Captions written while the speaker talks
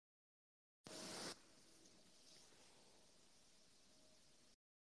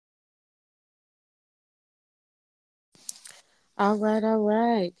All right, all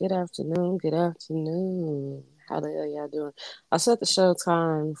right. Good afternoon. Good afternoon. How the hell y'all doing? I set the show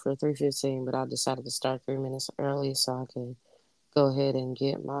time for 3:15, but I decided to start 3 minutes early so I can go ahead and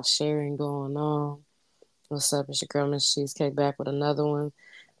get my sharing going on. What's up? It's your girl Miss Cheesecake back with another one.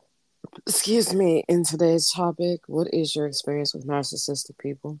 Excuse me. In today's topic, what is your experience with narcissistic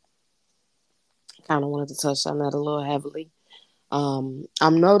people? Kind of wanted to touch on that a little heavily. I'm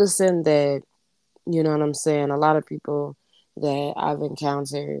noticing that, you know what I'm saying, a lot of people that I've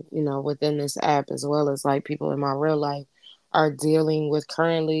encountered, within this app as well as like people in my real life are dealing with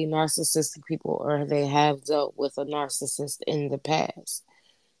currently narcissistic people or they have dealt with a narcissist in the past.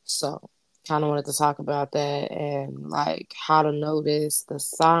 So, kind of wanted to talk about that and like how to notice the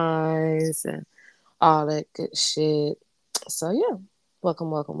signs and all that good shit. So, yeah,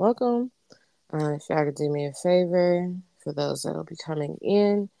 welcome, welcome, welcome. If y'all could do me a favor, for those that'll be coming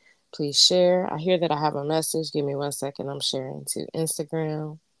in, please share. I hear that I have a message. Give me 1 second. I'm sharing to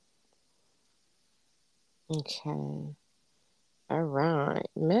Instagram. Okay. All right.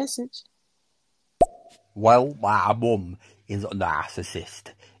 Message. Well, my mum is a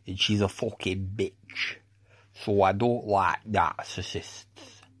narcissist, and she's a fucking bitch. So I don't like narcissists.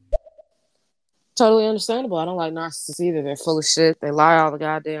 Totally understandable. I don't like narcissists either. They're full of shit. They lie all the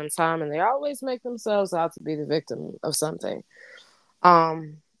goddamn time, and they always make themselves out to be the victim of something.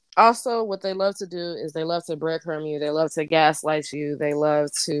 Um, Also, what they love to do is they love to breadcrumb you. They love to gaslight you. They love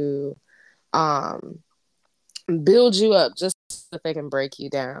to um build you up just so that they can break you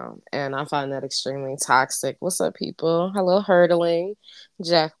down. And I find that extremely toxic. What's up, people? Hello, Hurdling,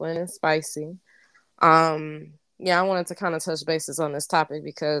 Jacqueline, and Spicy. Yeah, I wanted to kind of touch bases on this topic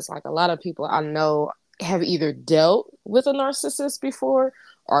because, like, a lot of people I know have either dealt with a narcissist before,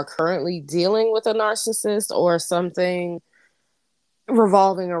 are currently dealing with a narcissist, or something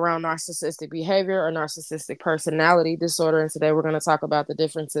revolving around narcissistic behavior or narcissistic personality disorder. And today we're going to talk about the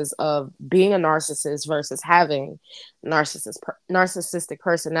differences of being a narcissist versus having narcissistic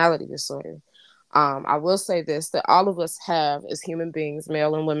personality disorder. I will say this, that all of us have, as human beings,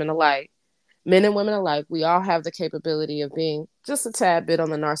 male and women alike, men and women alike, we all have the capability of being just a tad bit on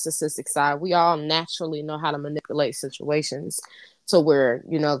the narcissistic side. We all naturally know how to manipulate situations to where,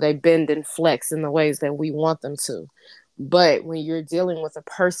 they bend and flex in the ways that we want them to. But when you're dealing with a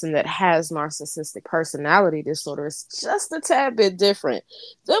person that has narcissistic personality disorder, it's just a tad bit different.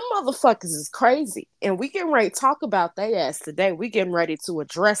 Them motherfuckers is crazy. And we getting ready to talk about their ass today. We getting ready to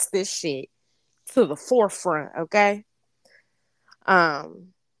address this shit to the forefront, okay? Um,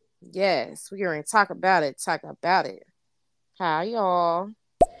 yes, we getting ready to talk about it. Talk about it. Hi, y'all.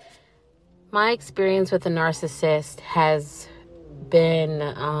 My experience with a narcissist has been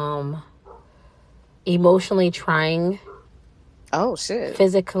emotionally trying, Oh, shit.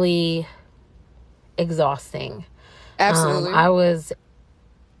 physically exhausting. Absolutely. I was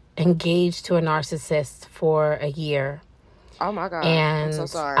engaged to a narcissist for a year. Oh, my God. I'm so And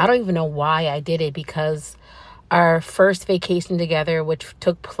sorry. I don't even know why I did it, because our first vacation together, which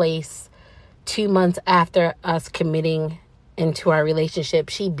took place 2 months after us committing into our relationship,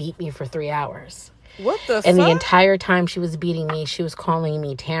 she beat me for 3 hours. What the And fuck? the entire time she was beating me, she was calling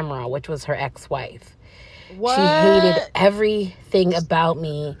me Tamara, which was her ex-wife. What? She hated everything about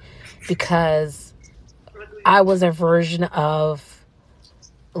me because I was a version of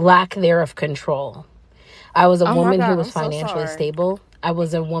lack thereof control. I was a Oh, my woman who God. was I'm so financially sorry. stable. I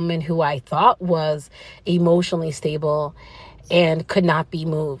was a woman who I thought was emotionally stable and could not be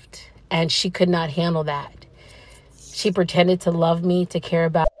moved. And she could not handle that. She pretended to love me, to care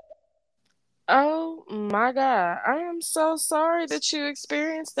about. Oh my God. I am so sorry that you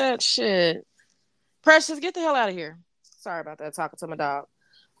experienced that shit. Precious, get the hell out of here. Sorry about that, talking to my dog.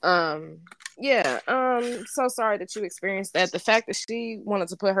 Um, yeah, so sorry that you experienced that. The fact that she wanted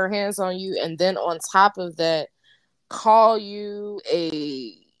to put her hands on you and then on top of that, call you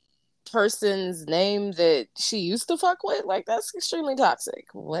a person's name that she used to fuck with, like, that's extremely toxic.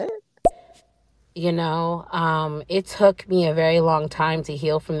 What? It took me a very long time to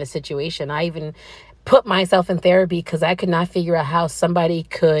heal from the situation. I even put myself in therapy because I could not figure out how somebody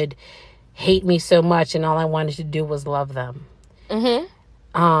could hate me so much and all I wanted to do was love them. Mm-hmm.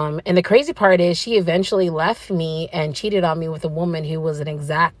 And the crazy part is she eventually left me and cheated on me with a woman who was an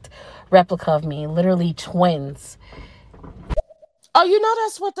exact replica of me, literally twins. Oh, you know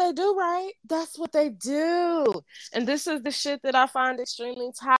that's what they do, right? That's what they do. And this is the shit that I find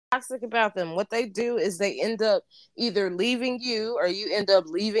extremely toxic about them. What they do is they end up either leaving you or you end up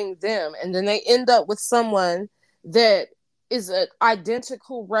leaving them. And then they end up with someone that is an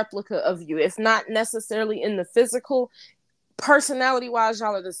identical replica of you. If not necessarily in the physical, personality wise,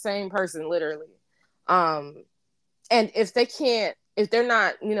 y'all are the same person, literally. Um, And if they're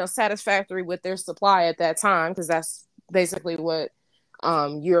not, satisfactory with their supply at that time, because that's basically what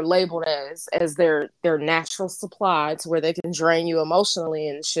you're labeled as their natural supply, to where they can drain you emotionally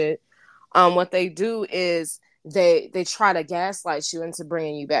and shit. What they do is they try to gaslight you into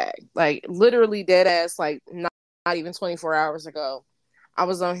bringing you back. Like, literally dead ass, like not even 24 hours ago, I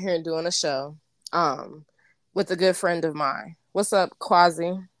was on here doing a show with a good friend of mine. What's up,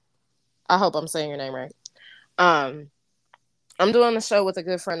 Quasi? I hope I'm saying your name right. I'm doing a show with a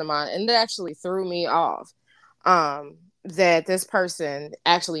good friend of mine, and it actually threw me off that this person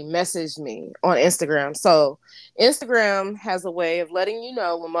actually messaged me on Instagram. So Instagram has a way of letting you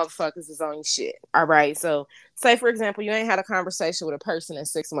know when motherfuckers is on your shit. All right. So say, for example, you ain't had a conversation with a person in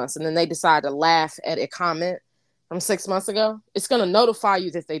 6 months, and then they decide to laugh at a comment from 6 months ago. It's going to notify you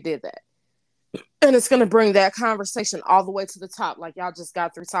that they did that. And it's going to bring that conversation all the way to the top, like y'all just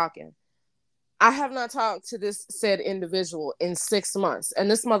got through talking. I have not talked to this said individual in 6 months.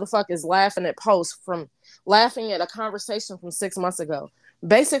 And this motherfucker is laughing at laughing at a conversation from 6 months ago,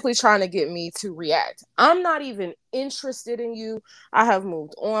 basically trying to get me to react. I'm not even interested in you. I have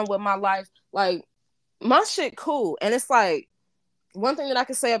moved on with my life. Like, my shit cool. And it's like, one thing that I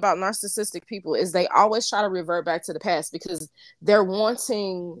can say about narcissistic people is they always try to revert back to the past, because they're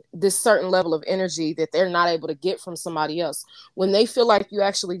wanting this certain level of energy that they're not able to get from somebody else. When they feel like you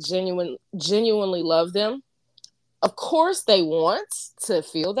actually genuinely love them, of course they want to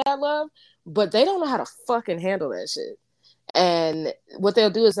feel that love, but they don't know how to fucking handle that shit. And what they'll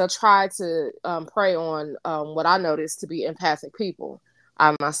do is they'll try to prey on what I notice to be empathic people.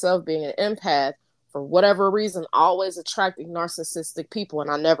 I myself, being an empath, for whatever reason, always attracting narcissistic people.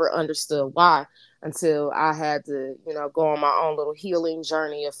 And I never understood why, until I had to, go on my own little healing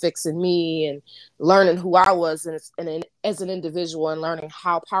journey of fixing me and learning who I was and as an individual, and learning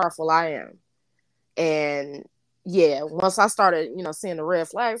how powerful I am. And yeah, once I started, seeing the red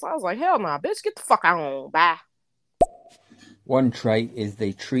flags, I was like, hell nah, bitch, get the fuck on. Bye. One trait is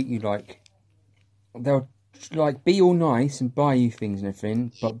they treat you like they'll be all nice and buy you things and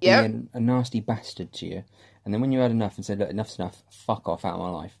everything, but be a nasty bastard to you. And then when you had enough and said, look, enough's enough, fuck off out of my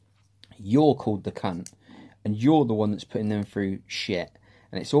life, you're called the cunt, and you're the one that's putting them through shit,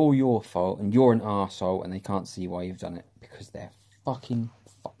 and it's all your fault, and you're an arsehole, and they can't see why you've done it, because they're fucking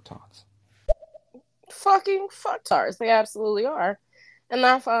fucktards. Fucking fucktards. They absolutely are. And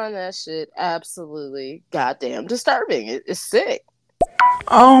I find that shit absolutely goddamn disturbing. It's sick.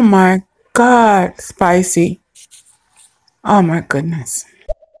 Oh my God, spicy. Oh my goodness.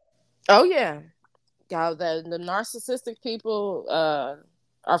 Oh yeah. God, the narcissistic people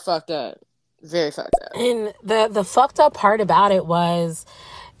are fucked up. Very fucked up. And the fucked up part about it was,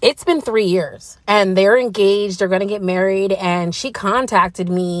 it's been 3 years and they're engaged. They're going to get married. And she contacted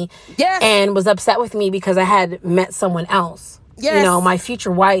me and was upset with me because I had met someone else. Yes. My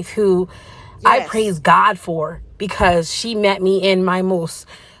future wife, who I praise God for, because she met me in my most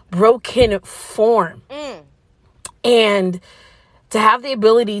broken form. And to have the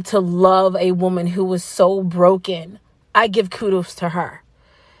ability to love a woman who was so broken, I give kudos to her.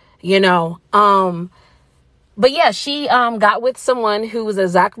 But yeah, she got with someone who was an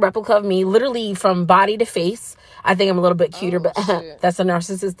exact replica of me, literally from body to face. I think I'm a little bit cuter, but that's a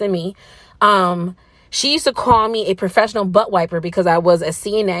narcissist in me. She used to call me a professional butt wiper because I was a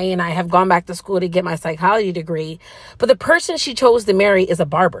CNA and I have gone back to school to get my psychology degree. But the person she chose to marry is a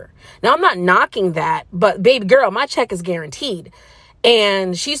barber. Now, I'm not knocking that, but baby girl, my check is guaranteed.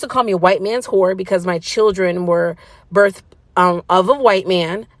 And she used to call me a white man's whore because my children were birthed of a white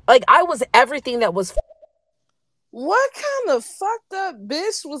man. Like, I was everything that was. What kind of fucked up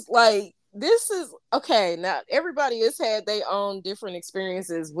bitch was like, this is okay. Now, everybody has had their own different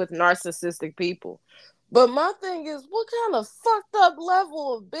experiences with narcissistic people. But my thing is, what kind of fucked up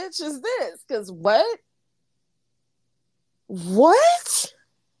level of bitch is this? Because what?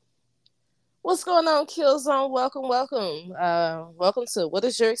 What's going on, Killzone? Welcome. Welcome to What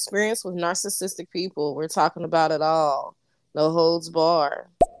is Your Experience with Narcissistic People? We're talking about it all. No holds bar.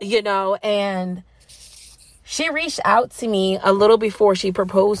 And she reached out to me a little before she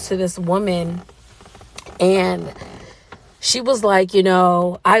proposed to this woman. And she was like,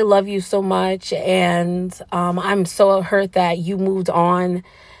 I love you so much. And I'm so hurt that you moved on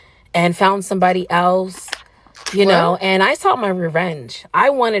and found somebody else, and I sought my revenge. I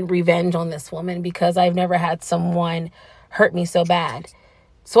wanted revenge on this woman because I've never had someone hurt me so bad.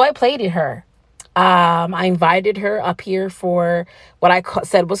 So I played her. I invited her up here for what I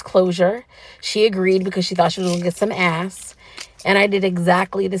said was closure. She agreed because she thought she was going to get some ass. And I did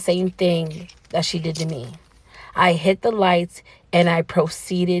exactly the same thing that she did to me. I hit the lights and I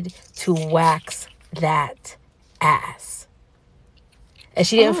proceeded to wax that ass. And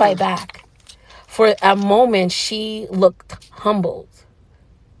she didn't fight back. For a moment, she looked humbled.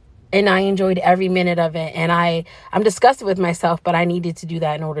 And I enjoyed every minute of it. And I'm disgusted with myself, but I needed to do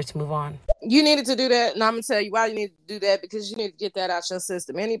that in order to move on. You needed to do that, and I'm going to tell you why you need to do that, because you need to get that out your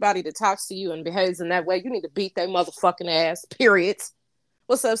system. Anybody that talks to you and behaves in that way, you need to beat their motherfucking ass, period.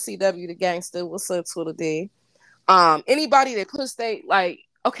 What's up, CW the gangster? What's up, Twitter D? Anybody that puts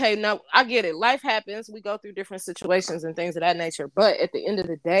okay, no, I get it. Life happens. We go through different situations and things of that nature. But at the end of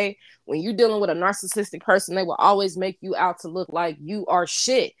the day, when you're dealing with a narcissistic person, they will always make you out to look like you are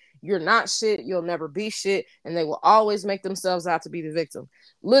shit. You're not shit. You'll never be shit. And they will always make themselves out to be the victim.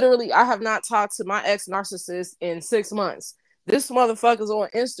 Literally, I have not talked to my ex-narcissist in 6 months. This motherfucker's on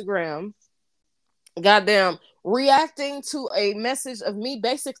Instagram, goddamn, reacting to a message of me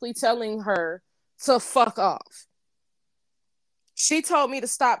basically telling her to fuck off. She told me to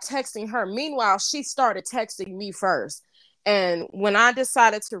stop texting her. Meanwhile, she started texting me first. And when I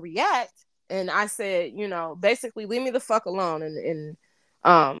decided to react, and I said, basically leave me the fuck alone, and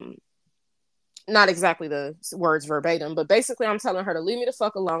not exactly the words verbatim, but basically I'm telling her to leave me the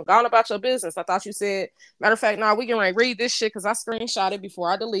fuck alone. Go on about your business. I thought you said, matter of fact, nah, we can read this shit because I screenshot it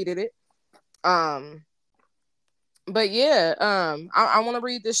before I deleted it. But yeah, I want to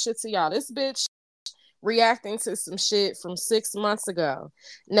read this shit to y'all. This bitch reacting to some shit from 6 months ago.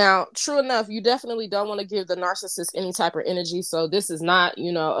 Now, true enough, you definitely don't want to give the narcissist any type of energy. So this is not,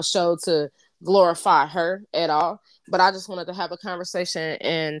 a show to glorify her at all. But I just wanted to have a conversation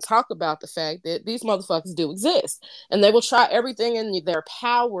and talk about the fact that these motherfuckers do exist. And they will try everything in their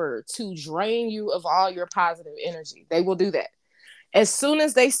power to drain you of all your positive energy. They will do that. As soon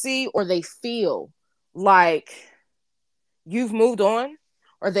as they see or they feel like you've moved on,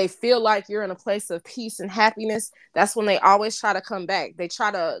 or they feel like you're in a place of peace and happiness, that's when they always try to come back. They try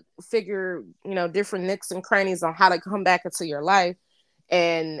to figure, different nicks and crannies on how to come back into your life.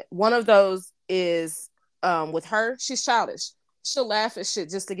 And one of those is with her, she's childish. She'll laugh at shit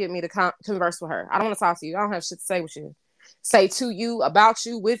just to get me to converse with her. I don't want to talk to you. I don't have shit to say with you. Say to you, about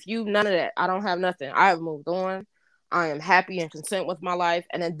you, with you, none of that. I don't have nothing. I have moved on. I am happy and content with my life.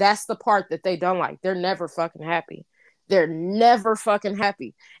 And then that's the part that they don't like. They're never fucking happy. They're never fucking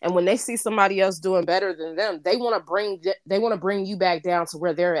happy. And when they see somebody else doing better than them, they want to bring you back down to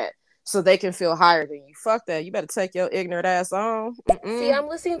where they're at so they can feel higher than you. Fuck that. You better take your ignorant ass on. See, I'm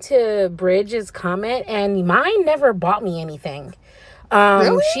listening to Bridge's comment, and mine never bought me anything.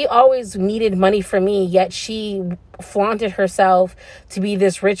 Really? She always needed money from me, yet she flaunted herself to be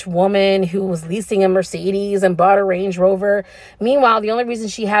this rich woman who was leasing a Mercedes and bought a Range Rover. Meanwhile, the only reason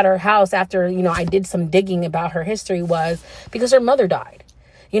she had her house after, I did some digging about her history was because her mother died.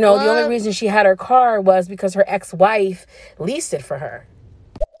 The only reason she had her car was because her ex-wife leased it for her.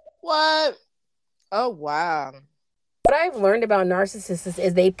 What? Oh, wow. What I've learned about narcissists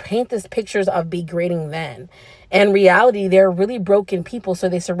is they paint these pictures of degrading men. In reality, they're really broken people. So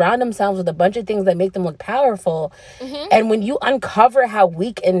they surround themselves with a bunch of things that make them look powerful. Mm-hmm. And when you uncover how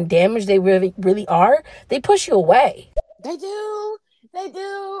weak and damaged they really, really are, they push you away. They do. They do.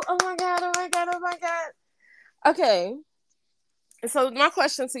 Oh my God. Oh my God. Oh my God. Okay. So my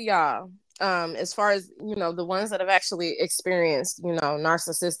question to y'all, as far as, the ones that have actually experienced,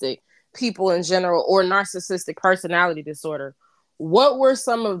 narcissistic people in general or narcissistic personality disorder, what were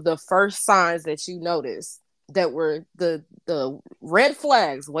some of the first signs that you noticed that were the red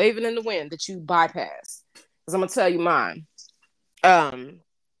flags waving in the wind that you bypassed? Because I'm gonna tell you mine.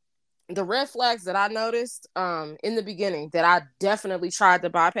 The red flags that I noticed in the beginning that I definitely tried to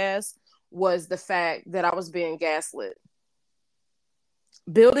bypass was the fact that I was being gaslit.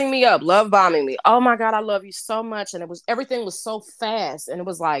 Building me up, love bombing me. Oh my God, I love you so much. And everything was so fast, and it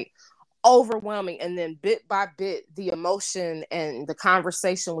was like overwhelming. And then bit by bit, the emotion and the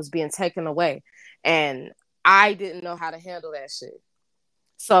conversation was being taken away. And I didn't know how to handle that shit.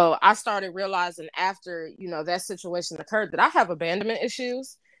 So I started realizing after, that situation occurred that I have abandonment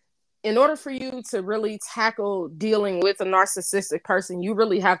issues. In order for you to really tackle dealing with a narcissistic person, you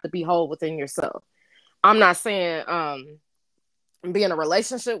really have to be whole within yourself. I'm not saying be in a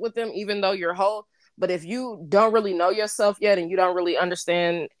relationship with them, even though you're whole. But if you don't really know yourself yet and you don't really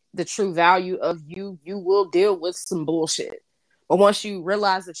understand the true value of you, you will deal with some bullshit. But once you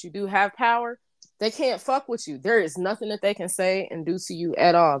realize that you do have power, they can't fuck with you. There is nothing that they can say and do to you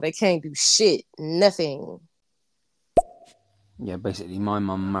at all. They can't do shit. Nothing. Yeah, basically, my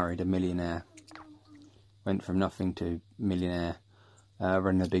mum married a millionaire. Went from nothing to millionaire.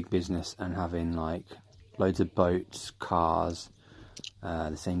 Running a big business and having, loads of boats, cars,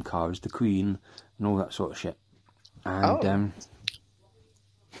 the same car as the Queen, and all that sort of shit. And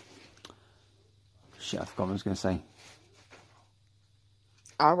Shit, I forgot what I was going to say.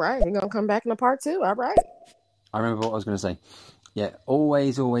 All right, you're gonna come back in a part 2. All right. I remember what I was going to say. Yeah,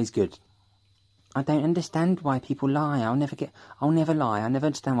 always good. I don't understand why people lie. I'll never lie. I never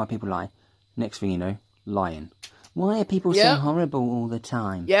understand why people lie. Next thing you know, lying. Why are people so horrible all the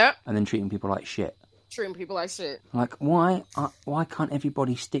time? Yeah. And then treating people like shit. Treating people like shit. Like, why can't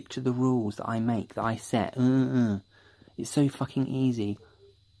everybody stick to the rules that I make, that I set? It's so fucking easy.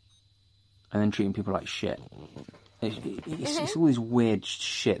 And then treating people like shit. It's all this weird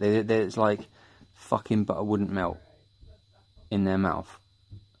shit. There's like fucking butter wouldn't melt in their mouth.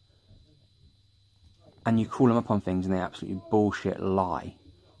 And you call them up on things and they absolutely bullshit lie.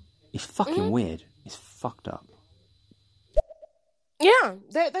 It's fucking weird. It's fucked up. Yeah,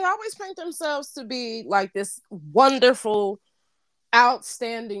 they always paint themselves to be like this wonderful,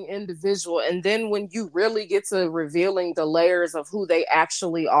 outstanding individual, and then when you really get to revealing the layers of who they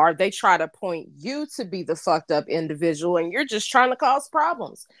actually are, they try to point you to be the fucked up individual, and you're just trying to cause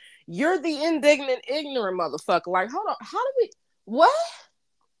problems. You're the indignant, ignorant motherfucker. Like, hold on, how do we what?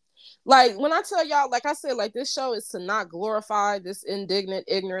 Like, when I tell y'all, like I said, like, this show is to not glorify this indignant,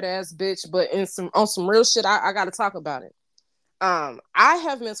 ignorant ass bitch, but on some real shit, I gotta talk about it. I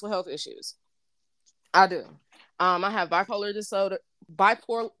have mental health issues. I do. I have bipolar disorder, I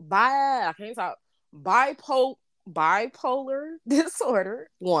can't talk. Bipolar disorder,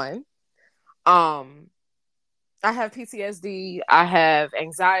 1. I have PTSD, I have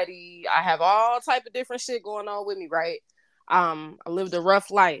anxiety, I have all type of different shit going on with me, right? I lived a rough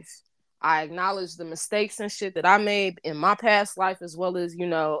life. I acknowledge the mistakes and shit that I made in my past life, as well as,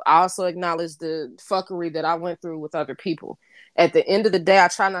 I also acknowledge the fuckery that I went through with other people. At the end of the day, I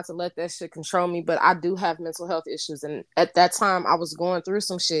try not to let that shit control me, but I do have mental health issues. And at that time, I was going through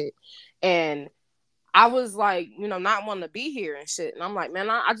some shit. And I was like, not wanting to be here and shit. And I'm like, man,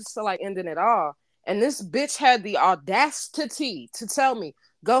 I just feel like ending it all. And this bitch had the audacity to tell me,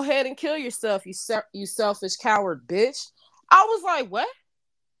 go ahead and kill yourself, you selfish coward bitch. I was like, what?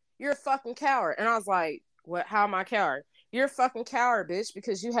 You're a fucking coward. And I was like, what? How am I a coward? You're a fucking coward, bitch,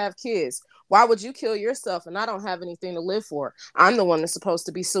 because you have kids. Why would you kill yourself and I don't have anything to live for? I'm the one that's supposed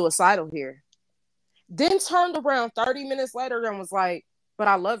to be suicidal here. Then turned around 30 minutes later and was like, but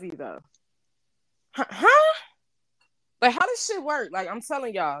I love you though. Huh? Like, how does shit work? Like, I'm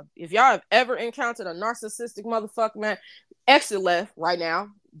telling y'all, if y'all have ever encountered a narcissistic motherfucker, man, exit left right now.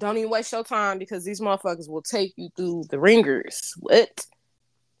 Don't even waste your time because these motherfuckers will take you through the ringers. What?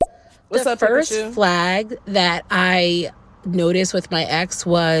 What's the up, first Pikachu? flag that I noticed with my ex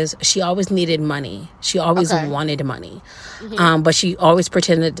was she always needed money. She always wanted money. But she always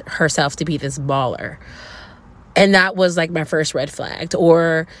pretended herself to be this baller. And that was like my first red flag.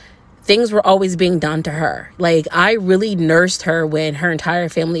 Or things were always being done to her. Like, I really nursed her when her entire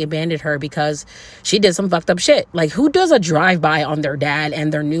family abandoned her because she did some fucked up shit. Like, who does a drive-by on their dad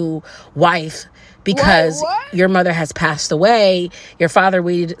and their new wife because your mother has passed away, your father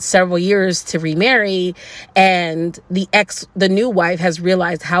waited several years to remarry, and the new wife has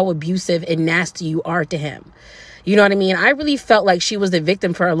realized how abusive and nasty you are to him? You know what I mean? I really felt like she was the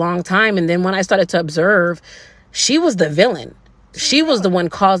victim for a long time. And then when I started to observe, she was the villain. She was the one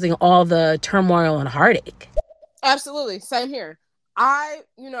causing all the turmoil and heartache. Absolutely. Same here.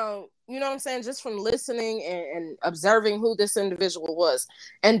 You know what I'm saying? Just from listening and observing who this individual was.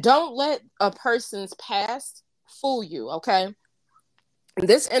 And don't let a person's past fool you, okay?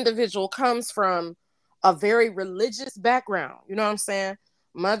 This individual comes from a very religious background. You know what I'm saying?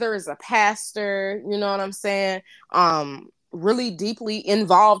 Mother is a pastor. You know what I'm saying? Really deeply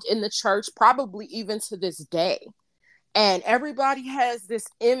involved in the church, probably even to this day. And everybody has this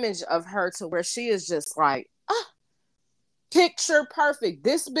image of her to where she is just like, picture perfect.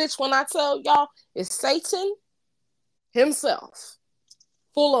 This bitch, when I tell y'all, is Satan himself.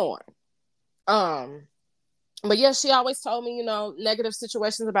 Full on. But yeah, she always told me, negative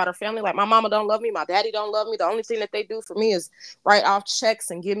situations about her family. Like, my mama don't love me. My daddy don't love me. The only thing that they do for me is write off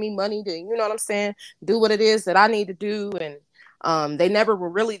checks and give me money to, you know what I'm saying, do what it is that I need to do. And they never were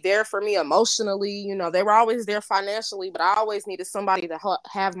really there for me emotionally. They were always there financially, but I always needed somebody to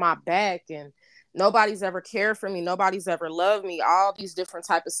have my back. And nobody's ever cared for me. Nobody's ever loved me. All these different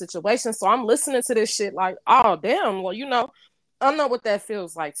type of situations. So I'm listening to this shit like, oh, damn. Well, I know what that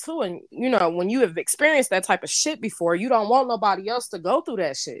feels like too. And, when you have experienced that type of shit before, you don't want nobody else to go through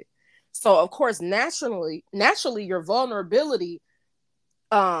that shit. So, of course, naturally, your vulnerability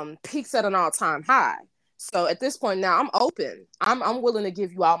peaks at an all-time high. So at this point now, I'm open. I'm willing to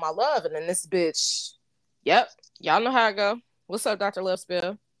give you all my love. And then this bitch, yep, y'all know how I go. What's up, Dr. Love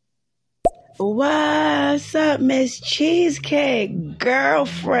Spill? What's up, Miss Cheesecake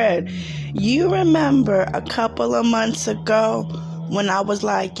girlfriend? You remember a couple of months ago when I was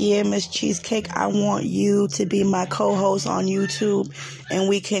like, yeah, Miss Cheesecake, I want you to be my co-host on YouTube and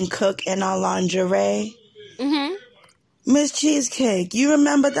we can cook in our lingerie? Mm-hmm. Miss Cheesecake, you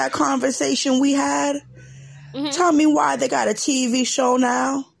remember that conversation we had? Mm-hmm. Tell me why they got a TV show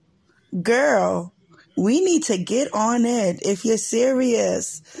now? Girl, we need to get on it if you're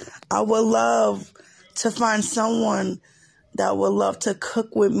serious. I would love to find someone that would love to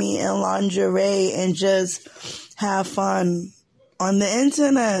cook with me in lingerie and just have fun on the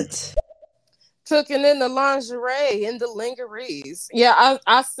internet. Cooking in the lingerie, in the lingeries. Yeah,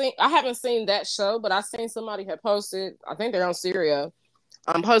 I haven't seen that show, but I seen somebody had posted, I think they're on Syria,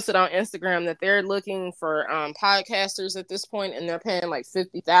 posted on Instagram that they're looking for podcasters at this point, and they're paying like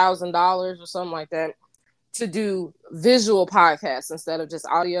 $50,000 or something like that to do visual podcasts instead of just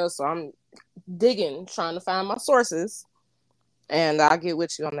audio. So I'm digging, trying to find my sources, and I'll get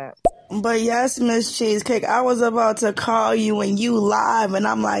with you on that. But yes, Miss Cheesecake, I was about to call you and you live, and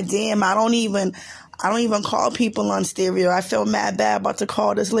I'm like, damn, I don't even call people on stereo. I feel mad bad about to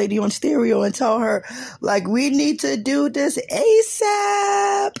call this lady on stereo and tell her, like, we need to do this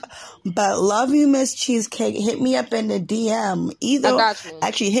ASAP. But love you, Miss Cheesecake. Hit me up in the DM. I got you.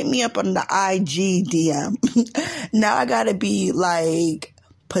 Actually, hit me up on the IG DM. Now I gotta be, like,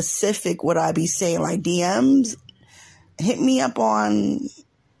 Pacific, what I be saying, like, DMs. Hit me up on,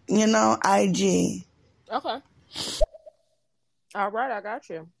 IG. Okay. All right, I got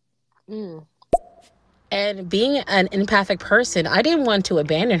you. And being an empathic person, I didn't want to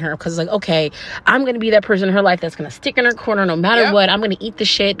abandon her because, like, okay, I'm going to be that person in her life that's going to stick in her corner no matter what. I'm going to eat the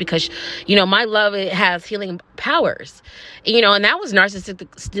shit because, my love, it has healing powers. And that was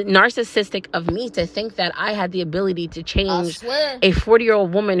narcissistic of me to think that I had the ability to change a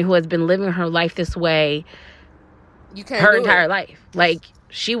 40-year-old woman who has been living her life this way her entire life. Like,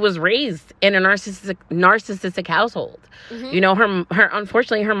 she was raised in a narcissistic household. Mm-hmm. Her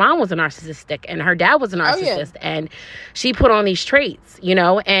unfortunately, her mom was a narcissistic and her dad was a narcissist, and she put on these traits,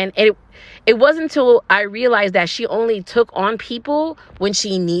 and it wasn't until I realized that she only took on people when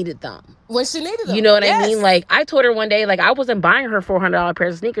she needed them. You know what I mean? Like, I told her one day, like, I wasn't buying her $400 pair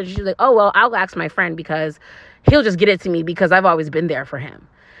of sneakers. She was like, oh, well, I'll ask my friend because he'll just get it to me because I've always been there for him.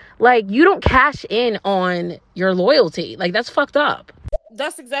 Like, you don't cash in on your loyalty. Like, that's fucked up.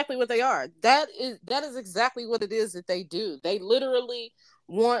 That's exactly what they are. That is exactly what it is that they do. They literally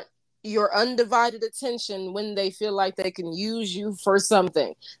want your undivided attention when they feel like they can use you for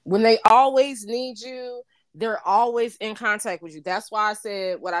something. When they always need you, they're always in contact with you. That's why I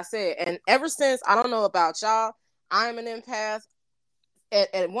said what I said. And ever since, I don't know about y'all, I'm an empath.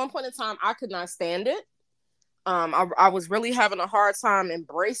 At one point in time, I could not stand it. I was really having a hard time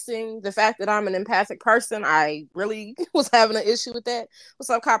embracing the fact that I'm an empathic person. I really was having an issue with that. What's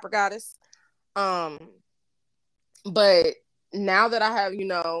up, Copper Goddess? But now that I have,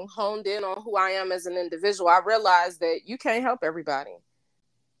 honed in on who I am as an individual, I realized that you can't help everybody.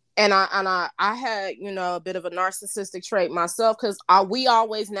 And I had, a bit of a narcissistic trait myself because we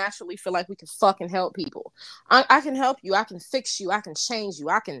always naturally feel like we can fucking help people. I can help you. I can fix you. I can change you.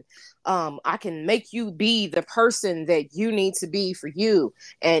 I can make you be the person that you need to be for you.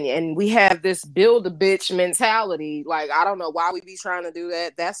 And we have this build a bitch mentality. Like, I don't know why we be trying to do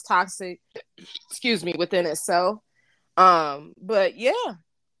that. That's toxic. Excuse me, within itself. But yeah.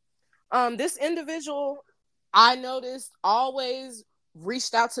 This individual, I noticed, always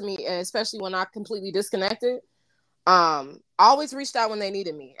reached out to me, and especially when I completely disconnected, always reached out when they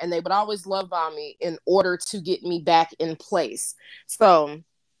needed me, and they would always love bomb me in order to get me back in place. So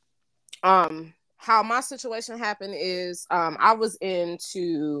how my situation happened is I was in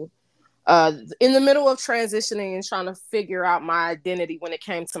the middle of transitioning and trying to figure out my identity when it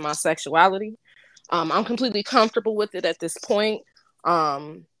came to my sexuality. I'm completely comfortable with it at this point.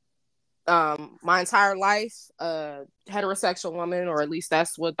 My entire life, heterosexual woman, or at least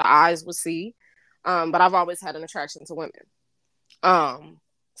that's what the eyes would see. But I've always had an attraction to women.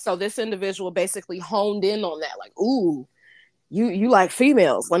 So this individual basically honed in on that, like, ooh, you like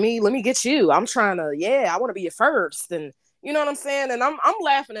females. Let me get you. I'm trying to, I want to be your first. And you know what I'm saying? And I'm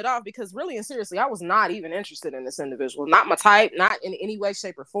laughing it off because really and seriously, I was not even interested in this individual. Not my type, not in any way,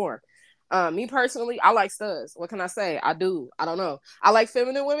 shape, or form. Me personally, I like studs. What can I say? I do. I don't know. I like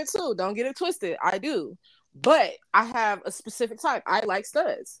feminine women too. Don't get it twisted. I do. But I have a specific type. I like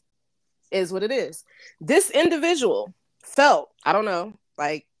studs. Is what it is. This individual felt, I don't know,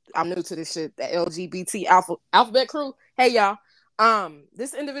 like, I'm new to this shit, the LGBT alphabet crew. Hey, y'all.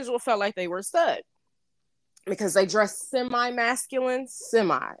 This individual felt like they were a stud. because they dress semi-masculine.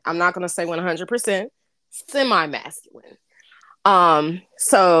 I'm not going to say 100%. Semi-masculine.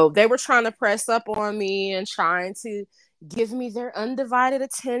 So they were trying to press up on me and trying to give me their undivided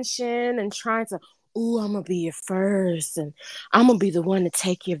attention and trying to, ooh, I'm gonna be your first and I'm gonna be the one to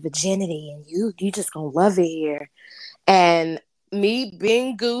take your virginity and you just gonna love it here. And me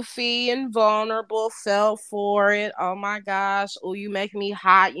being goofy and vulnerable fell for it. Oh my gosh. Oh, you make me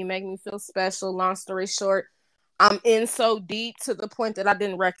hot. You make me feel special. Long story short, I'm in so deep to the point that I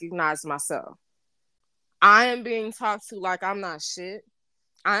didn't recognize myself. I am being talked to like I'm not shit.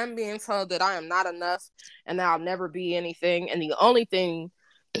 I am being told that I am not enough and that I'll never be anything. And the only thing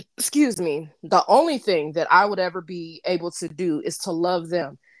that I would ever be able to do is to love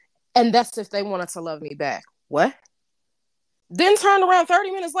them. And that's if they wanted to love me back. What? Then turned around 30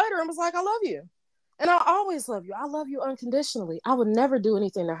 minutes later and was like, I love you. And I always love you. I love you unconditionally. I would never do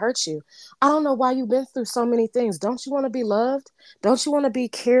anything to hurt you. I don't know why you've been through so many things. Don't you want to be loved? Don't you want to be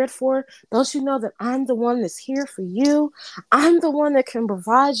cared for? Don't you know that I'm the one that's here for you? I'm the one that can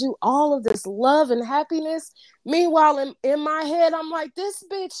provide you all of this love and happiness. Meanwhile, in my head, I'm like, this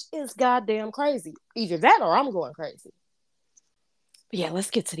bitch is goddamn crazy. Either that or I'm going crazy. But yeah,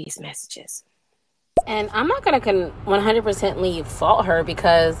 let's get to these messages. And I'm not going to 100% fault her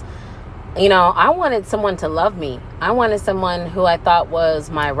because, you know, I wanted someone to love me. I wanted someone who I thought was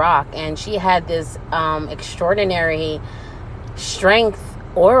my rock. And she had this extraordinary strength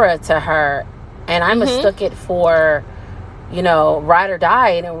aura to her. And I mistook it for, you know, ride or die.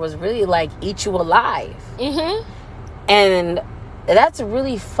 And it was really like eat you alive. And that's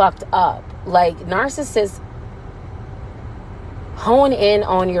really fucked up. Like, narcissists hone in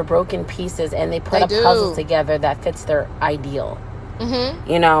on your broken pieces and they put a puzzle together that fits their ideal.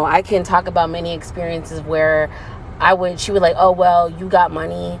 You know, I can talk about many experiences where she would like, oh, well, you got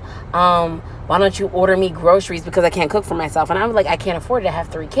money. Why don't you order me groceries because I can't cook for myself? And I'm like, I can't afford it. I have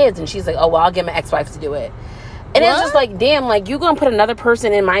 3 kids. And she's like, oh, well, I'll get my ex-wife to do it. And it's just like, damn, like, you gonna put another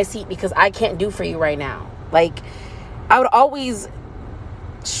person in my seat because I can't do for you right now. Like, I would always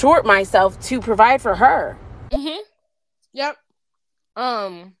short myself to provide for her. Yep.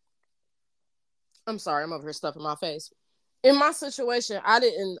 I'm sorry, I'm over here stuffing my face. In my situation, I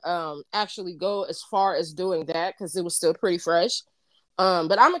didn't actually go as far as doing that because it was still pretty fresh.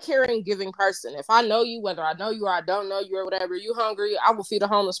 But I'm a caring, giving person. If I know you, whether I know you or I don't know you or whatever, you hungry, I will feed a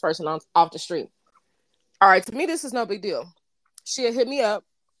homeless person off the street. All right, to me, this is no big deal. She had hit me up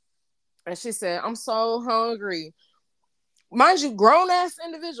and she said, I'm so hungry. Mind you, grown-ass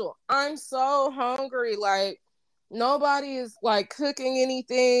individual. I'm so hungry. Like, nobody is like cooking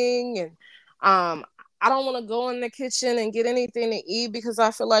anything, and I don't want to go in the kitchen and get anything to eat because I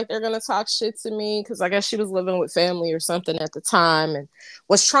feel like they're gonna talk shit to me because I guess she was living with family or something at the time and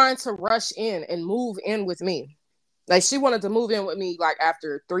was trying to rush in and move in with me. Like, she wanted to move in with me like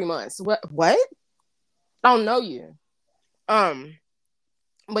after 3 months. What? I don't know you.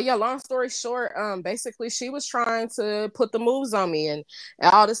 But yeah, long story short, basically she was trying to put the moves on me and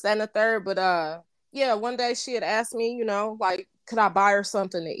all this, that, and the third. But yeah, one day she had asked me, you know, like, could I buy her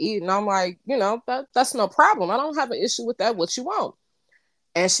something to eat? And I'm like, you know, that's no problem. I don't have an issue with that. What you want?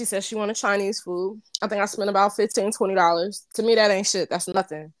 And she said she wanted Chinese food. I think I spent about $15, $20. To me, that ain't shit. That's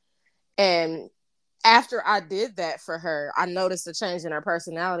nothing. And after I did that for her, I noticed a change in her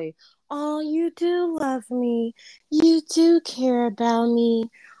personality. Oh, you do love me. You do care about me.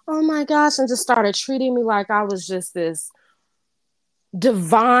 Oh my gosh. And just started treating me like I was just this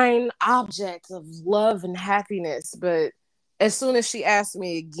divine object of love and happiness. But as soon as she asked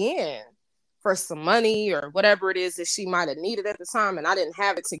me again for some money or whatever it is that she might have needed at the time and I didn't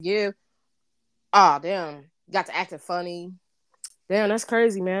have it to give, oh, damn, got to acting funny. Damn, that's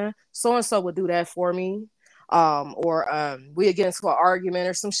crazy, man. So-and-so would do that for me. Or we'd get into an argument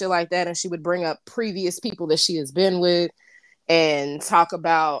or some shit like that, and she would bring up previous people that she has been with and talk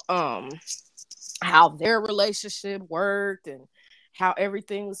about how their relationship worked and how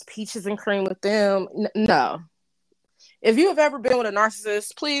everything was peaches and cream with them. No. If you have ever been with a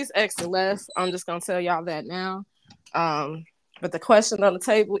narcissist, please exit left. I'm just going to tell y'all that now. But the question on the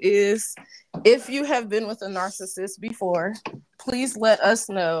table is, if you have been with a narcissist before, please let us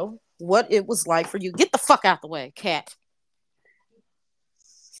know what it was like for you. Get the fuck out the way, cat.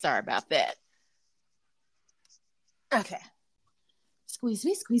 Sorry about that. Okay. Squeeze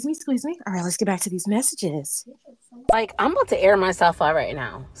me. All right, let's get back to these messages. Like, I'm about to air myself out right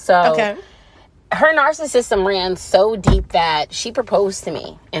now. So, okay. Her narcissism ran so deep that she proposed to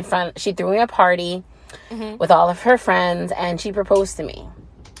me in front. She threw me a party with all of her friends, and she proposed to me.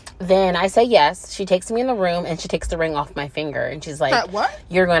 Then I say yes. She takes me in the room, and she takes the ring off my finger, and she's like, "What?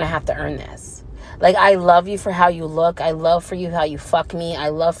 You're going to have to earn this." Like, I love you for how you look. I love for you how you fuck me. I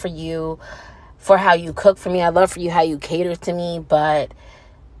love for you for how you cook for me. I love for you how you cater to me. But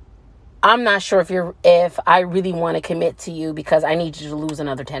I'm not sure if I really want to commit to you because I need you to lose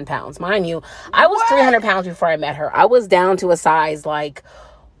another 10 pounds. Mind you, I was 300 pounds before I met her. I was down to a size like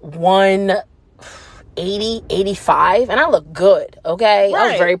 180, 85, and I look good, okay? I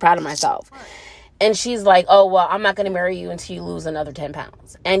was very proud of myself. And she's like, oh, well, I'm not going to marry you until you lose another 10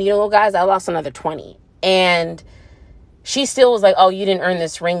 pounds. And you know what, guys? I lost another 20. And she still was like, oh, you didn't earn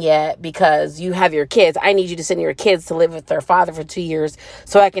this ring yet because you have your kids. I need you to send your kids to live with their father for 2 years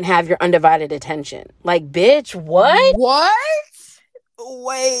so I can have your undivided attention. Like, bitch, what? What?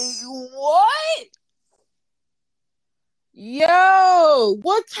 Wait, what? Yo,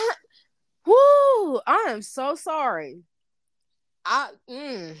 what kind? Woo, I am so sorry.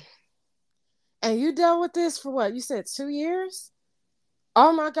 And you dealt with this for what? You said 2 years?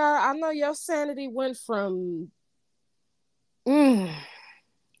 Oh my God, I know your sanity went from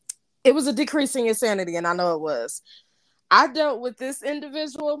it was a decreasing insanity, and I know it was. I dealt with this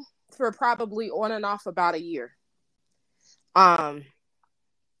individual for probably on and off about a year. And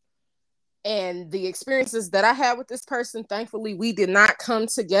the experiences that I had with this person, thankfully, we did not come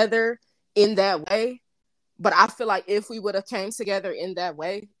together in that way. But I feel like if we would have came together in that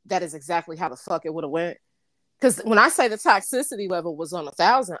way, that is exactly how the fuck it would have went. Because when I say the toxicity level was on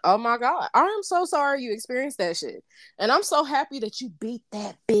 1,000, oh my God, I am so sorry you experienced that shit. And I'm so happy that you beat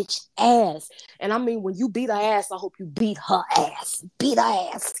that bitch ass. And I mean, when you beat her ass, I hope you beat her ass. Beat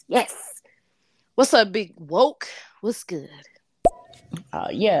her ass. Yes. What's up, big woke? What's good?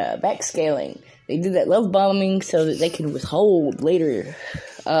 Backscaling. They do that love bombing so that they can withhold later.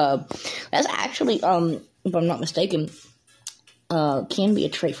 That's actually, if I'm not mistaken, can be a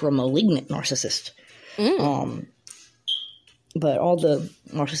trait for a malignant narcissist. But all the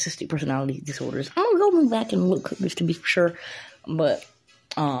narcissistic personality disorders, I'm gonna go back and look just to be sure. But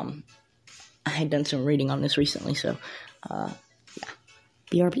I had done some reading on this recently, so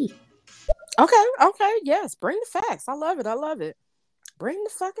BRB. Okay, yes, bring the facts. I love it. Bring the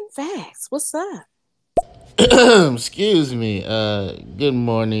fucking facts. What's up? Excuse me. Good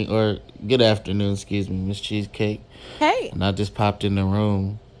morning or good afternoon. Excuse me, Miss Cheesecake. Hey. And I just popped in the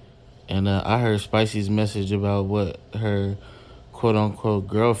room, and I heard Spicy's message about what her quote unquote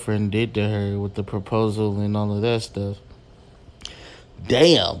girlfriend did to her with the proposal and all of that stuff.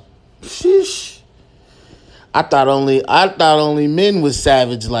 Damn. Sheesh. I thought only men was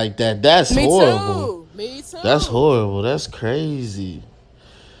savage like that. That's horrible. Me too. That's horrible. That's crazy.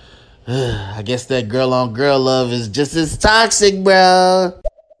 I guess that girl on girl love is just as toxic, bro.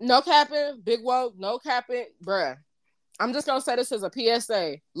 No capping, big woke, no capping, bruh. I'm just gonna say this as a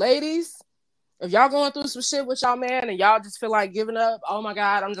PSA. Ladies, if y'all going through some shit with y'all man and y'all just feel like giving up, oh my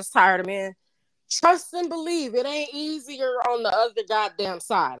God, I'm just tired of men. Trust and believe it ain't easier on the other goddamn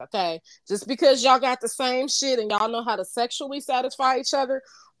side, okay? Just because y'all got the same shit and y'all know how to sexually satisfy each other,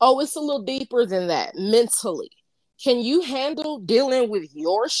 oh, it's a little deeper than that mentally. Can you handle dealing with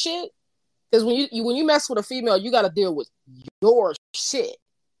your shit? Because when you mess with a female, you got to deal with your shit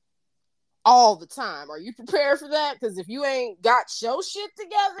all the time. Are you prepared for that? Because if you ain't got your shit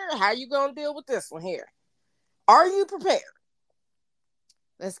together, how you gonna deal with this one here? Are you prepared?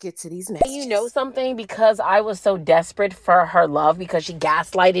 Let's get to these messages. You know something? Because I was so desperate for her love, because she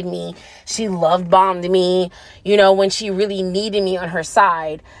gaslighted me, she love bombed me, you know, when she really needed me on her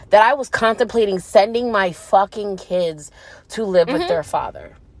side, that I was contemplating sending my fucking kids to live with their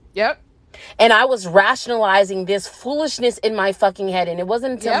father. Yep. And I was rationalizing this foolishness in my fucking head. And it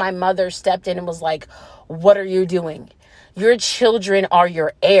wasn't until my mother stepped in and was like, what are you doing? Your children are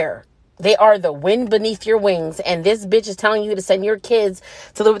your heir. They are the wind beneath your wings. And this bitch is telling you to send your kids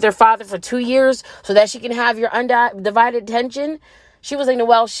to live with their father for 2 years so that she can have your undivided attention. She was like,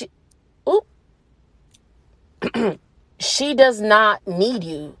 well, she does not need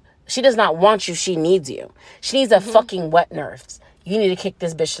you. She does not want you. She needs you. She needs a fucking wet nurse. You need to kick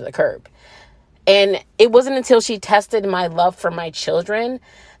this bitch to the curb. And it wasn't until she tested my love for my children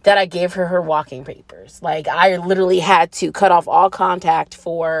that I gave her walking papers. Like, I literally had to cut off all contact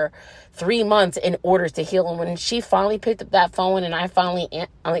for 3 months in order to heal. And when she finally picked up that phone and I finally,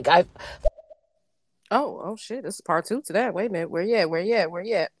 Oh shit, this is part 2 to that. Wait a minute, where you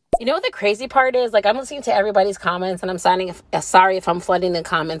at? You know what the crazy part is? Like, I'm listening to everybody's comments and I'm sorry if I'm flooding the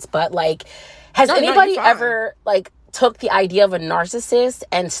comments, but like, has anybody ever like took the idea of a narcissist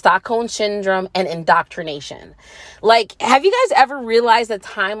and Stockholm syndrome and indoctrination. Like, have you guys ever realized the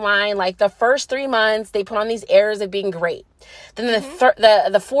timeline? Like, the first 3 months, they put on these airs of being great. Then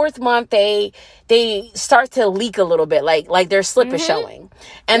the fourth month, they start to leak a little bit, like their slip is showing.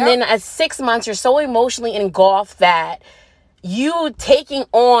 And then at 6 months, you're so emotionally engulfed that you taking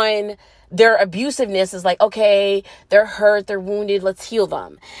on their abusiveness is like, okay, they're hurt, they're wounded, let's heal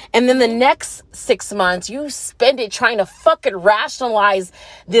them. And then the next 6 months, you spend it trying to fucking rationalize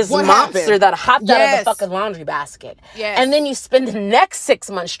this monster that hopped out of the fucking laundry basket. And then you spend the next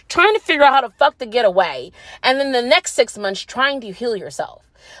 6 months trying to figure out how to fuck to get away. And then the next 6 months trying to heal yourself.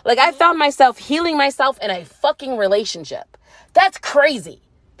 Like, I found myself healing myself in a fucking relationship. That's crazy.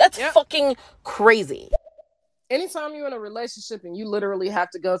 That's fucking crazy. Anytime you're in a relationship and you literally have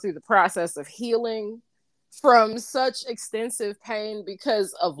to go through the process of healing from such extensive pain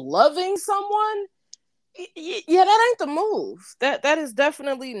because of loving someone, yeah, that ain't the move. That is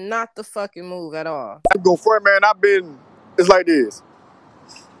definitely not the fucking move at all. Go for it, man. It's like this.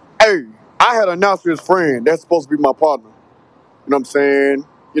 Hey, I had a narcissist friend that's supposed to be my partner. You know what I'm saying?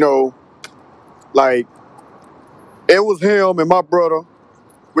 You know, like, it was him and my brother,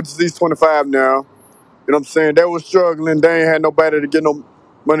 which is he's 25 now. You know what I'm saying? They was struggling. They ain't had nobody to get no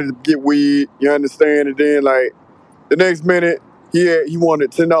money to get weed. You understand? And then, like, the next minute, he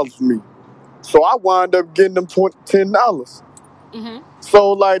wanted $10 from me. So I wound up getting them $10.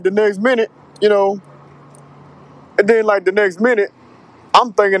 So, like, the next minute, you know, and then, like, the next minute,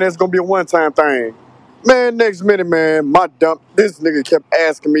 I'm thinking it's going to be a one-time thing. Man, next minute, man, this nigga kept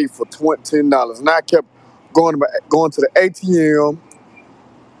asking me for $10. And I kept going to the ATM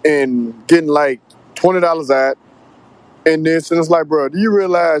and getting, like, $20 out. And then it's like, bro, do you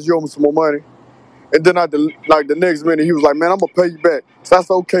realize you owe me some more money? And then the next minute, he was like, man, I'm going to pay you back. So I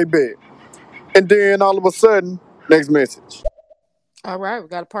said, okay, bet. And then all of a sudden, next message. All right, we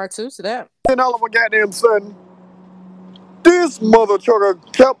got a part 2 to that. Then all of a goddamn sudden, this mother trucker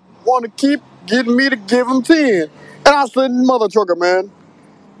kept wanting to keep getting me to give him 10. And I said, mother trucker, man,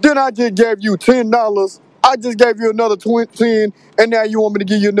 then I just gave you $10. I just gave you another 10, and now you want me to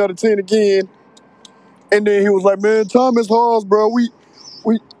give you another 10 again. And then he was like, man, time is hard, bro.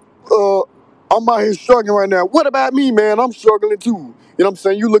 I'm out here struggling right now. What about me, man? I'm struggling too. You know what I'm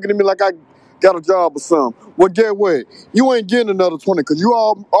saying? You looking at me like I got a job or something. Well, get what? You ain't getting another 20 because you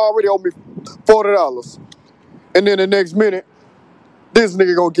already owe me $40. And then the next minute, this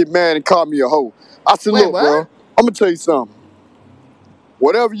nigga gonna get mad and call me a hoe. I said, look, bro, I'm gonna tell you something.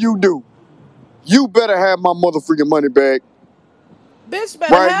 Whatever you do, you better have my motherfucking money back. Bitch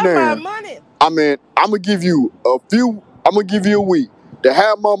better right have now. my money. I mean, I'm gonna give you a week to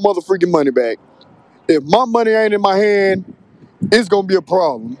have my motherfucking money back. If my money ain't in my hand, it's gonna be a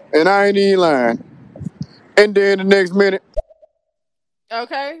problem. And I ain't even lying. And then the next minute,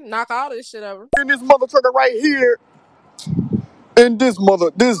 okay, knock all this shit over. And this mother trucker right here, and this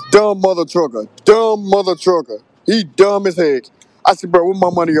dumb mother trucker, he dumb as heck. I said, bro, what my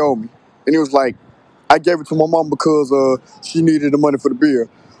money owe me? And he was like, I gave it to my mom because she needed the money for the beer.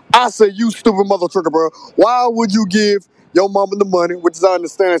 I said, you stupid mother trucker, bro. Why would you give your mama the money, which is I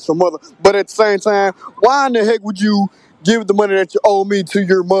understand it's your mother, but at the same time, why in the heck would you give the money that you owe me to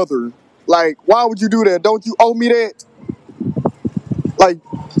your mother? Like, why would you do that? Don't you owe me that? Like,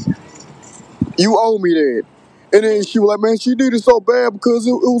 you owe me that. And then she was like, man, she did it so bad because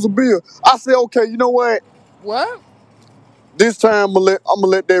it was a bill. I said, okay, you know what? What? This time I'm gonna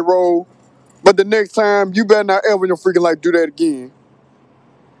let that roll. But the next time, you better not ever in your freaking life do that again.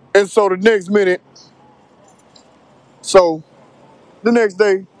 And so the next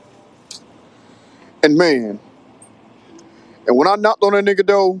day, and man, and when I knocked on that nigga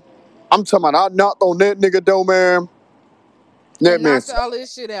door, I'm talking about I knocked on that nigga door, man. And knocked all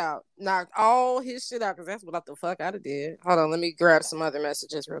his shit out. Knocked all his shit out, because that's what the fuck I did. Hold on, let me grab some other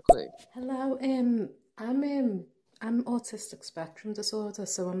messages real quick. Hello, I'm autistic spectrum disorder,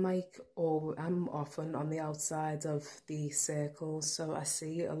 so I'm often on the outside of the circles, so I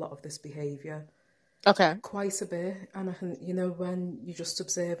see a lot of this behaviour. Okay. Quite a bit, and I can, when you're just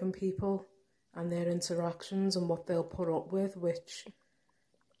observing people and their interactions and what they'll put up with, which,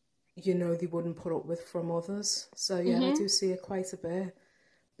 they wouldn't put up with from others. So yeah, I do see it quite a bit,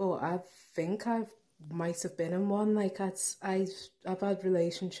 but I think I might have been in one. Like I've had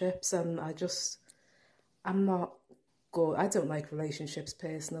relationships, and I'm not good. I don't like relationships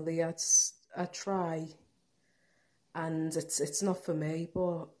personally. I try, and it's not for me.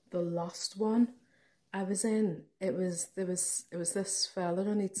 But the last one I was in, it was this fella,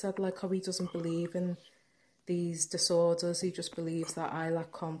 and he'd said like how he doesn't believe in these disorders. He just believes that I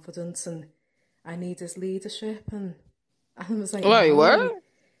lack confidence, and I need his leadership. And I was like, Wait, no. what?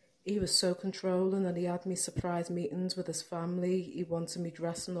 He was so controlling, and he had me surprise meetings with his family. He wanted me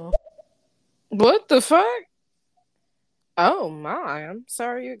dressing up. What the fuck? Oh my, I'm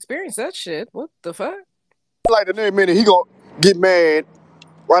sorry you experienced that shit. What the fuck? Like the next minute, he gonna get mad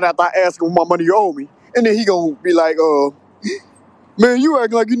right after I ask him what my money you owe me. And then he gonna be like, man, you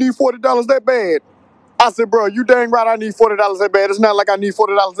acting like you need $40 that bad. I said, bro, you dang right I need $40 that bad. It's not like I need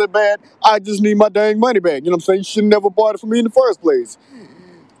 $40 that bad. I just need my dang money back. You know what I'm saying? You should never bought it from me in the first place.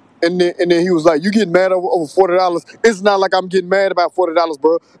 And then he was like, you getting mad over $40. It's not like I'm getting mad about $40,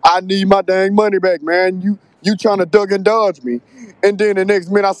 bro. I need my dang money back, man. You trying to duck and dodge me. And then the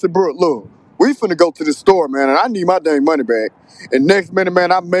next minute I said, bro, look, we finna go to the store, man, and I need my dang money back. And next minute,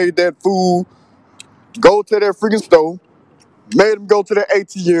 man, I made that fool go to that freaking store, made him go to the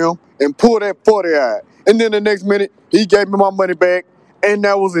ATM and pull that 40 out. And then the next minute, he gave me my money back, and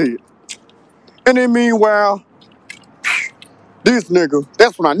that was it. And then meanwhile, this nigga,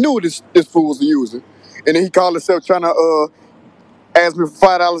 that's when I knew this fool was a user. And then he called himself trying to ask me for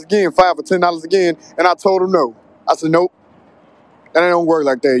 $5 again, $5 or $10 again, and I told him no. I said, nope, that ain't don't work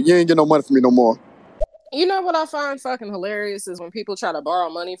like that. You ain't get no money from me no more. You know what I find fucking hilarious is when people try to borrow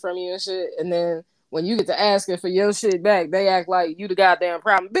money from you and shit, and then when you get to asking for your shit back, they act like you the goddamn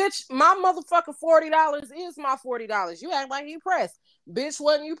problem. Bitch, my motherfucking $40 is my $40. You act like you pressed. Bitch,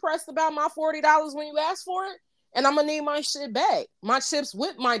 wasn't you pressed about my $40 when you asked for it? And I'm gonna need my shit back. My chips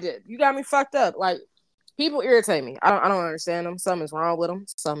with my dip. You got me fucked up. Like, people irritate me. I don't understand them. Something's wrong with them.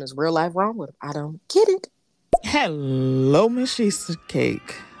 Something is real life wrong with them. I don't get it. Hello, Miss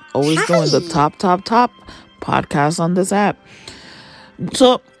Cheesecake. Always Hi. doing the top podcast on this app.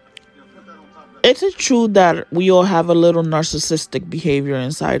 So, is it true that we all have a little narcissistic behavior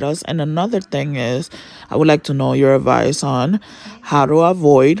inside us? And another thing is, I would like to know your advice on how to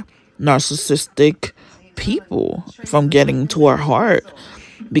avoid narcissistic people from getting to our heart.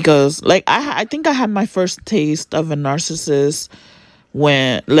 Because, like, I think I had my first taste of a narcissist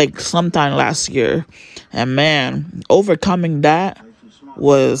when, like, sometime last year. And man, overcoming that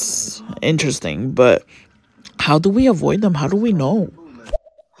was interesting. But how do we avoid them? How do we know?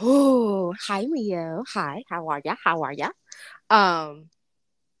 Oh, hi Leo. Hi, how are ya? How are ya? Um,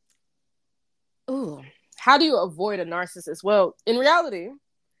 ooh, how do you avoid a narcissist? Well, in reality,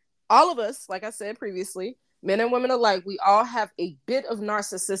 all of us, like I said previously, men and women alike, we all have a bit of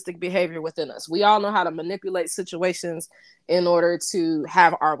narcissistic behavior within us. We all know how to manipulate situations in order to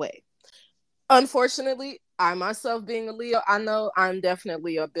have our way. Unfortunately, I myself being a Leo, I know I'm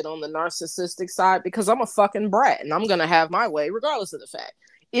definitely a bit on the narcissistic side because I'm a fucking brat and I'm going to have my way regardless of the fact.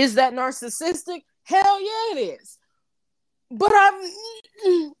 Is that narcissistic? Hell yeah, it is. But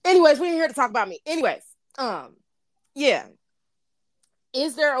anyways, we ain't here to talk about me. Anyways, yeah.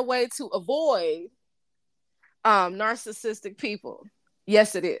 Is there a way to avoid narcissistic people?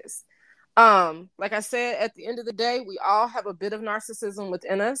 Yes, it is. Like I said, at the end of the day, we all have a bit of narcissism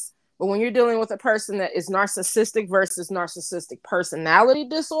within us. But when you're dealing with a person that is narcissistic versus narcissistic personality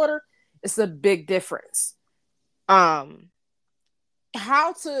disorder, it's a big difference.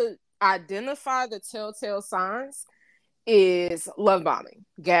 How to identify the telltale signs is love bombing,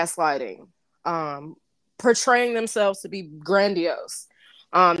 gaslighting, portraying themselves to be grandiose.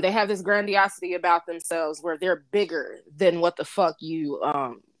 They have this grandiosity about themselves where they're bigger than what the fuck you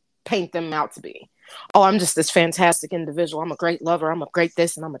paint them out to be. Oh, I'm just this fantastic individual. I'm a great lover. I'm a great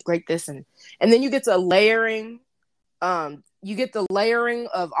this and I'm a great this. And then you get to layering. You get the layering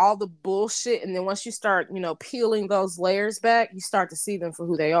of all the bullshit. And then once you start, peeling those layers back, you start to see them for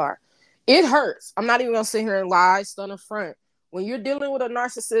who they are. It hurts. I'm not even going to sit here and lie, stun a front. When you're dealing with a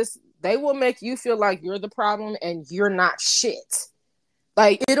narcissist, they will make you feel like you're the problem and you're not shit.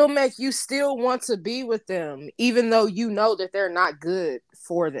 Like, it'll make you still want to be with them, even though you know that they're not good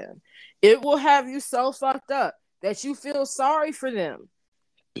for them. It will have you so fucked up that you feel sorry for them.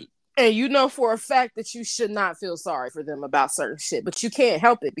 And you know for a fact that you should not feel sorry for them about certain shit. But you can't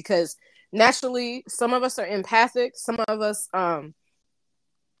help it because naturally, some of us are empathic. Some of us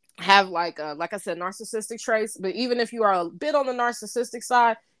have, like I said, narcissistic traits. But even if you are a bit on the narcissistic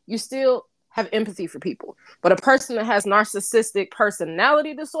side, you still have empathy for people. But a person that has narcissistic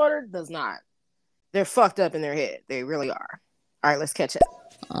personality disorder does not. They're fucked up in their head. They really are. All right, let's catch up.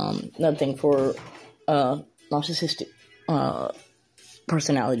 Another thing for narcissistic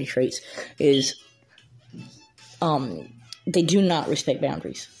personality traits is they do not respect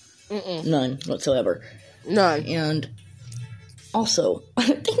boundaries. Mm-mm. None whatsoever. None. And also, they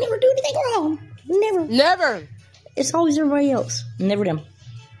never do anything wrong. Never. It's always everybody else. Never them.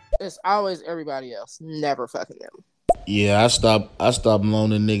 It's always everybody else. Never fucking them. Yeah, I stopped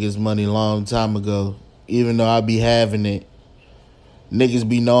loaning niggas money a long time ago. Even though I be having it, niggas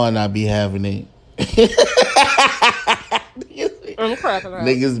be knowing I be having it. I'm cracking up.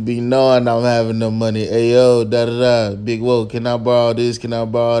 Niggas be knowing I'm having the money. Hey yo, da da da, big whoa. Can I borrow this? Can I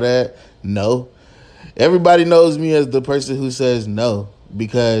borrow that? No. Everybody knows me as the person who says no,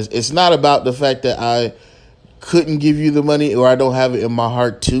 because it's not about the fact that I couldn't give you the money or I don't have it in my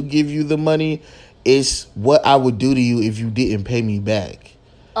heart to give you the money. It's what I would do to you if you didn't pay me back.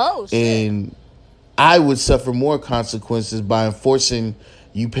 Oh shit. And I would suffer more consequences by enforcing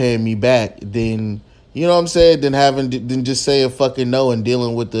you paying me back than, you know what I'm saying, than just saying fucking no and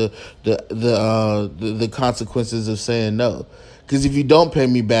dealing with the consequences of saying no. Because if you don't pay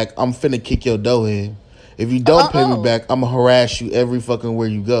me back, I'm finna kick your dough in. If you don't pay me back, I'm gonna harass you every fucking where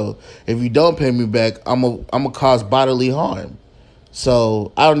you go. If you don't pay me back, I'm gonna cause bodily harm.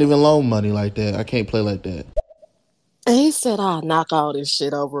 So I don't even loan money like that. I can't play like that. And he said, I'll knock all this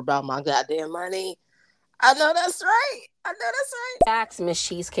shit over about my goddamn money. I know that's right. I know that's right. Facts, Miss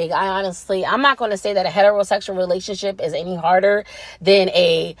Cheesecake. I'm not going to say that a heterosexual relationship is any harder than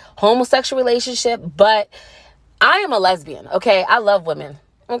a homosexual relationship, but I am a lesbian, okay? I love women,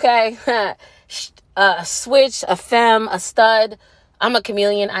 okay? A switch, a femme, a stud. I'm a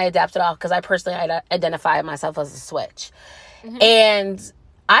chameleon. I adapt it all because I personally identify myself as a switch. Mm-hmm. And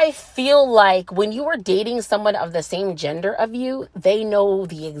I feel like when you are dating someone of the same gender of you, they know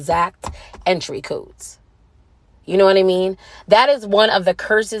the exact entry codes. You know what I mean? That is one of the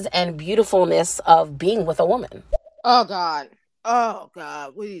curses and beautifulness of being with a woman. Oh, God. Oh,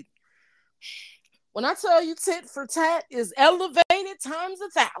 God. When I tell you tit for tat is elevated times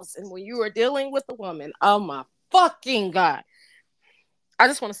 1,000 when you are dealing with a woman. Oh, my fucking God. I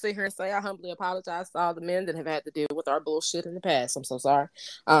just want to sit here and say I humbly apologize to all the men that have had to deal with our bullshit in the past. I'm so sorry.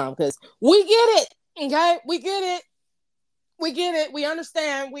 Because we get it. Okay? We get it. We get it. We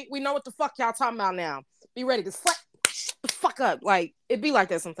understand. We know what the fuck y'all talking about now. Be ready to slap the fuck up. Like, it be like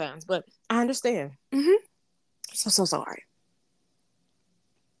that sometimes. But I understand. Mm-hmm. So sorry.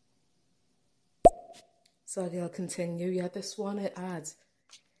 So I'll continue. Yeah, this one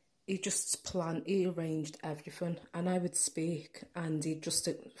he arranged everything, and I would speak and he'd just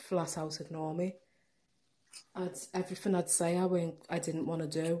flat out ignore me. Everything I'd say I didn't want to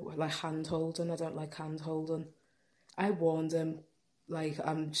do, like hand holding. I don't like hand holding. I warned him, like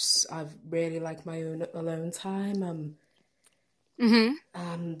I've really like my own alone time.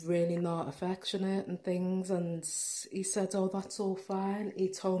 I'm really not affectionate and things, and he said, oh, that's all fine. He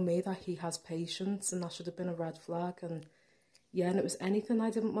told me that he has patience and that should have been a red flag, and yeah, and it was anything I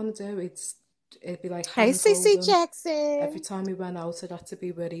didn't want to do. It'd be like hand holding. Cece Jackson. Every time we went out, it had to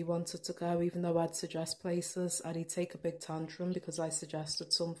be where he wanted to go, even though I'd suggest places, and he'd take a big tantrum because I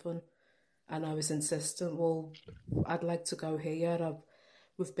suggested something, and I was insistent. Well, I'd like to go here.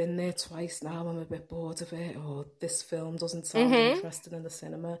 We've been there twice now. I'm a bit bored of it, or this film doesn't sound interesting in the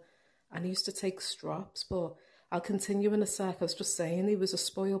cinema. And he used to take strops, but I'll continue in a sec. I was just saying he was a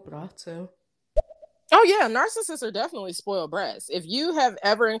spoiled brat too. Oh yeah, narcissists are definitely spoiled brats. If you have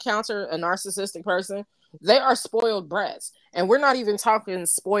ever encountered a narcissistic person, they are spoiled brats. And we're not even talking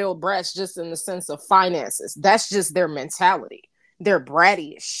spoiled brats just in the sense of finances. That's just their mentality. They're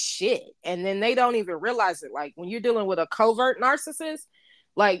bratty as shit. And then they don't even realize it. Like when you're dealing with a covert narcissist,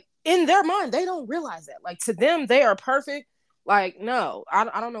 like in their mind, they don't realize that. Like to them, they are perfect. Like, no, I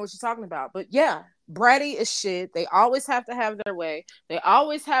don't know what you're talking about. But yeah, bratty as shit. They always have to have their way. They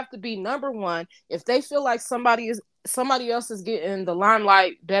always have to be number one. If they feel like somebody else is getting the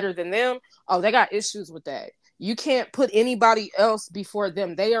limelight better than them, oh, they got issues with that. You can't put anybody else before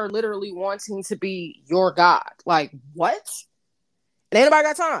them. They are literally wanting to be your god. Like, what? And ain't nobody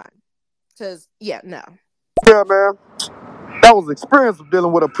got time. Because, yeah, no. Yeah, man. That was the experience of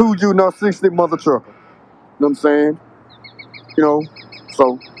dealing with a Puju narcissistic mother trucker. You know what I'm saying? You know,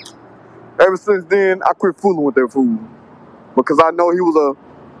 so ever since then, I quit fooling with that fool. Because I know he was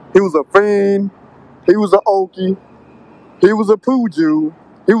a fiend, he was an okie, he was a Puju,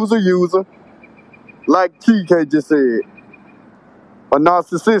 he was a user. Like TK just said, a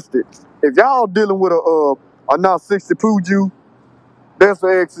narcissistic. If y'all dealing with a narcissistic Puju, that's the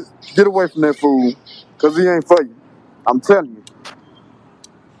exit. Get away from that fool. Because he ain't for you. I'm telling you.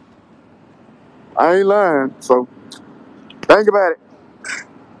 I ain't lying. So, think about it.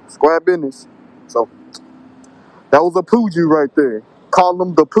 Square business. So, that was a Puju right there. Call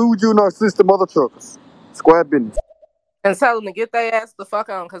them the Puju narcissistic mother truckers. Square business. And tell them to get their ass the fuck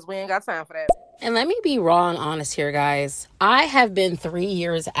on because we ain't got time for that. And let me be raw and honest here, guys. I have been 3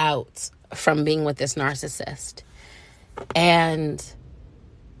 years out from being with this narcissist. And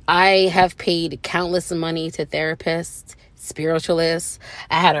I have paid countless money to therapists, spiritualists.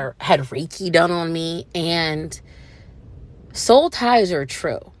 I had Reiki done on me, and soul ties are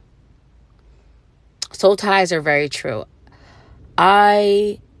true. Soul ties are very true.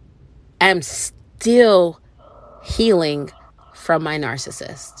 I am still healing from my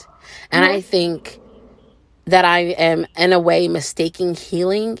narcissist. And I think that I am, in a way, mistaking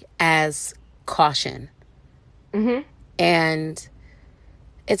healing as caution. And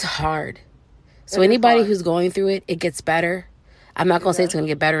it's hard. So anybody who's going through it, it gets better. I'm not going to say it's going to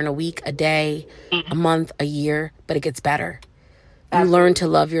get better in a week, a day, a month, a year, but it gets better. You learn to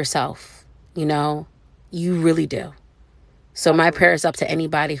love yourself, you know? You really do. So my prayers up to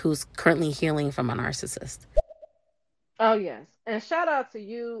anybody who's currently healing from a narcissist. Oh yes, and shout out to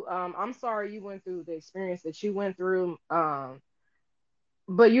you. I'm sorry you went through the experience that you went through.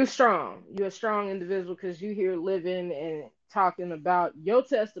 But you're strong. You're a strong individual because you here living and talking about your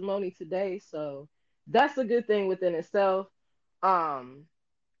testimony today. So that's a good thing within itself. Um,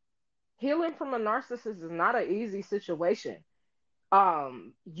 Healing from a narcissist is not an easy situation.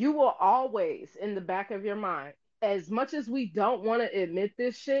 You will always, in the back of your mind, as much as we don't want to admit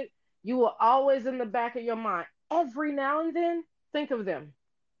this shit, you will always, in the back of your mind, every now and then, think of them.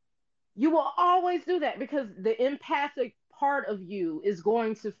 You will always do that because the empathic part of you is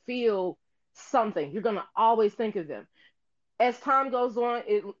going to feel something. You're going to always think of them. As time goes on,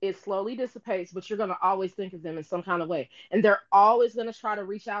 it slowly dissipates, but you're going to always think of them in some kind of way. And they're always going to try to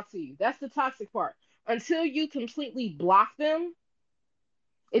reach out to you. That's the toxic part. Until you completely block them,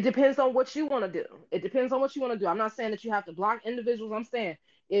 it depends on what you want to do. It depends on what you want to do. I'm not saying that you have to block individuals. I'm saying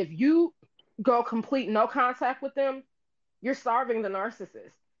if you go complete no contact with them, you're starving the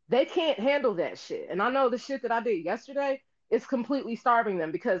narcissist. They can't handle that shit. And I know the shit that I did yesterday is completely starving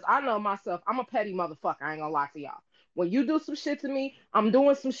them because I know myself, I'm a petty motherfucker. I ain't gonna lie to y'all. When you do some shit to me, I'm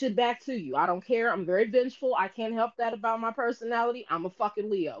doing some shit back to you. I don't care. I'm very vengeful. I can't help that about my personality. I'm a fucking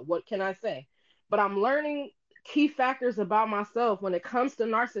Leo. What can I say? But I'm learning key factors about myself when it comes to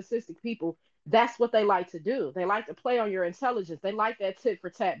narcissistic people. That's what they like to do. They like to play on your intelligence. They like that tit for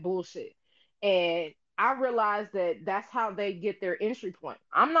tat bullshit. And I realized that that's how they get their entry point.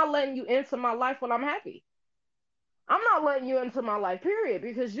 I'm not letting you into my life when I'm happy. I'm not letting you into my life, period,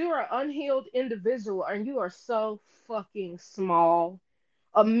 because you are an unhealed individual and you are so fucking small.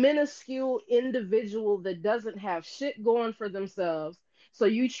 A minuscule individual that doesn't have shit going for themselves. So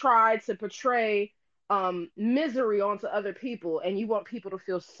you try to portray misery onto other people and you want people to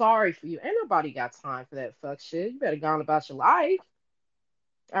feel sorry for you. Ain't nobody got time for that fuck shit. You better go on about your life.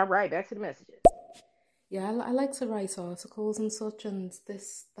 All right, back to the messages. Yeah, I like to write articles and such, and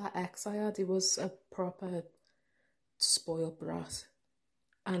that ex I had, he was a proper spoiled brat.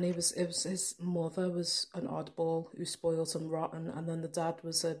 And it was his mother was an oddball who spoiled him rotten, and then the dad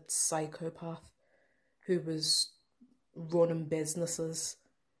was a psychopath who was running businesses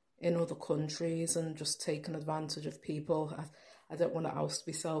in other countries and just taking advantage of people. I don't want to oust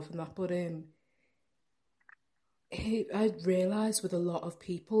myself in that, but I realise with a lot of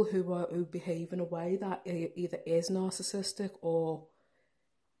people who behave in a way that either is narcissistic or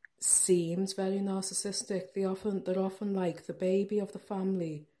seems very narcissistic, they're often like the baby of the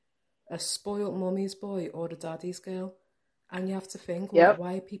family, a spoilt mummy's boy or a daddy's girl. And you have to think,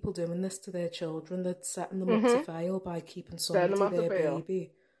 why are people doing this to their children? They're setting them up to fail by keeping somebody their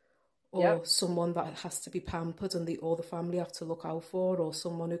baby. Or someone that has to be pampered and all the family have to look out for, or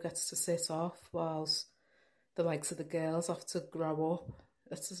someone who gets to sit off whilst the likes of the girls have to grow up.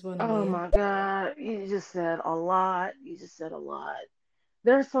 This is what I mean. Oh my God, you just said a lot.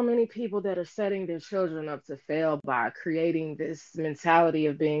 There are so many people that are setting their children up to fail by creating this mentality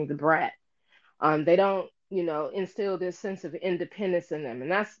of being the brat. They don't, instill this sense of independence in them. And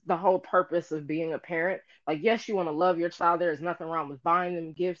that's the whole purpose of being a parent. Like, yes, you want to love your child. There is nothing wrong with buying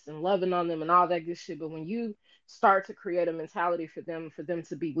them gifts and loving on them and all that good shit. But when you start to create a mentality for them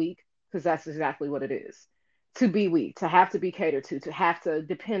to be weak, because that's exactly what it is, to be weak, to have to be catered to have to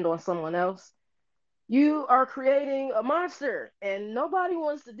depend on someone else, you are creating a monster. And nobody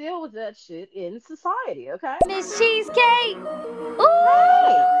wants to deal with that shit in society, okay? Miss Cheesecake! Ooh!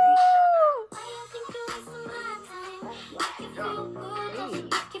 Hey!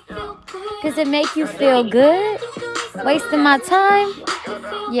 Does it make you feel good? Wasting my time?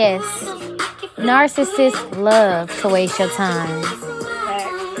 Yes. Narcissists love to waste your time.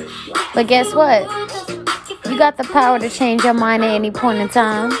 But guess what? You got the power to change your mind at any point in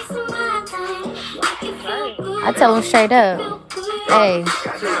time. I tell them straight up, hey.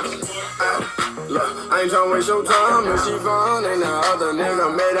 I ain't tryna waste your time, and she fine, and the other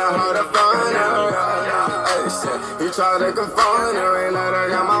nigga made it hard to find her. He tried to confine her, and let her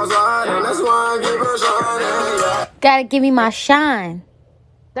come outside. Gotta give me my shine.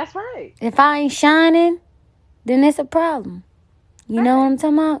 That's right. If I ain't shining, then it's a problem. You know what I'm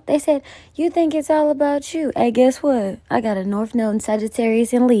talking about? They said, you think it's all about you. Hey, guess what? I got a North Node in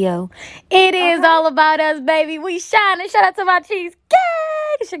Sagittarius and Leo. It is all about us, baby. We shining. Shout out to my cheese.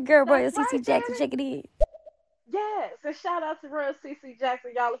 Gang! It's your girl, boy, CC Jackson. Check it in. Yes, and shout out to Real CC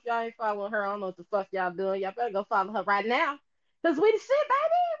Jackson. Y'all, if y'all ain't following her, I don't know what the fuck y'all doing. Y'all better go follow her right now. Because we the shit,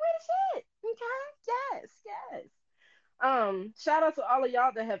 baby. We the shit. Okay? Yes. Shout out to all of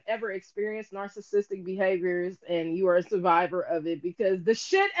y'all that have ever experienced narcissistic behaviors and you are a survivor of it because the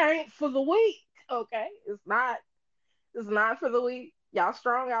shit ain't for the weak. Okay? It's not for the weak. Y'all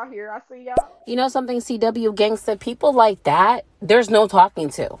strong out here. I see y'all. You know something, CW gangsta? People like that, there's no talking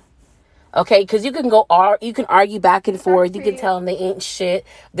to. Okay, because you can argue back and forth. You can tell them they ain't shit.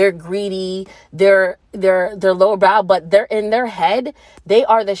 They're greedy. They're lowbrow, but they're in their head. They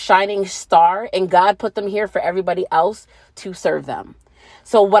are the shining star, and God put them here for everybody else to serve them.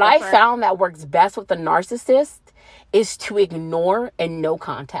 So what I found that works best with the narcissist is to ignore and no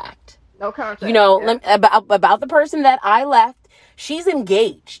contact. No contact. You know, about the person that I left, she's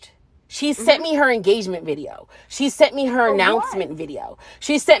engaged. She sent me her engagement video. She sent me her announcement video.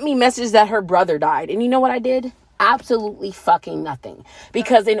 She sent me messages that her brother died. And you know what I did? Absolutely fucking nothing.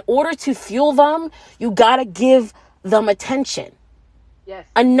 Because in order to fuel them, you gotta give them attention. Yes.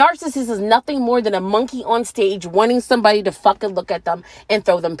 A narcissist is nothing more than a monkey on stage wanting somebody to fucking look at them and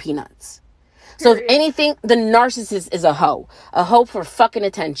throw them peanuts. So if anything, the narcissist is a hoe. A hoe for fucking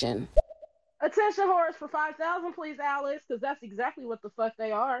attention. Attention whores for 5,000, please, Alice. Because that's exactly what the fuck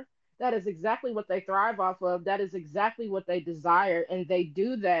they are. That is exactly what they thrive off of. That is exactly what they desire. And they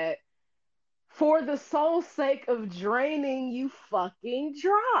do that for the sole sake of draining you fucking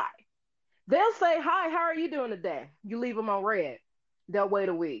dry. They'll say, hi, how are you doing today? You leave them on red. They'll wait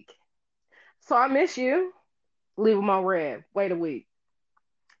a week. So I miss you. Leave them on red. Wait a week.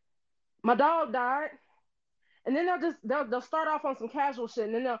 My dog died. And then they'll start off on some casual shit.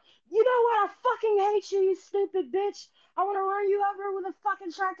 And then you know what? I fucking hate you, you stupid bitch. I want to run you over with a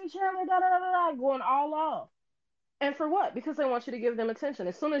fucking tractor trailer, going all off. And for what? Because they want you to give them attention.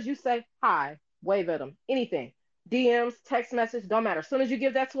 As soon as you say hi, wave at them, anything, DMs, text message, don't matter. As soon as you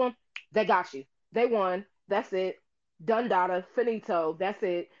give that to them, they got you. They won. That's it. Done data, finito. That's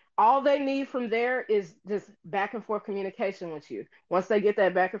it. All they need from there is just back and forth communication with you. Once they get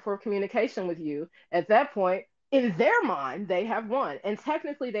that back and forth communication with you, at that point, in their mind, they have won. And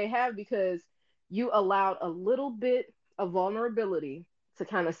technically they have because you allowed a little bit of vulnerability to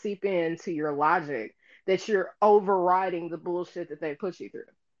kind of seep into your logic that you're overriding the bullshit that they put you through.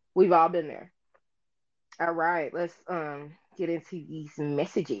 We've all been there. All right, let's get into these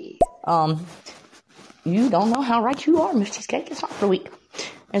messages. You don't know how right you are, Miss Cheesecake. It's not for weak.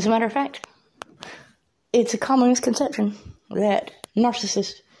 As a matter of fact, it's a common misconception that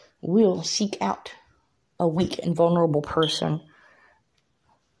narcissists will seek out a weak and vulnerable person.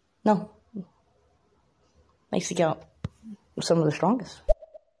 No. They seek out some of the strongest.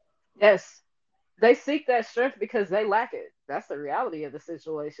 Yes. They seek that strength because they lack it. That's the reality of the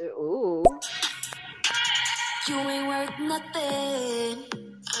situation. Ooh. You ain't worth nothing.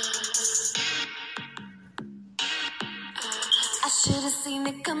 I should have seen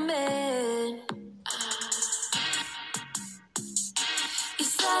it coming. You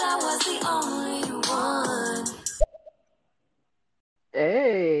said I was the only one.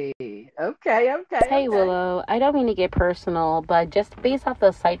 Hey. Okay. Hey, Willow. I don't mean to get personal, but just based off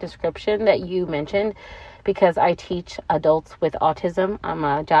the site description that you mentioned, because I teach adults with autism, I'm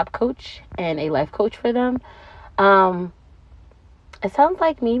a job coach and a life coach for them. It sounds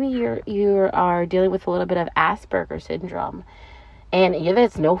like maybe you are dealing with a little bit of Asperger's syndrome, and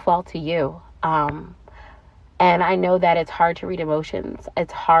it's no fault to you. And I know that it's hard to read emotions.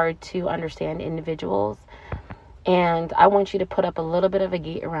 It's hard to understand individuals. And I want you to put up a little bit of a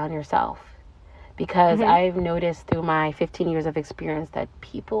gate around yourself, because I've noticed through my 15 years of experience that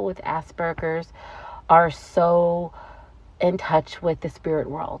people with Asperger's are so in touch with the spirit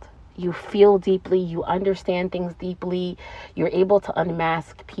world. You feel deeply, you understand things deeply, you're able to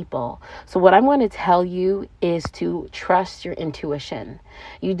unmask people. So what I'm going to tell you is to trust your intuition.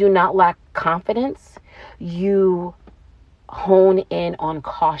 You do not lack confidence. You hone in on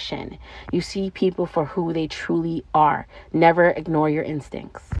caution. You see people for who they truly are. Never ignore your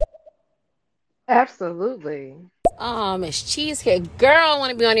instincts. Absolutely. Miss Cheesecake Girl, I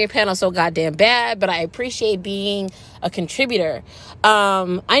want to be on your panel so goddamn bad, but I appreciate being a contributor.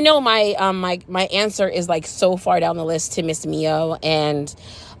 I know my answer is like so far down the list to Miss Mio, and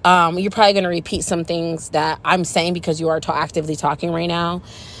you're probably going to repeat some things that I'm saying because you are actively talking right now.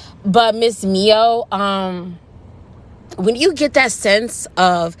 But Miss Mio, when you get that sense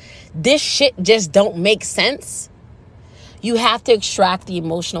of this shit just don't make sense, you have to extract the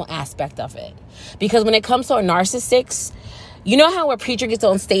emotional aspect of it. Because when it comes to a narcissist, you know how a preacher gets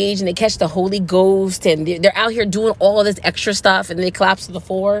on stage and they catch the Holy Ghost and they're out here doing all this extra stuff and they collapse to the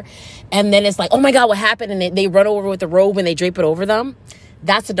floor, and then it's like, oh my God, what happened? And they run over with the robe and they drape it over them.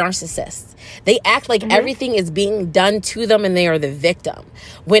 That's a narcissist. They act like everything is being done to them and they are the victim.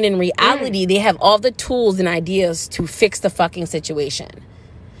 When in reality, they have all the tools and ideas to fix the fucking situation.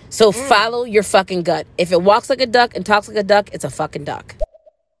 So follow your fucking gut. If it walks like a duck and talks like a duck, it's a fucking duck.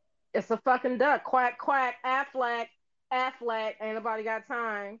 It's a fucking duck. Quack, quack, Affleck, Affleck. Ain't nobody got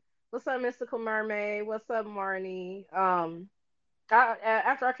time. What's up, Mystical Mermaid? What's up, Marnie?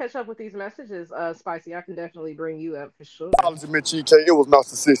 After I catch up with these messages, Spicy, I can definitely bring you up for sure. Acknowledgement, cheesecake. It was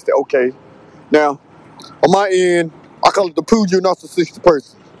narcissistic. Okay. Now, on my end, I call it the Pooh narcissistic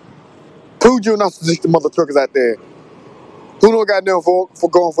person. Pooh narcissistic mother truckers out there. Who don't got them for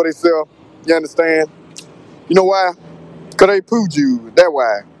going for themselves? You understand? You know why? Because they pooed you. That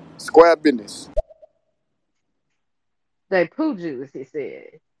why. Square business. They poo juice, he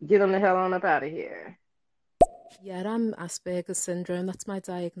said. Get them the hell on up out of here. Yeah, I'm Asperger's syndrome. That's my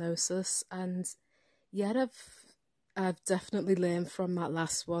diagnosis. And yeah, I've definitely learned from that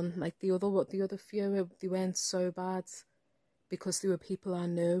last one. Like the other few, they weren't so bad because they were people I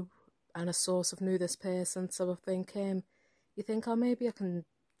knew and I sort of knew this person. So I think, you think, oh, maybe I can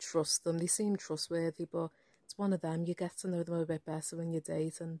trust them. They seem trustworthy, but it's one of them. You get to know them a bit better when you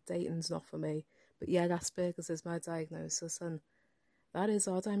date, and dating's not for me. But yeah, Asperger's is my diagnosis, and that is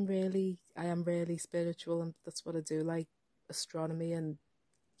odd. I am really spiritual, and that's what I do, like astronomy, and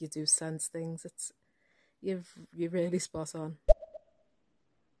you do sense things. You're really spot on.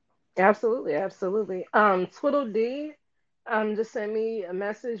 Absolutely, absolutely. Twiddle D just sent me a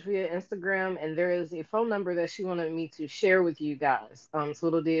message via Instagram, and there is a phone number that she wanted me to share with you guys.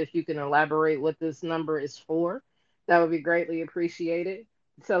 Twiddle D, if you can elaborate what this number is for, that would be greatly appreciated.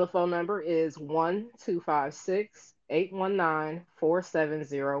 The telephone number is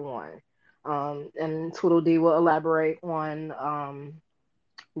 1-256-819-4701. And Twiddle D will elaborate on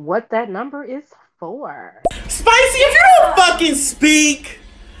what that number is for. Spicy, if you don't fucking speak,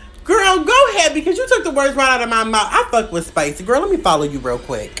 girl, go ahead, because you took the words right out of my mouth. I fuck with Spicy. Girl, let me follow you real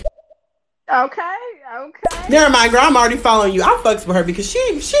quick. Okay. Never mind, girl, I'm already following you. I fucks with her because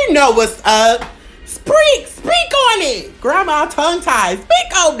she know what's up. Speak on it. Girl, I'm all tongue-tied.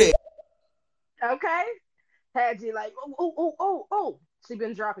 Speak on it. Okay. Had you like, oh. She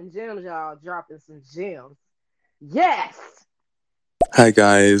been dropping gems, y'all. Dropping some gems. Yes. Hi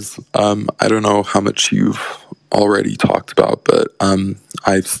guys. I don't know how much you've already talked about, but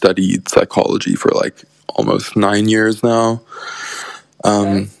I've studied psychology for like almost 9 years now.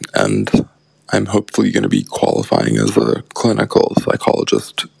 And I'm hopefully going to be qualifying as a clinical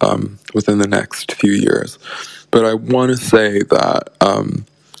psychologist within the next few years. But I want to say that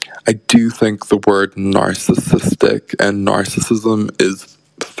I do think the word narcissistic and narcissism is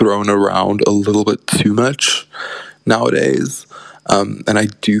thrown around a little bit too much nowadays. And I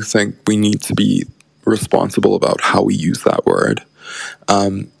do think we need to be responsible about how we use that word.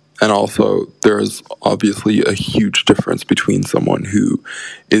 And also, there's obviously a huge difference between someone who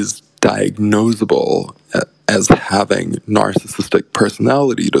is diagnosable as having narcissistic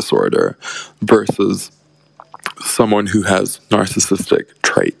personality disorder versus someone who has narcissistic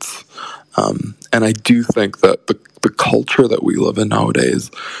traits. And I do think that the culture that we live in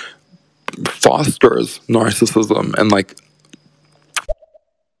nowadays fosters narcissism and like.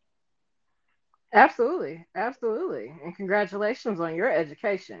 Absolutely. And congratulations on your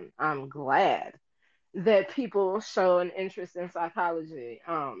education. I'm glad that people show an interest in psychology.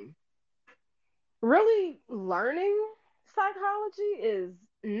 Really learning psychology is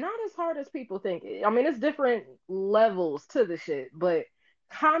not as hard as people think. I mean, it's different levels to the shit, but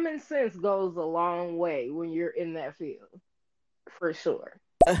common sense goes a long way when you're in that field, for sure.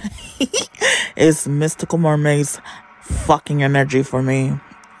 It's Mystical Mermaid's fucking energy for me.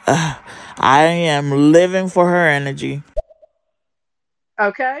 I am living for her energy.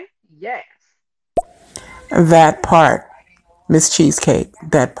 Okay? Yes. That part. Miss Cheesecake,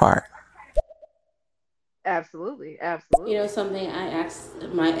 that part. Absolutely. You know something, I asked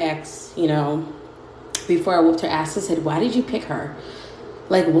my ex, before I whooped her ass, I said, why did you pick her?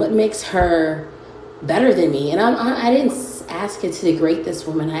 Like, what makes her better than me? And I didn't ask it to degrade this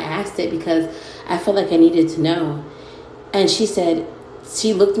woman. I asked it because I felt like I needed to know. And she said,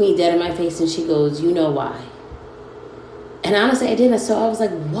 she looked me dead in my face and she goes, you know why? And honestly, I didn't. So I was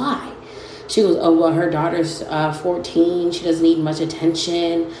like, why? She goes, oh, well, her daughter's 14. She doesn't need much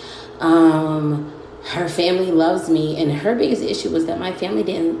attention. Her family loves me. And her biggest issue was that my family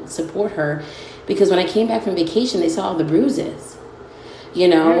didn't support her because when I came back from vacation, they saw all the bruises,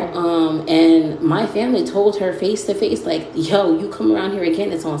 and my family told her face to face, like, yo, you come around here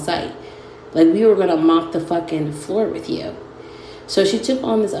again, it's on site. Like, we were going to mop the fucking floor with you. So she took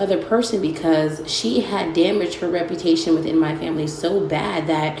on this other person because she had damaged her reputation within my family so bad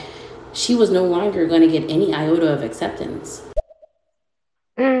that she was no longer going to get any iota of acceptance.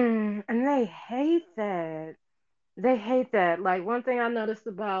 And they hate that. They hate that. Like, one thing I noticed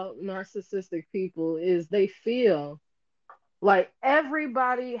about narcissistic people is they feel like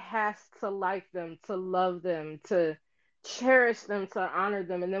everybody has to like them, to love them, to cherish them, to honor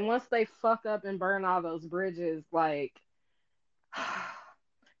them. And then once they fuck up and burn all those bridges, like,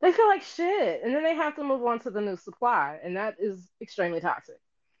 they feel like shit. And then they have to move on to the new supply. And that is extremely toxic.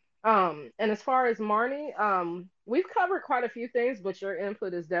 And as far as Marnie, we've covered quite a few things, but your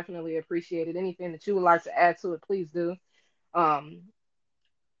input is definitely appreciated. Anything that you would like to add to it, please do. Um,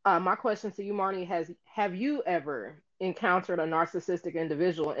 my question to you, Marnie, have you ever encountered a narcissistic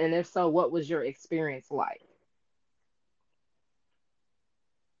individual, and if so, what was your experience like?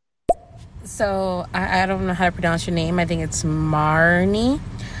 So I don't know how to pronounce your name. I think it's Marnie.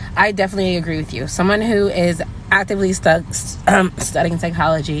 I definitely agree with you. Someone who is actively studying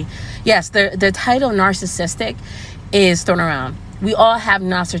psychology. Yes, the title narcissistic is thrown around. We all have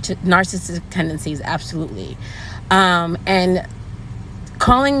narcissistic tendencies, absolutely. And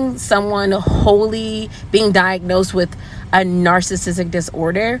calling someone wholly being diagnosed with a narcissistic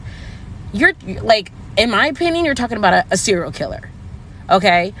disorder, you're like, in my opinion, you're talking about a serial killer.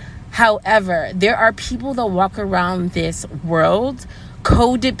 Okay? However, there are people that walk around this world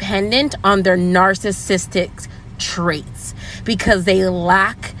codependent on their narcissistic traits because they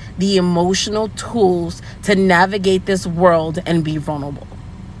lack the emotional tools to navigate this world and be vulnerable.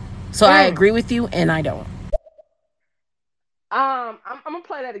 So I agree with you, and I don't. I'm gonna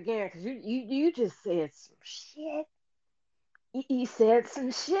play that again because you just said some shit. You said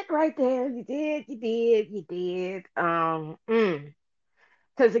some shit right there. You did.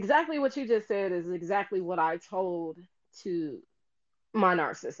 Because exactly what you just said is exactly what I told to my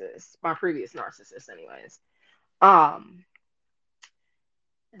narcissist, my previous narcissist, anyways. Um,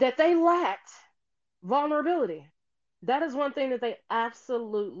 that they lacked vulnerability. That is one thing that they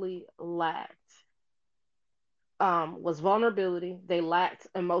absolutely lacked. Was vulnerability. They lacked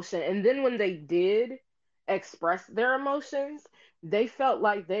emotion. And then when they did express their emotions, they felt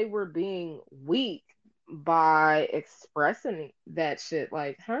like they were being weak by expressing that shit.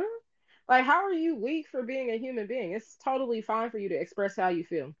 Like, huh? Like, how are you weak for being a human being? It's totally fine for you to express how you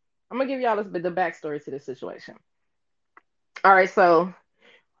feel. I'm gonna give y'all the backstory to this situation. All right, so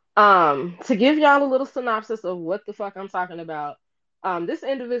to give y'all a little synopsis of what the fuck I'm talking about, this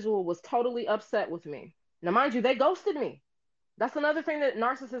individual was totally upset with me. Now, mind you, they ghosted me. That's another thing that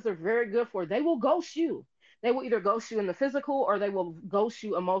narcissists are very good for. They will ghost you. They will either ghost you in the physical or they will ghost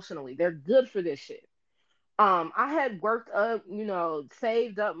you emotionally. They're good for this shit. I had worked up,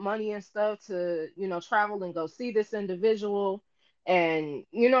 saved up money and stuff to, travel and go see this individual. And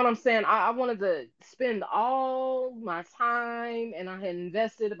you know what I'm saying? I wanted to spend all my time, and I had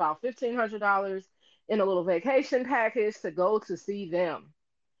invested about $1,500 in a little vacation package to go to see them.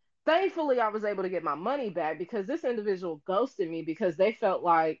 Thankfully, I was able to get my money back because this individual ghosted me because they felt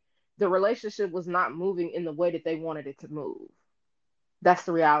like the relationship was not moving in the way that they wanted it to move. That's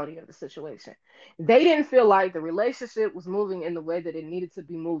the reality of the situation. They didn't feel like the relationship was moving in the way that it needed to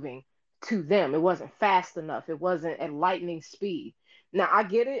be moving to them. It wasn't fast enough. It wasn't at lightning speed. Now, I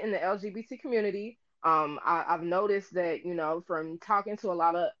get it in the LGBT community. I've noticed that, from talking to a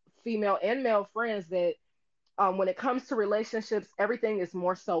lot of female and male friends, that when it comes to relationships, everything is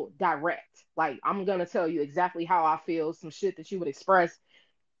more so direct. Like, I'm going to tell you exactly how I feel, some shit that you would express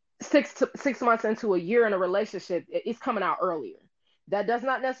 6 months into a year in a relationship, it's coming out earlier. That does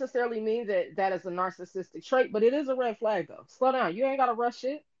not necessarily mean that that is a narcissistic trait, but it is a red flag though. Slow down. You ain't gotta rush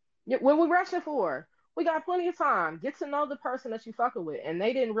it. What we rushing for? We got plenty of time. Get to know the person that you fucking with. And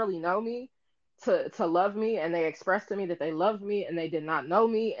they didn't really know me to love me, and they expressed to me that they loved me, and they did not know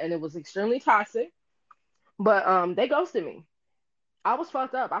me, and it was extremely toxic. But they ghosted me. I was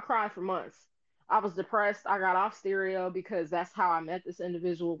fucked up. I cried for months. I was depressed. I got off stereo because that's how I met this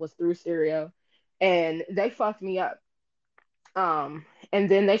individual, was through stereo. And they fucked me up. And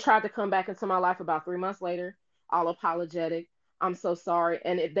then they tried to come back into my life about 3 months later, all apologetic. I'm so sorry.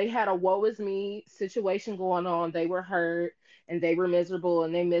 And if they had a woe is me situation going on, they were hurt and they were miserable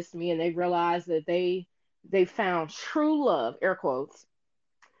and they missed me and they realized that they found true love, air quotes,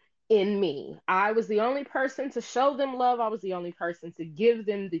 in me. I was the only person to show them love. I was the only person to give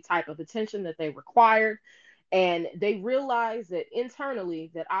them the type of attention that they required. And they realized that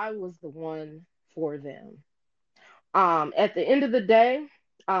internally that I was the one for them. At the end of the day,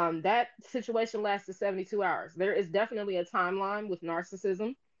 that situation lasted 72 hours. There is definitely a timeline with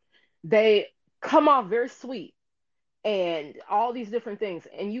narcissism. They come off very sweet and all these different things,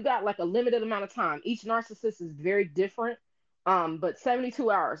 and you got like a limited amount of time. Each narcissist is very different. But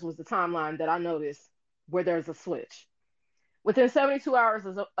 72 hours was the timeline that I noticed where there's a switch. Within 72 hours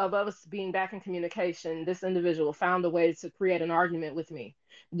of us being back in communication, this individual found a way to create an argument with me.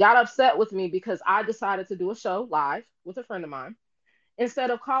 Got upset with me because I decided to do a show live with a friend of mine. Instead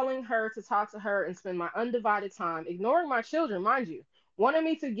of calling her to talk to her and spend my undivided time, ignoring my children, mind you, wanted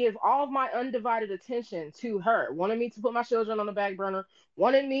me to give all of my undivided attention to her, wanted me to put my children on the back burner,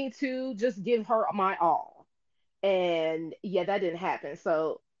 wanted me to just give her my all. And yeah, that didn't happen.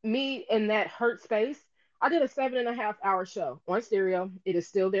 So me in that hurt space, I did a 7.5 hour show on stereo. It is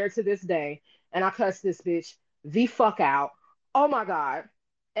still there to this day. And I cussed this bitch the fuck out. Oh my God.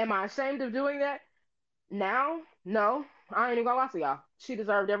 Am I ashamed of doing that? Now? No. I ain't even gonna lie to y'all. She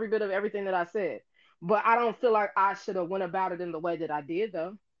deserved every bit of everything that I said. But I don't feel like I should have went about it in the way that I did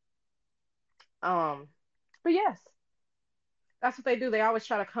though. Um, but yes, that's what they do. They always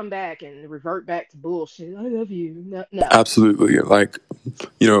try to come back and revert back to bullshit. I love you. No, no. Absolutely. Like,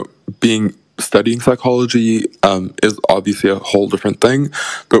 you know, being studying psychology is obviously a whole different thing.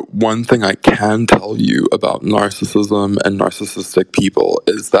 But one thing I can tell you about narcissism and narcissistic people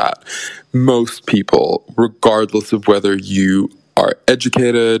is that most people, regardless of whether you are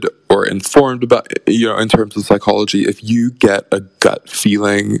educated or informed about, you know, in terms of psychology, if you get a gut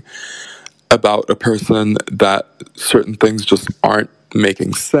feeling about a person that certain things just aren't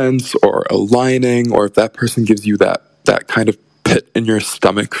making sense or aligning, or if that person gives you that kind of pit in your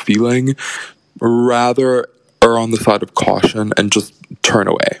stomach feeling, rather err on the side of caution and just turn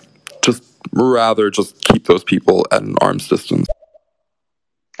away. Just rather just keep those people at an arm's distance.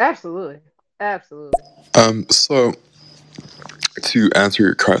 Absolutely. Absolutely. So to answer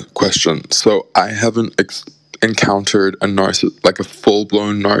your question, so I haven't encountered a like a full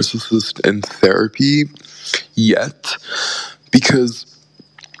blown narcissist in therapy yet, because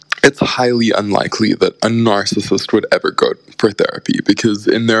it's highly unlikely that a narcissist would ever go for therapy, because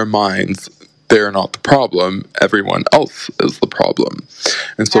in their minds they're not the problem, everyone else is the problem.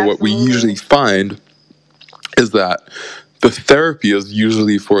 And so what we usually Absolutely. find is that the therapy is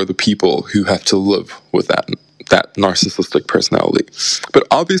usually for the people who have to live with that narcissistic personality. But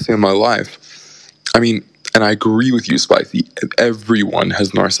obviously in my life, I mean, and I agree with you, Spicy, everyone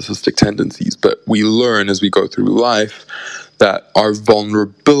has narcissistic tendencies, but we learn as we go through life that our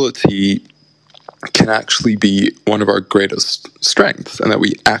vulnerability can actually be one of our greatest strengths, and that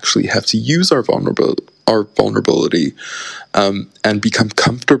we actually have to use our vulnerability and become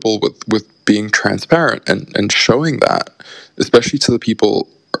comfortable with being transparent and showing that, especially to the people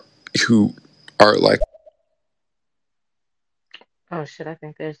who are like. Oh shit, I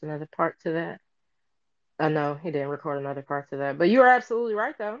think there's another part to that. I know he didn't record another part to that. But you are absolutely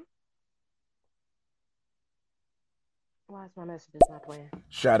right though. Why is my messages not playing?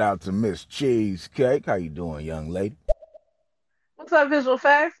 Shout out to Miss Cheesecake. How you doing, young lady? What's up, visual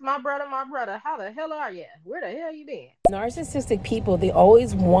facts? My brother, my brother. How the hell are you? Where the hell you been? Narcissistic people, they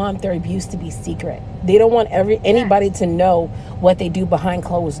always want their abuse to be secret. They don't want anybody to know what they do behind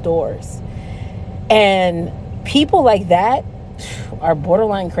closed doors. And people like that are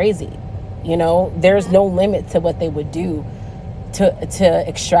borderline crazy. You know, there's no limit to what they would do to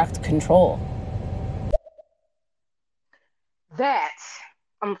extract control. That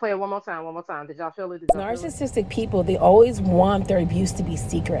I'm gonna play it one more time. One more time. Did y'all feel it? Did y'all feel it? Narcissistic people, they always want their abuse to be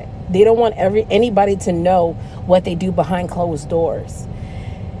secret. They don't want anybody to know what they do behind closed doors.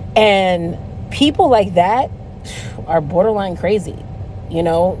 And people like that are borderline crazy. You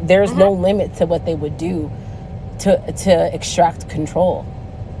know, there's no limit to what they would do to extract control.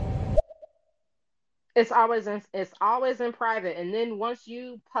 It's always in private, and then once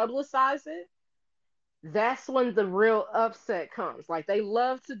you publicize it, that's when the real upset comes. Like they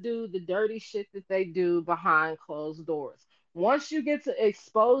love to do the dirty shit that they do behind closed doors. Once you get to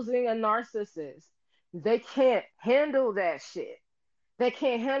exposing a narcissist, they can't handle that shit. They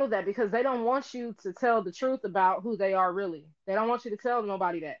can't handle that because they don't want you to tell the truth about who they are really. They don't want you to tell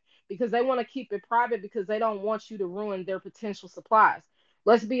nobody that because they want to keep it private because they don't want you to ruin their potential supplies.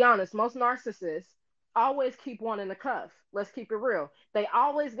 Let's be honest, most narcissists always keep one in the cuff. Let's keep it real. They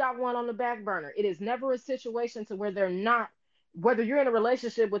always got one on the back burner. It is never a situation to where they're not, whether you're in a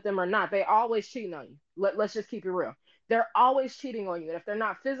relationship with them or not, they always cheating on you. Let's just keep it real. They're always cheating on you. And if they're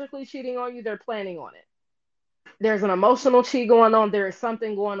not physically cheating on you, they're planning on it. There's an emotional cheat going on. There is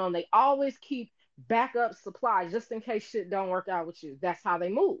something going on. They always keep backup supplies just in case shit don't work out with you. That's how they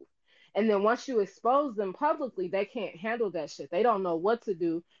move. And then once you expose them publicly, they can't handle that shit. They don't know what to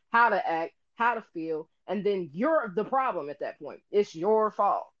do, how to act, how to feel. And then you're the problem at that point. It's your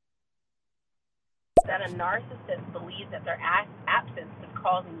fault. That a narcissist believes that their absence is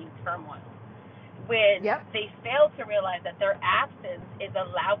causing you turmoil. When they fail to realize that their absence is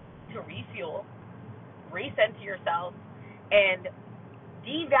allowed to refuel, recenter yourself, and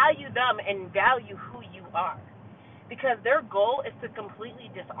devalue them and value who you are. Because their goal is to completely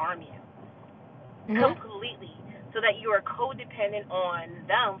disarm you. Completely. So that you are codependent on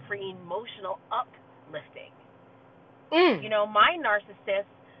them for emotional uplifting. You know, my narcissist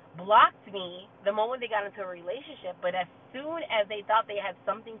blocked me the moment they got into a relationship, but as soon as they thought they had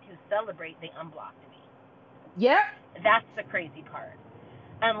something to celebrate, they unblocked me. Yep. That's the crazy part.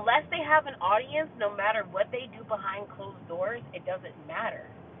 Unless they have an audience, no matter what they do behind closed doors, it doesn't matter.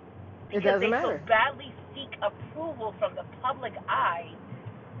 Because they so badly seek approval from the public eye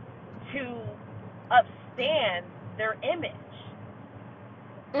to upstand their image.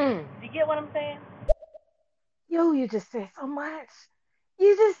 Do you get what I'm saying? Yo, you just said so much.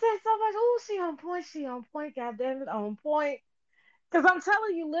 You just said so much. Oh, she on point. She on point. God damn it, on point. Because I'm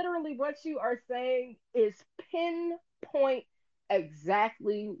telling you, literally, what you are saying is pinpoint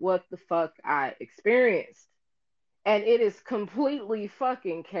exactly what the fuck I experienced. And it is completely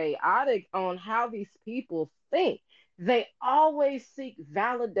fucking chaotic on how these people think. They always seek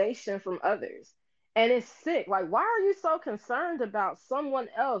validation from others. And it's sick. Like, why are you so concerned about someone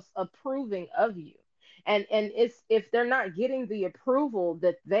else approving of you? And it's if they're not getting the approval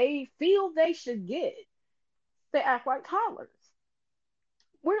that they feel they should get, they act like toddlers.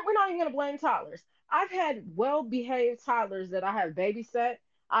 We're not even going to blame toddlers. I've had well behaved toddlers that I have babysat.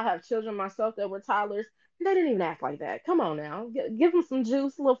 I have children myself that were toddlers. They didn't even act like that. Come on now. Give them some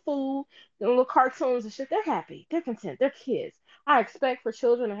juice, a little food, a little cartoons and shit. They're happy. They're content. They're kids. I expect for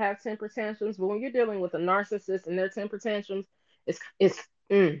children to have temper tantrums, but when you're dealing with a narcissist and their temper tantrums, it's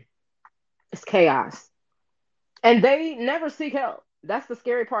chaos. And they never seek help. That's the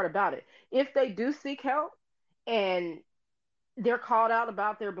scary part about it. If they do seek help and they're called out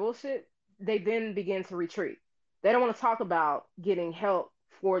about their bullshit, they then begin to retreat. They don't want to talk about getting help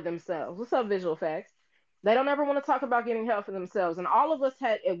for themselves. What's up, visual effects? They don't ever want to talk about getting help for themselves. And all of us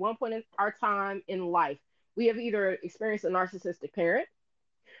had, at one point in our time in life, we have either experienced a narcissistic parent,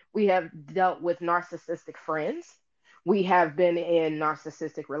 we have dealt with narcissistic friends, we have been in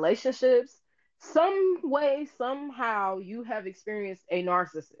narcissistic relationships. Some way, somehow, you have experienced a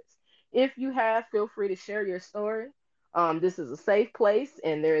narcissist. If you have, feel free to share your story. This is a safe place,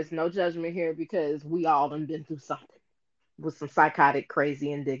 and there is no judgment here because we all done been through something with some psychotic,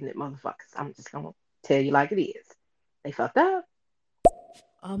 crazy, indignant motherfuckers. I'm just gonna tell you like it is. They fucked up.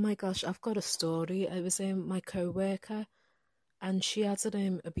 Oh my gosh, I've got a story. It was my co-worker, and she had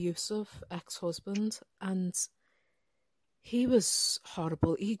an abusive ex-husband, and he was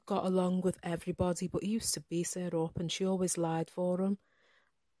horrible. He got along with everybody, but he used to beat her up, and she always lied for him.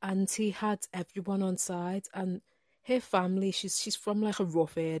 And he had everyone on side, and her family, she's from like a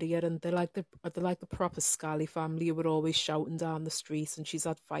rough area, and they're like the proper scally family who were always shouting down the streets, and she's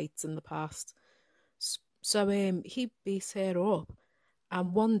had fights in the past. So he beat her up,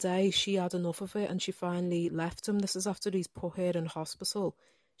 and one day she had enough of it, and she finally left him. This is after he's put her in hospital.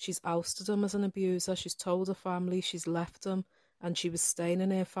 She's ousted him as an abuser. She's told her family she's left him, and she was staying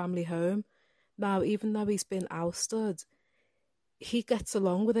in her family home. Now, even though he's been ousted, he gets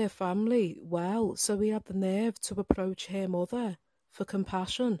along with her family well, so he had the nerve to approach her mother for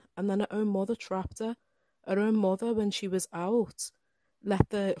compassion, and then her own mother trapped her. Her own mother, when she was out, let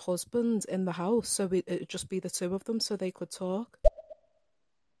the husband in the house so it'd just be the two of them so they could talk.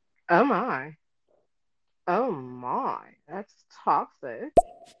 Oh my. Oh my. That's toxic.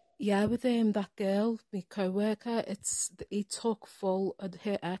 Yeah, with that girl, my co-worker, her ex took full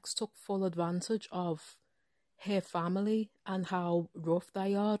advantage of her family and how rough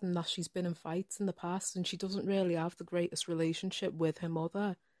they are, and that she's been in fights in the past, and she doesn't really have the greatest relationship with her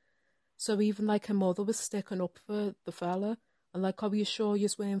mother. So even like her mother was sticking up for the fella, and like, oh, you sure you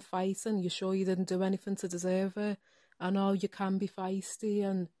weren't fighting? You sure you didn't do anything to deserve it? And oh, you can be feisty,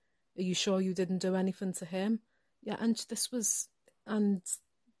 and are you sure you didn't do anything to him? Yeah, and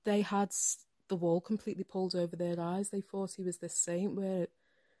they had the wall completely pulled over their eyes. They thought he was this saint where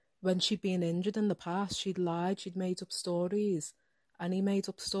when she'd been injured in the past, she'd lied, she'd made up stories. And he made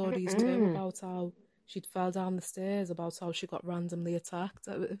up stories too about how she'd fell down the stairs, about how she got randomly attacked.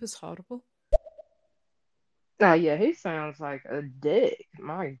 It was horrible. Oh yeah, he sounds like a dick.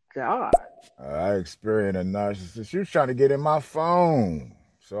 My God. I experienced a narcissist. She was trying to get in my phone.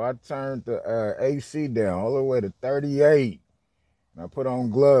 So I turned the AC down all the way to 38. And I put on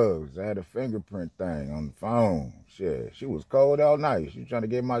gloves. I had a fingerprint thing on the phone. Shit, she was cold all night. She was trying to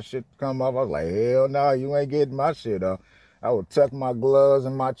get my shit to come off. I was like, hell no, you ain't getting my shit off. I would tuck my gloves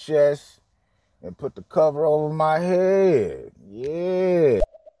in my chest and put the cover over my head. Yeah.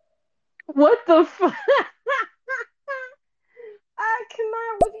 What the fuck? I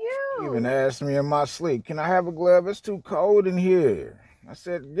cannot with Even you. asked me in my sleep, can I have a glove? It's too cold in here. I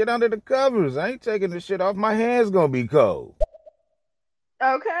said, get under the covers. I ain't taking this shit off. My hand's gonna be cold.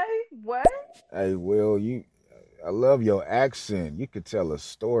 Okay, what? Hey, Will, I love your accent. You could tell a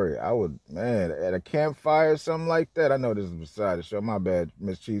story. I would, man, at a campfire or something like that. I know this is beside the show. My bad,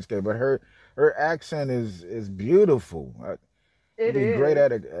 Miss Cheesecake, but her accent is beautiful. You'd It be great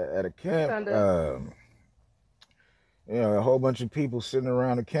is. at a camp. Thunder. A whole bunch of people sitting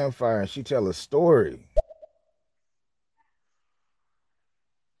around a campfire, and she tell a story.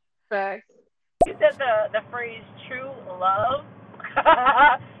 Facts. You said the phrase true love.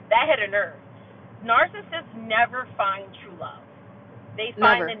 That hit a nerve. Narcissists never find true love. They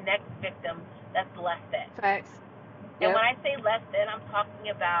find the Never. next victim that's less than. Facts. And when Yep. I say less than, I'm talking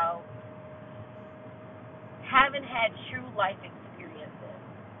about haven't had true life experiences.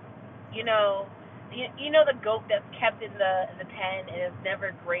 You know, you know the goat that's kept in the pen and has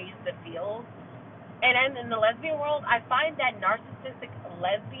never grazed the field. And in the lesbian world, I find that narcissistic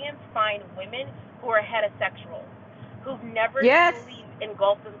lesbians find women who are heterosexual, who've never Yes. truly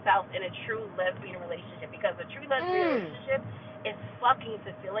engulfed themselves in a true lesbian relationship. Because a true lesbian Mm. relationship is fucking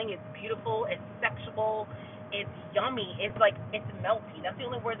fulfilling. It's beautiful. It's sexual. It's yummy. It's like it's melty. That's the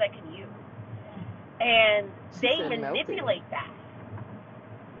only words I can use. And She they said melty. manipulate that.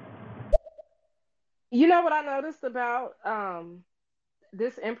 You know what I noticed about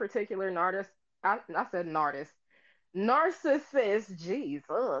this in particular I said narcissist. Narcissist,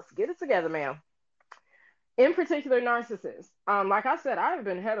 Jesus. Get it together, ma'am. In particular narcissist. Like I said, I've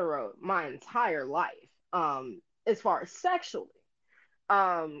been hetero my entire life. As far as sexually.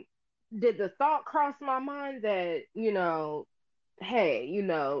 Um, did the thought cross my mind that, hey,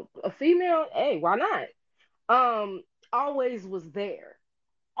 a female, hey, why not? Always was there.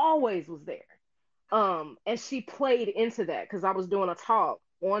 Always was there. And she played into that because I was doing a talk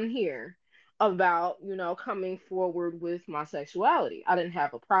on here about, coming forward with my sexuality. I didn't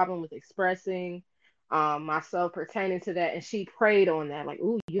have a problem with expressing myself pertaining to that. And she preyed on that, like,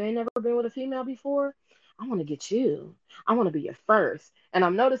 ooh, you ain't never been with a female before? I want to get you. I want to be your first. And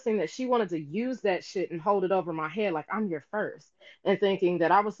I'm noticing that she wanted to use that shit and hold it over my head like I'm your first. And thinking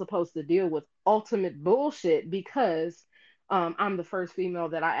that I was supposed to deal with ultimate bullshit because I'm the first female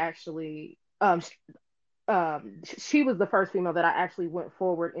that I actually she was the first female that I actually went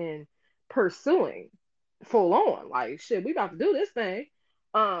forward in pursuing full on. Like, shit, we about to do this thing.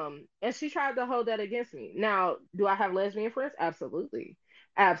 And she tried to hold that against me. Now, do I have lesbian friends? Absolutely.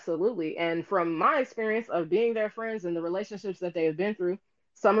 Absolutely. And from my experience of being their friends and the relationships that they have been through,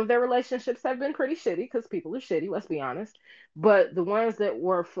 some of their relationships have been pretty shitty because people are shitty, let's be honest. But the ones that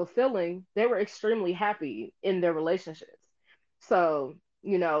were fulfilling, they were extremely happy in their relationships. So,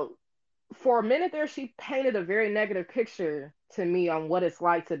 for a minute there, she painted a very negative picture to me on what it's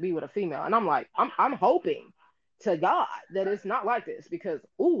like to be with a female, and I'm like, I'm hoping to God that it's not like this because,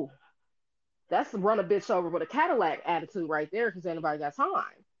 ooh, that's run a bitch over with a Cadillac attitude right there because anybody got time.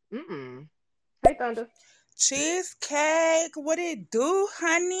 Mm-mm. Hey, Thunder. Cheesecake, what it do,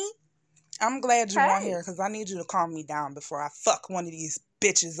 honey? I'm glad you on here Hey. because I need you to calm me down before I fuck one of these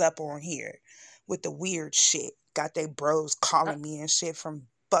bitches up on here with the weird shit. Got they bros Uh, calling me and shit from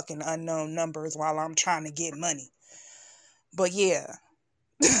fucking unknown numbers while I'm trying to get money. But yeah.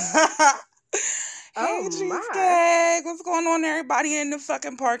 oh Hey, my. Cheesecake. What's going on, everybody in the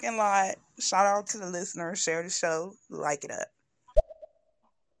fucking parking lot? Shout out to the listeners. Share the show. Like it up.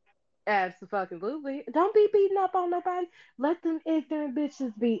 Absolutely. Don't be beating up on nobody. Let them ignorant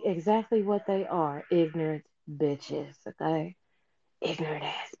bitches be exactly what they are. Ignorant bitches, okay? Ignorant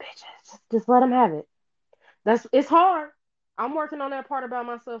ass bitches. Just let them have it. It's hard. I'm working on that part about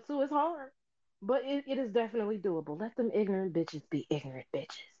myself too. It's hard, but it is definitely doable. Let them ignorant bitches be ignorant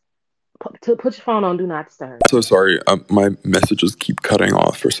bitches. Put your phone on do not disturb. So sorry, my messages keep cutting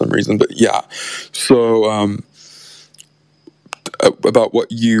off for some reason. But yeah, so about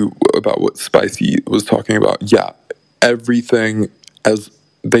what Spicy was talking about. Yeah, everything as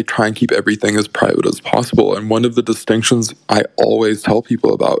they try and keep everything as private as possible. And one of the distinctions I always tell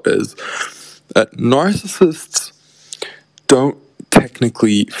people about is that narcissists don't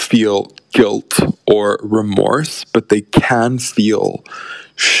technically feel guilt or remorse, but they can feel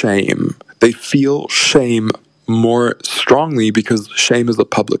shame. They feel shame more strongly because shame is a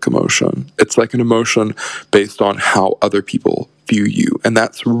public emotion. It's like an emotion based on how other people view you. And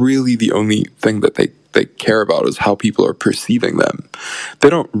that's really the only thing that they care about is how people are perceiving them. They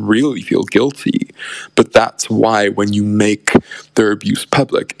don't really feel guilty. But that's why when you make their abuse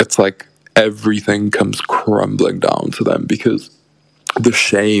public, it's like everything comes crumbling down to them because the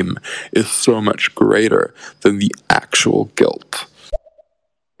shame is so much greater than the actual guilt.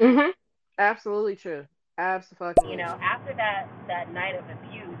 Absolutely true. Absolutely true. After that night of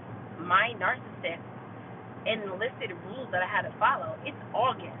abuse, my narcissist enlisted rules that I had to follow. It's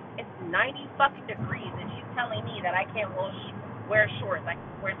August. It's 90 fucking degrees, and she's telling me that I can't wear shorts, I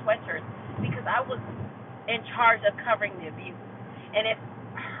can wear sweatshirts because I was in charge of covering the abuse. And if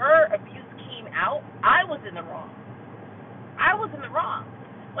her abuse came out, I was in the wrong. I was in the wrong.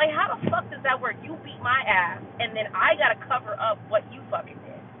 Like, how the fuck does that work? You beat my ass, and then I gotta cover up what you fucking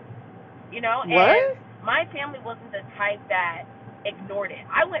did. What? And my family wasn't the type that ignored it.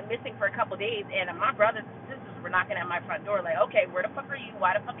 I went missing for a couple of days, and my brothers and sisters were knocking at my front door, like, okay, where the fuck are you?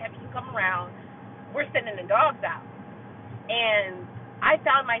 Why the fuck haven't you come around? We're sending the dogs out. And I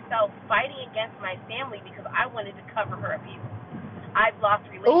found myself fighting against my family because I wanted to cover her abuse. I've lost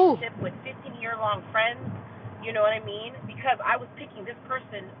relationships with 15-year-long friends, you know what I mean? Because I was picking this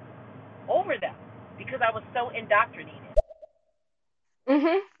person over them because I was so indoctrinated.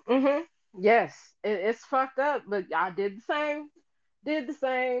 Yes, it's fucked up, but I did the same. Did the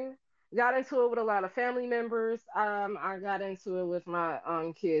same. Got into it with a lot of family members. I got into it with my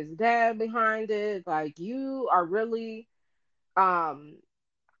kid's dad behind it. Like, you are really um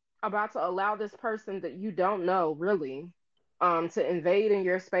about to allow this person that you don't know really to invade in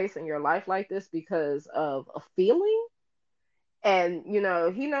your space and your life like this because of a feeling. And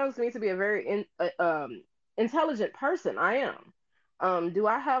he knows me to be a very intelligent person. I am. Do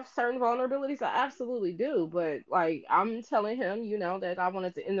I have certain vulnerabilities? I absolutely do. But like, I'm telling him, that I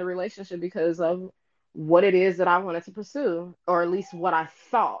wanted to end the relationship because of what it is that I wanted to pursue, or at least what I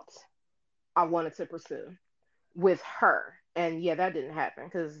thought I wanted to pursue with her. And yeah, that didn't happen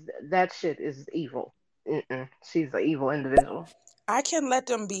because that shit is evil. She's an evil individual. I can let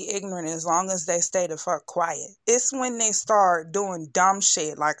them be ignorant as long as they stay the fuck quiet. It's when they start doing dumb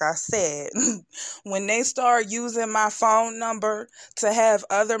shit, like I said. When they start using my phone number to have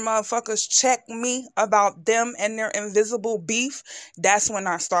other motherfuckers check me about them and their invisible beef, that's when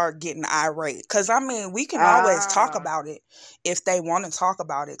I start getting irate. Because, I mean, we can always talk Ah. about it if they want to talk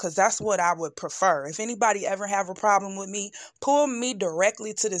about it, because that's what I would prefer. If anybody ever have a problem with me, pull me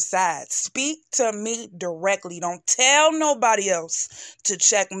directly to the side. Speak to me directly. Don't tell nobody else to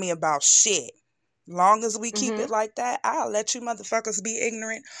check me about shit. Long as we keep it like that, I'll let you motherfuckers be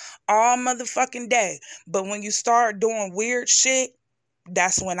ignorant all motherfucking day. But when you start doing weird shit,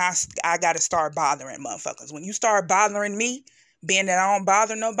 that's when I gotta start bothering motherfuckers. When you start bothering me, being that I don't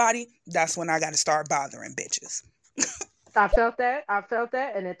bother nobody, that's when I gotta start bothering bitches. I felt that. I felt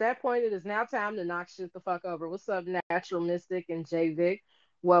that. And at that point, it is now time to knock shit the fuck over. What's up, Natural Mystic and J Vic?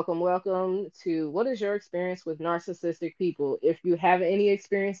 Welcome, welcome to what is your experience with narcissistic people? If you have any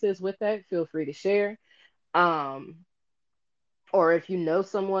experiences with that, feel free to share. Um, or if you know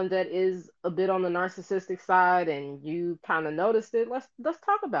someone that is a bit on the narcissistic side and you kind of noticed it, let's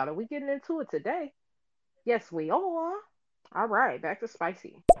talk about it. We're getting into it today. Yes, we are. All right, back to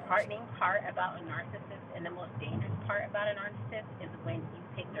spicy. Heartening part about a narcissist and the most dangerous part about a narcissist is when you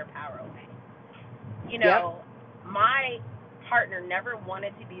take their power away. You Yep. know, my partner never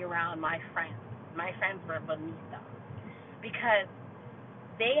wanted to be around my friends. My friends were beneath them because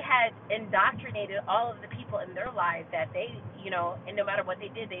they had indoctrinated all of the people in their lives that they, and no matter what they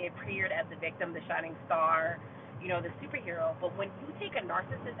did, they appeared as the victim, the shining star, the superhero. But when you take a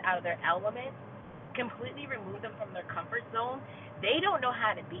narcissist out of their element, completely remove them from their comfort zone, they don't know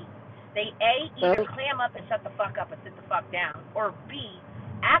how to be. They either clam up and shut the fuck up and sit the fuck down, or B,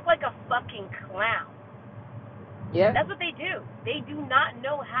 act like a fucking clown. Yeah. That's what they do. They do not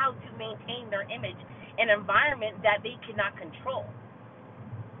know how to maintain their image in an environment that they cannot control.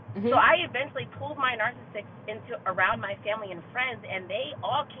 So I eventually pulled my narcissist into around my family and friends, and they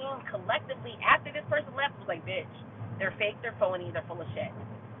all came collectively after this person left. Was like, bitch, they're fake, they're phony, they're full of shit.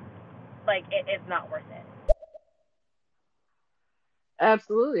 Like, it's not worth it.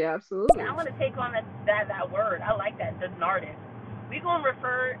 Absolutely, absolutely. I'm gonna take on that word. I like that. The narcissist. We gonna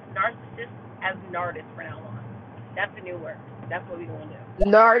refer narcissists as narcissists from now on. That's the new word. That's what we gonna do.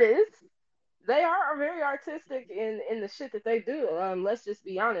 Narcissists. They are very artistic in the shit that they do. Let's just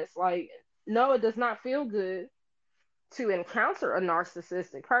be honest. Like, no, it does not feel good to encounter a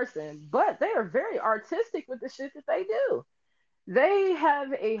narcissistic person, but they are very artistic with the shit that they do. They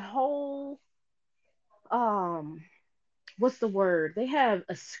have a whole what's the word? They have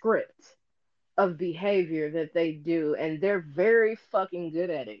a script of behavior that they do, and they're very fucking good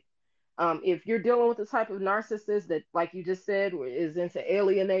at it. If you're dealing with the type of narcissist that, like you just said, is into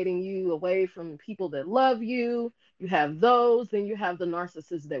alienating you away from people that love you, you have those. Then you have the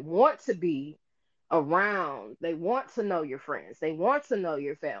narcissists that want to be around. They want to know your friends. They want to know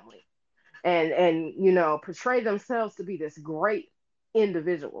your family, and portray themselves to be this great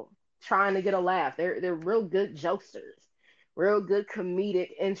individual trying to get a laugh. They're real good jokesters, real good comedic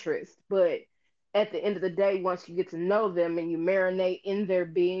interest. But at the end of the day, once you get to know them and you marinate in their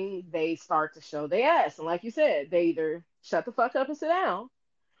being, they start to show their ass. And like you said, they either shut the fuck up and sit down,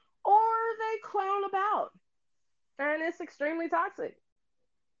 or they clown about, and it's extremely toxic.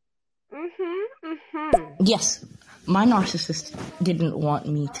 Yes, my narcissist didn't want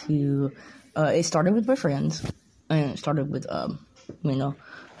me to. It started with my friends, and it started with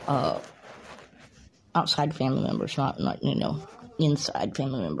outside family members, not inside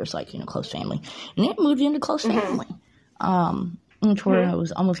family members, like close family, and it moved into close family, to where I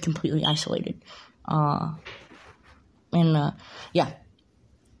was almost completely isolated,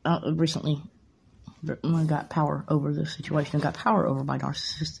 recently I got power over the situation. I got power over my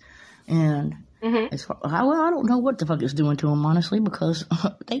narcissist, and I don't know what the fuck it's doing to them, honestly, because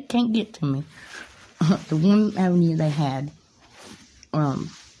they can't get to me. The one avenue they had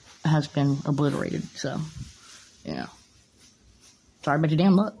has been obliterated, so sorry about your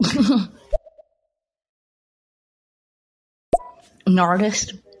damn luck.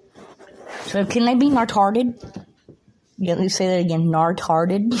 Nardist. So can they be nartarded? Yeah, let me say that again.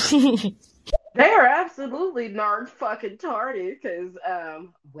 Nartarded. They are absolutely nard fucking tarded because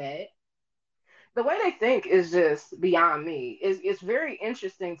wet. The way they think is just beyond me. It's very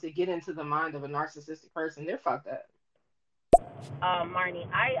interesting to get into the mind of a narcissistic person. They're fucked up. Marnie,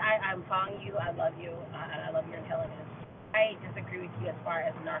 I'm following you. I love you. And I love your intelligence. I disagree with you as far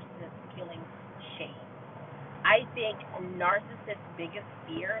as narcissists feeling shame. I think narcissists' biggest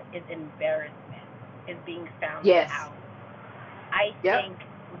fear is embarrassment, is being found out. I think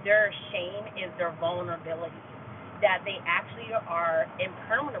their shame is their vulnerability, that they actually are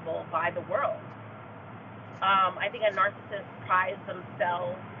impermeable by the world. I think a narcissist prides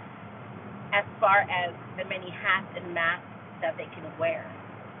themselves as far as the many hats and masks that they can wear.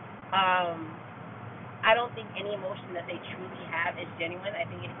 I don't think any emotion that they truly have is genuine. I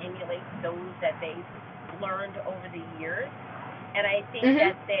think it emulates those that they've learned over the years. And I think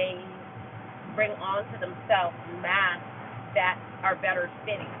that they bring onto themselves masks that are better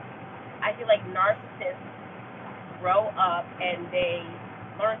fitting. I feel like narcissists grow up and they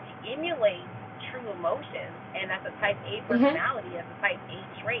learn to emulate true emotions, and that's a type A personality, that's a type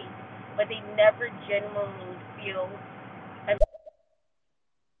A trait, but they never genuinely feel.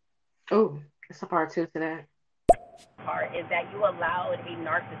 Oh, it's a part two to that. Part is that you allowed a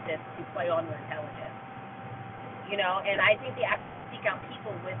narcissist to play on your intelligence, and I think they actually seek out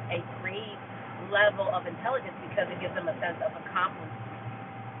people with a great level of intelligence because it gives them a sense of accomplishment,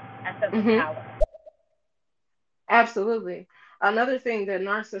 a sense of power. Absolutely. Another thing that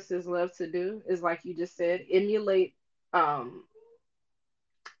narcissists love to do is, like you just said, emulate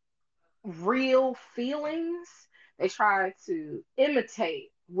real feelings. They try to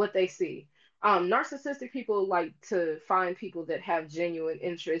imitate what they see. Narcissistic people like to find people that have genuine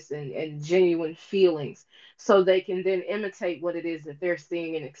interests and genuine feelings so they can then imitate what it is that they're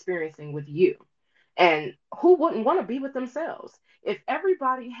seeing and experiencing with you. And who wouldn't want to be with themselves? If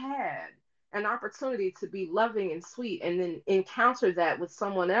everybody had an opportunity to be loving and sweet and then encounter that with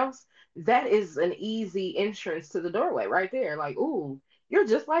someone else, that is an easy entrance to the doorway right there. Like, ooh, you're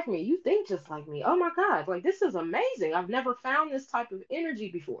just like me. You think just like me. Oh my God, like this is amazing. I've never found this type of energy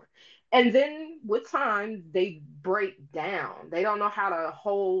before. And then with time, they break down. They don't know how to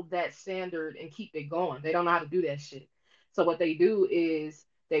hold that standard and keep it going. They don't know how to do that shit. So what they do is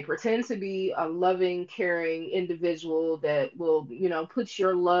they pretend to be a loving, caring individual that will, put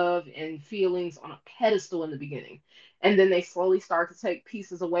your love and feelings on a pedestal in the beginning. And then they slowly start to take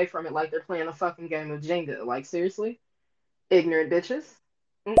pieces away from it like they're playing a fucking game of Jenga. Like, seriously? Ignorant bitches.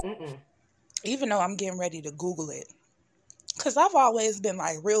 Even though I'm getting ready to Google it. Because I've always been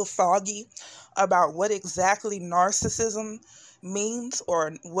like real foggy about what exactly narcissism means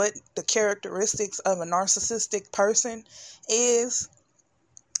or what the characteristics of a narcissistic person is.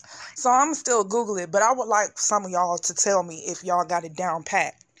 So I'm still Google it, but I would like some of y'all to tell me if y'all got it down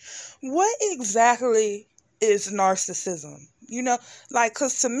pat. What exactly is narcissism? You know, like,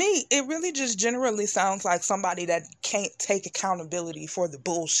 because to me, it really just generally sounds like somebody that can't take accountability for the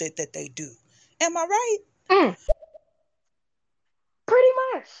bullshit that they do. Am I right? Pretty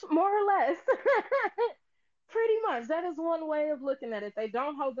much, more or less. Pretty much. That is one way of looking at it. They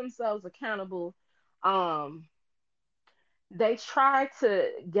don't hold themselves accountable. Um, they try to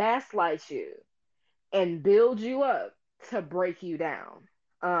gaslight you and build you up to break you down.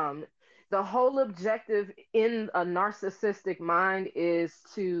 Um, the whole objective in a narcissistic mind is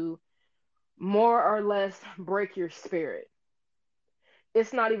to more or less break your spirit.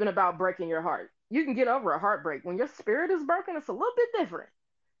 It's not even about breaking your heart. You can get over a heartbreak. When your spirit is broken, it's a little bit different.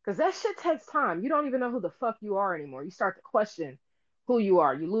 Because that shit takes time. You don't even know who the fuck you are anymore. You start to question who you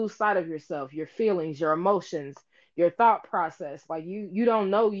are. You lose sight of yourself, your feelings, your emotions, your thought process. Like you don't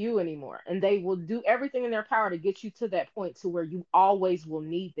know you anymore. And they will do everything in their power to get you to that point to where you always will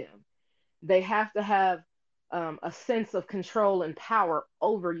need them. They have to have a sense of control and power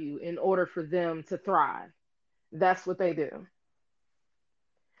over you in order for them to thrive. That's what they do.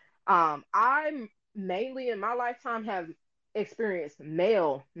 I mainly in my lifetime have experienced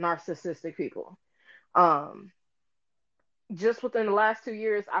male narcissistic people. Um, just within the last 2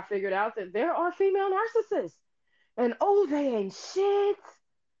 years, I figured out that there are female narcissists, and oh, they ain't shit.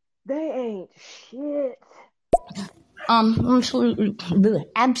 They ain't shit.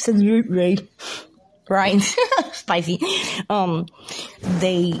 Absolutely right. Spicy.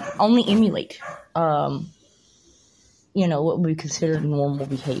 They only emulate, what we consider normal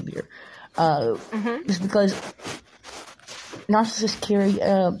behavior. Just because narcissists carry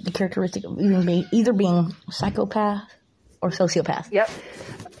the characteristic of either being psychopath or sociopath. Yep.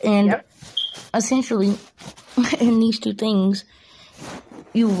 And essentially, in these two things,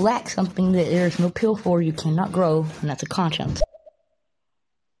 you lack something that there is no pill for, you cannot grow, and that's a conscience.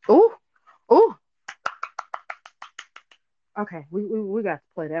 Ooh. Okay, we got to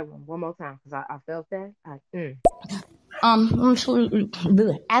play that one more time because I felt that.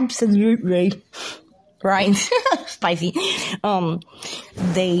 Absolutely right. Spicy.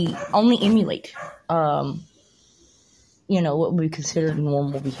 They only emulate, what we consider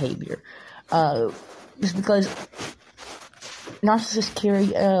normal behavior. Just because narcissists carry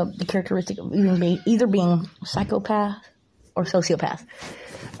the characteristic of either being psychopath or sociopath.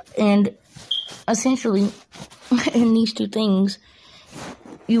 And essentially, in these two things,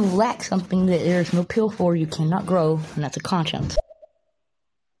 you lack something that there is no pill for, you cannot grow, and that's a conscience.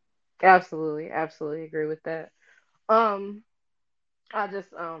 Absolutely agree with that. I just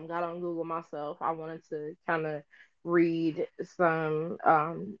got on Google myself. I wanted to kind of read some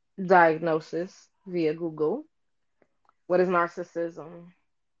diagnosis via Google. What is narcissism?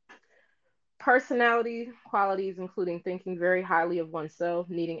 Personality qualities including thinking very highly of oneself,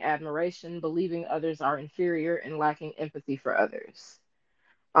 needing admiration, believing others are inferior, and lacking empathy for others.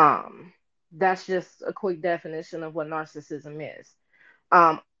 That's just a quick definition of what narcissism is.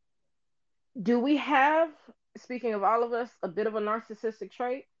 Um, do we have, speaking of all of us, a bit of a narcissistic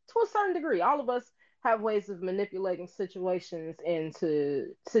trait? To a certain degree. All of us have ways of manipulating situations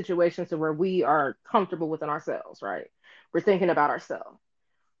into situations to where we are comfortable within ourselves, right? We're thinking about ourselves.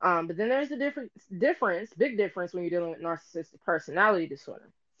 But then there's a big difference when you're dealing with narcissistic personality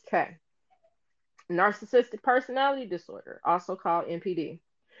disorder. Okay. Narcissistic personality disorder, also called NPD,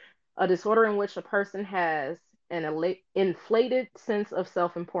 a disorder in which a person has an inflated sense of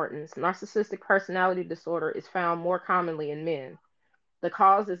self-importance. Narcissistic personality disorder is found more commonly in men. The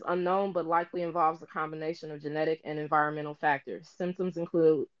cause is unknown but likely involves a combination of genetic and environmental factors. Symptoms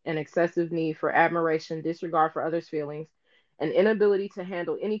include an excessive need for admiration, disregard for others' feelings, an inability to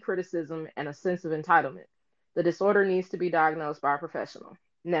handle any criticism, and a sense of entitlement. The disorder needs to be diagnosed by a professional.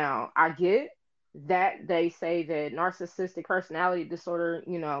 Now, I get that they say that narcissistic personality disorder,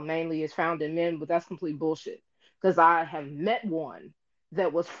 mainly is found in men, but that's complete bullshit. Because I have met one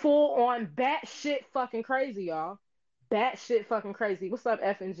that was full on batshit fucking crazy, y'all. Batshit fucking crazy. What's up,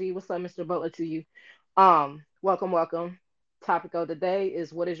 FNG? What's up, Mr. Butler, to you? Welcome. Topic of the day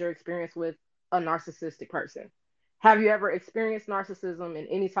is, what is your experience with a narcissistic person? Have you ever experienced narcissism in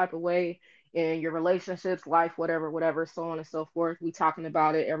any type of way in your relationships, life, whatever, so on and so forth? We talking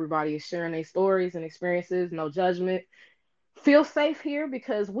about it. Everybody is sharing their stories and experiences. No judgment. Feel safe here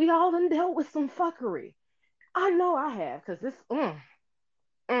because we all done dealt with some fuckery. I know I have, because this,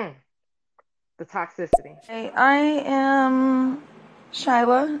 the toxicity. Hey, I am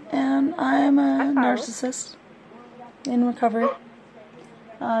Shyla, and I'm a narcissist in recovery,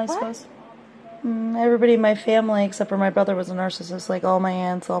 I suppose. Everybody in my family, except for my brother, was a narcissist. Like all my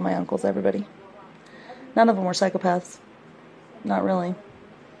aunts, all my uncles, everybody. None of them were psychopaths. Not really.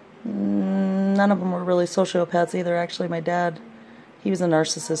 None of them were really sociopaths either. Actually, my dad, he was a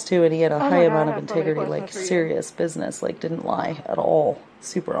narcissist too, and he had a Oh high my God, amount I of have so many integrity, questions like for you. serious business, like didn't lie at all.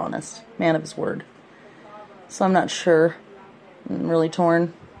 Super honest. Man of his word. So I'm not sure. I'm really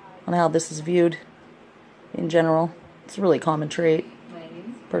torn on how this is viewed in general. It's a really common trait,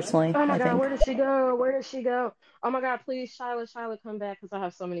 personally, Oh my I God, think. where did she go? Where did she go? Oh my God, please, Shyla, come back because I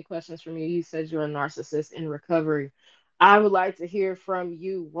have so many questions from you. You said you're a narcissist in recovery. I would like to hear from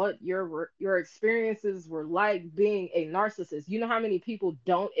you what your experiences were like being a narcissist. You know how many people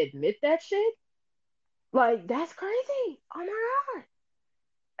don't admit that shit? Like, that's crazy. Oh my God.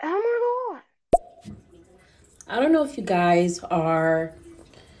 Oh my God. I don't know if you guys are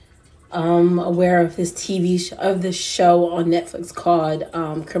aware of this of this show on Netflix called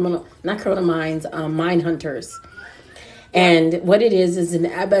not Criminal Minds, Mind Hunters. And what it is an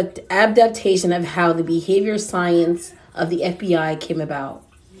adaptation of how the behavior science of the FBI came about.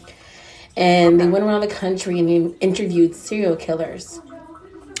 And they went around the country and they interviewed serial killers.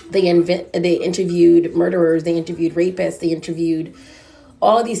 They interviewed murderers. They interviewed rapists. They interviewed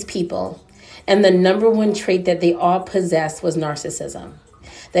all these people. And the number one trait that they all possessed was narcissism.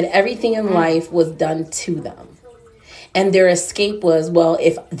 That everything in life was done to them. And their escape was, well,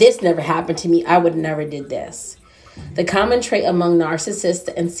 if this never happened to me, I would never did this. The common trait among narcissists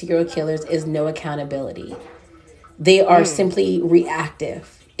and serial killers is no accountability. They are simply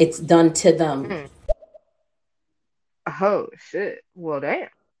reactive. It's done to them. Oh shit. Well, damn.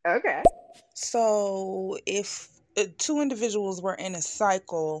 Okay. So if two individuals were in a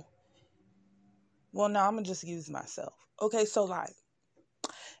cycle, well, now I'm gonna just use myself. Okay, so like,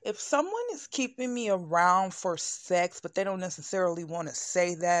 if someone is keeping me around for sex, but they don't necessarily want to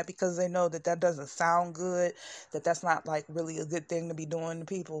say that because they know that that doesn't sound good, that that's not like really a good thing to be doing to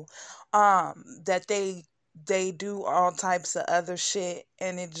people, that they do all types of other shit,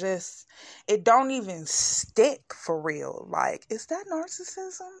 and it don't even stick for real. Like, is that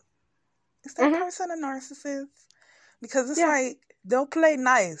narcissism? Is that person a narcissist? Because it's Yeah. like they'll play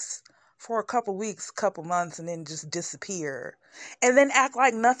nice for a couple weeks, couple months, and then just disappear, and then act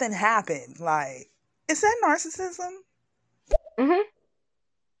like nothing happened. Like, is that narcissism? Mm-hmm.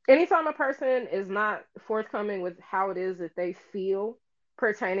 Anytime a person is not forthcoming with how it is that they feel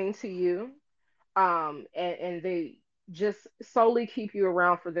pertaining to you, and they just solely keep you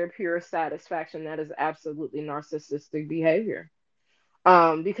around for their pure satisfaction, that is absolutely narcissistic behavior.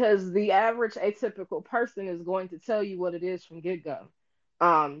 Because the average atypical person is going to tell you what it is from get go.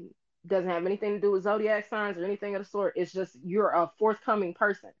 Um, doesn't have anything to do with zodiac signs or anything of the sort. It's just you're a forthcoming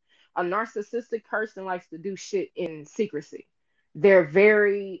person. A narcissistic person likes to do shit in secrecy. They're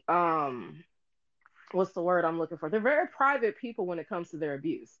very what's the word I'm looking for? They're very private people when it comes to their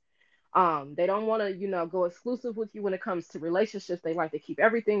abuse. They don't want to, go exclusive with you when it comes to relationships. They like to keep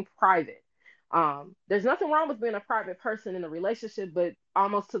everything private. There's nothing wrong with being a private person in a relationship, but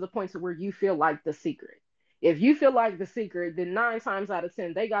almost to the point to where you feel like the secret. If you feel like the secret, then 9 times out of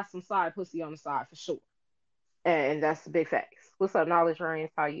 10, they got some side pussy on the side for sure. And that's the big facts. What's up, Knowledge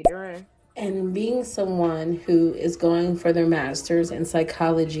Reigns? How you doing? And being someone who is going for their master's in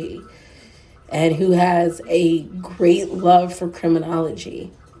psychology and who has a great love for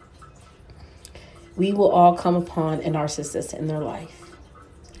criminology, we will all come upon a narcissist in their life.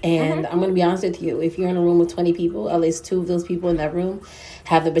 And I'm going to be honest with you, if you're in a room with 20 people, at least 2 of those people in that room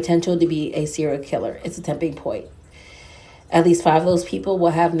have the potential to be a serial killer. It's a tipping point. At least 5 of those people will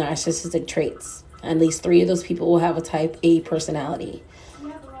have narcissistic traits. At least 3 of those people will have a type A personality.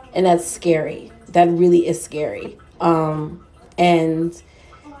 And that's scary. That really is scary. And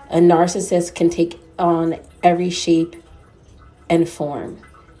a narcissist can take on every shape and form.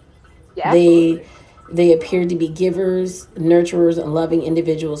 Yeah, absolutely. They appear to be givers, nurturers, and loving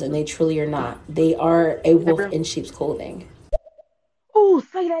individuals, and they truly are not. They are a wolf in sheep's clothing. Oh,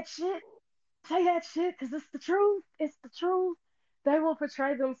 say that shit. Say that shit, because it's the truth. It's the truth. They will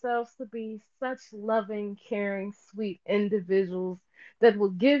portray themselves to be such loving, caring, sweet individuals that will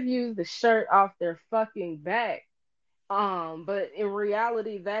give you the shirt off their fucking back. But in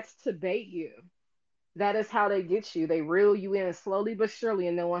reality, that's to bait you. That is how they get you. They reel you in slowly but surely,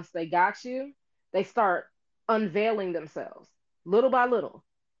 and then once they got you, they start unveiling themselves little by little.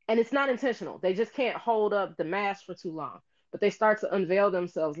 And it's not intentional. They just can't hold up the mask for too long. But they start to unveil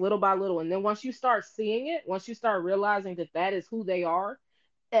themselves little by little. And then once you start seeing it, once you start realizing that that is who they are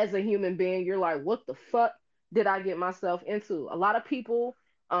as a human being, you're like, what the fuck did I get myself into? A lot of people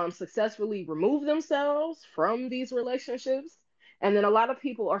successfully remove themselves from these relationships, and then a lot of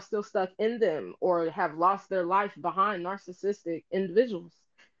people are still stuck in them or have lost their life behind narcissistic individuals.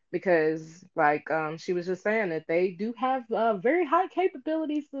 because like she was just saying that they do have very high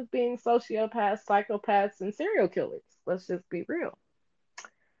capabilities of being sociopaths, psychopaths, and serial killers. Let's just be real.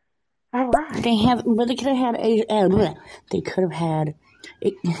 All right. They could have had they could have had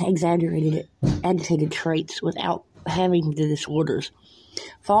exaggerated, agitated traits without having the disorders.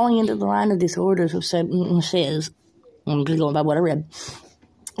 Falling into the line of disorders says, I'm just going by what I read,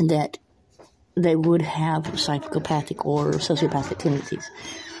 that they would have psychopathic or sociopathic tendencies.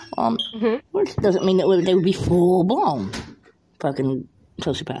 Which doesn't mean that they would be full blown fucking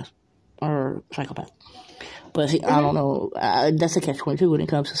sociopaths or psychopaths. But see, I don't know. That's a catch-22 when it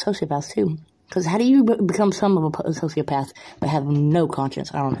comes to sociopaths too. Because how do you become some of a sociopath but have no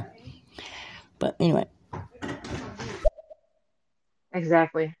conscience? I don't know. But anyway.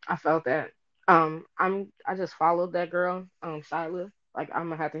 Exactly. I felt that. I just followed that girl, Shyla. Like I'm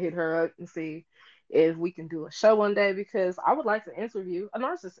gonna have to hit her up and see if we can do a show one day because I would like to interview a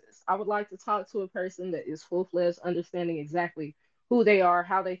narcissist. I would like to talk to a person that is full fledged, understanding exactly who they are,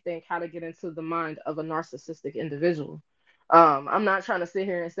 how they think, how to get into the mind of a narcissistic individual. I'm not trying to sit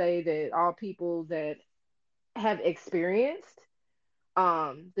here and say that all people that have experienced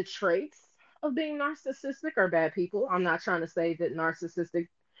the traits of being narcissistic are bad people. I'm not trying to say that narcissistic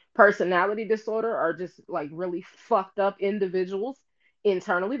personality disorder are just like really fucked up individuals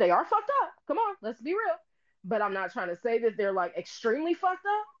internally. They are fucked up. Come on, let's be real. But I'm not trying to say that they're like extremely fucked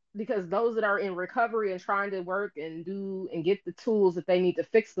up because those that are in recovery and trying to work and do and get the tools that they need to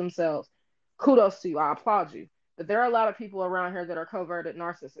fix themselves, kudos to you. I applaud you. But there are a lot of people around here that are coverted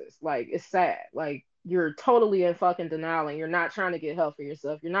narcissists. Like it's sad. Like you're totally in fucking denial and you're not trying to get help for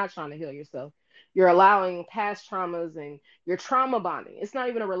yourself. You're not trying to heal yourself. You're allowing past traumas and you're trauma bonding. It's not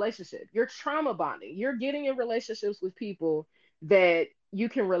even a relationship. You're trauma bonding. You're getting in relationships with people that you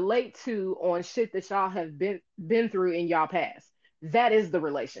can relate to on shit that y'all have been through in y'all past. That is the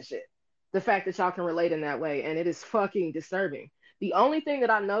relationship. The fact that y'all can relate in that way, and it is fucking disturbing. The only thing that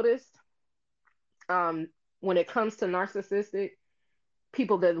I noticed um, when it comes to narcissistic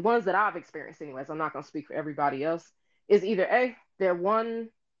people, the ones that I've experienced, anyways, I'm not gonna speak for everybody else, is either A, they're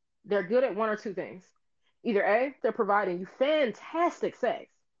good at one or two things. Either A, they're providing you fantastic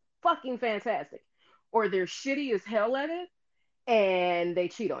sex, fucking fantastic, or they're shitty as hell at it and they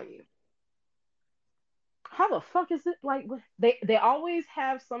cheat on you. How the fuck is it like they always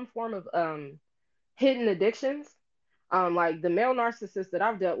have some form of hidden addictions. Like the male narcissists that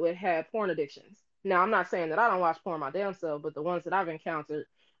I've dealt with had porn addictions. Now, I'm not saying that I don't watch porn my damn self, but the ones that I've encountered,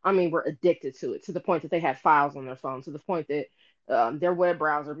 I mean, were addicted to it to the point that they had files on their phone, to the point that their web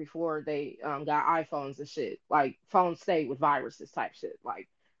browser before they got iPhones and shit, like phones stayed with viruses type shit, like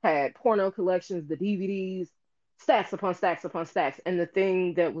had porno collections, the DVDs, stacks upon stacks upon stacks. And the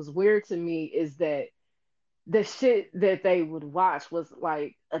thing that was weird to me is that the shit that they would watch was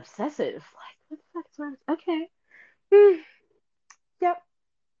like obsessive. Like, what the fuck is wrong? Okay. Yep.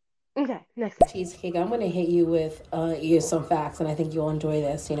 Okay, next thing. Cheesecake, I'm going to hit you with some facts, and I think you'll enjoy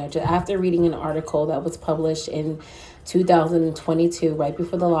this. You know, just after reading an article that was published in 2022, right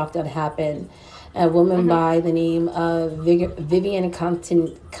before the lockdown happened, a woman by the name of Vivian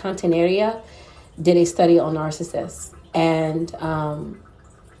Cantaneria did a study on narcissists, and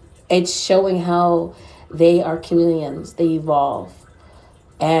it's showing how they are chameleons. They evolve,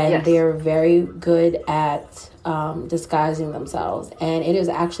 and they're very good at disguising themselves. And it is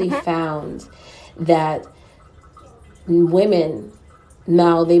actually found that women,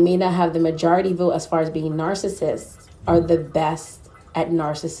 now they may not have the majority vote as far as being narcissists, are the best at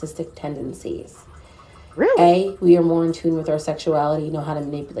narcissistic tendencies. Really? A, we are more in tune with our sexuality, know how to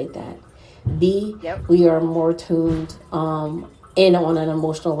manipulate that. B, we are more tuned in on an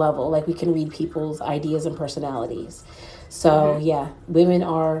emotional level, like we can read people's ideas and personalities. So yeah, women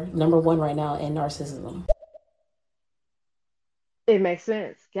are number one right now in narcissism. It makes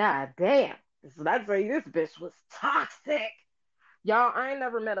sense. God damn. So I'd say this bitch was toxic. Y'all, I ain't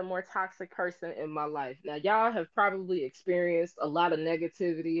never met a more toxic person in my life. Now, y'all have probably experienced a lot of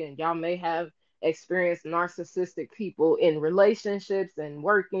negativity, and y'all may have experienced narcissistic people in relationships and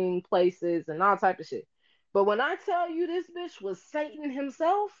working places and all type of shit. But when I tell you this bitch was Satan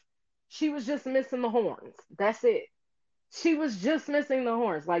himself, she was just missing the horns. That's it. She was just missing the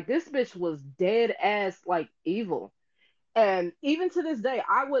horns. Like this bitch was dead ass like evil. And even to this day,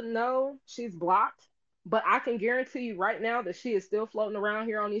 I wouldn't know she's blocked, but I can guarantee you right now that she is still floating around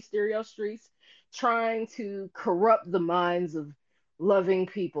here on these stereo streets, trying to corrupt the minds of loving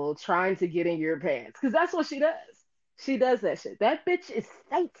people, trying to get in your pants. Because that's what she does. She does that shit. That bitch is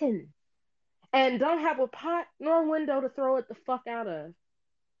Satan. And don't have a pot nor window to throw it the fuck out of.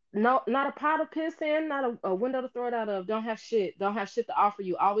 not a pot of piss in, not a window to throw it out of. Don't have shit. Don't have shit to offer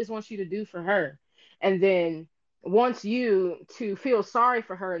you. Always wants you to do for her, and then wants you to feel sorry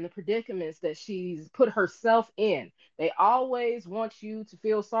for her in the predicaments that she's put herself in. They always want you to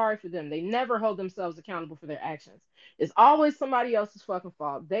feel sorry for them. They never hold themselves accountable for their actions. It's always somebody else's fucking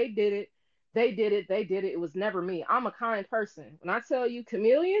fault. They did it. They did it. They did it. It was never me. I'm a kind person. When I tell you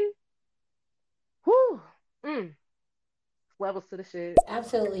chameleon, whoo, levels to the shit.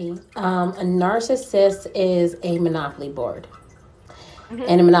 Absolutely. A narcissist is a monopoly board. Mm-hmm.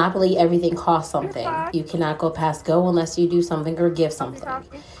 And in Monopoly, everything costs It's something. fine. You cannot go past go unless you do something or give something.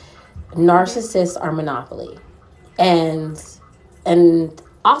 Copy. Narcissists are Monopoly, and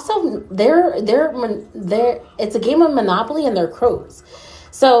also they're it's a game of Monopoly, and they're crows.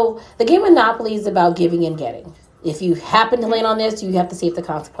 So the game of Monopoly is about giving and getting. If you happen to land on this, you have to save the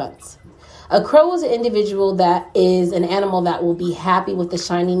consequence. A crow is an individual that is an animal that will be happy with the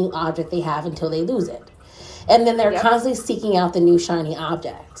shiny new object they have until they lose it. And then they're constantly seeking out the new shiny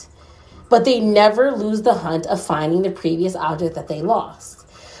object. But they never lose the hunt of finding the previous object that they lost.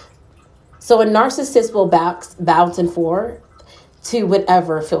 So a narcissist will bounce and forth to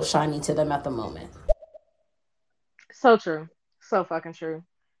whatever feels shiny to them at the moment. So true. So fucking true.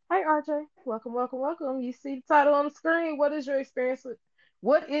 Hey RJ, welcome, welcome, welcome. You see the title on the screen. What is your experience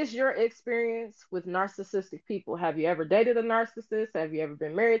with narcissistic people? Have you ever dated a narcissist? Have you ever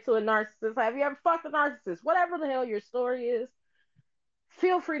been married to a narcissist? Have you ever fucked a narcissist? Whatever the hell your story is,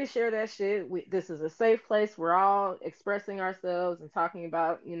 feel free to share that shit. This is a safe place. We're all expressing ourselves and talking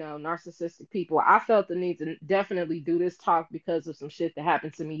about, narcissistic people. I felt the need to definitely do this talk because of some shit that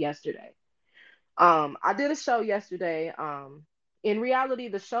happened to me yesterday. I did a show yesterday. In reality,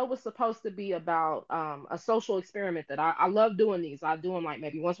 the show was supposed to be about a social experiment that I love doing these. I do them like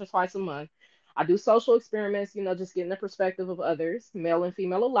maybe once or twice a month. I do social experiments, just getting the perspective of others, male and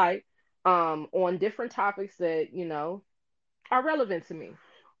female alike, on different topics that, are relevant to me.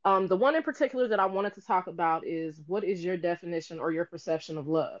 The one in particular that I wanted to talk about is what is your definition or your perception of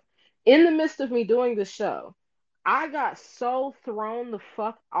love? In the midst of me doing this show, I got so thrown the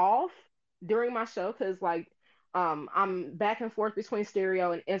fuck off during my show because, like, I'm back and forth between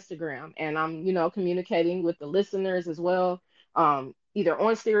stereo and Instagram, and I'm, communicating with the listeners as well, either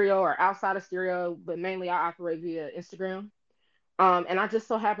on stereo or outside of stereo, but mainly I operate via Instagram. And I just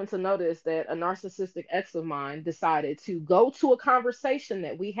so happened to notice that a narcissistic ex of mine decided to go to a conversation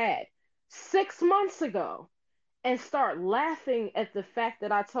that we had 6 months ago and start laughing at the fact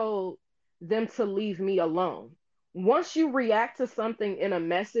that I told them to leave me alone. Once you react to something in a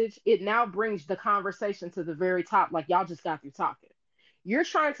message, it now brings the conversation to the very top, like y'all just got through talking. You're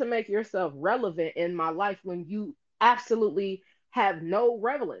trying to make yourself relevant in my life when you absolutely have no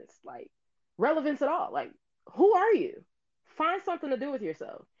relevance, like relevance at all. Like, who are you? Find something to do with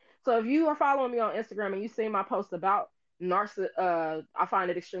yourself. So if you are following me on Instagram and you see my post about I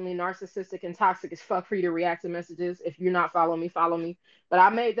find it extremely narcissistic and toxic as fuck for you to react to messages. If you're not following me, follow me. But I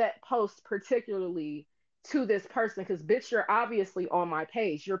made that post particularly to this person because bitch, you're obviously on my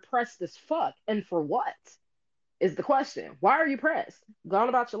page. You're pressed as fuck. And for what is the question? Why are you pressed? Go on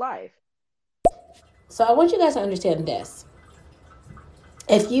about your life. So I want you guys to understand this.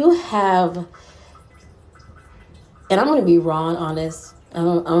 If you have, and I'm going to be raw and honest.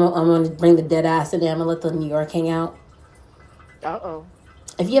 I'm going to bring the dead ass in there. I'm going to let the New York hang out. Uh-oh.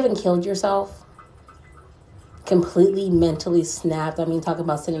 If you haven't killed yourself, completely mentally snapped, talking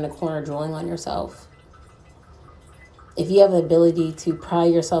about sitting in a corner drooling on yourself. If you have the ability to pry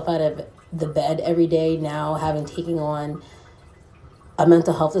yourself out of the bed every day now, having taken on a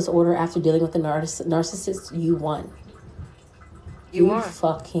mental health disorder after dealing with a narcissist, you won. You won.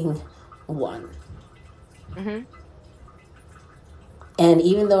 Fucking won. Mm-hmm. And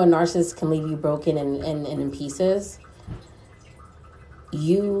even though a narcissist can leave you broken and in pieces,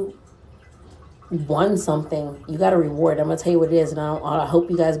 you won something. You got a reward. I'm going to tell you what it is, and I hope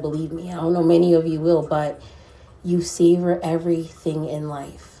you guys believe me. I don't know many of you will, but you savor everything in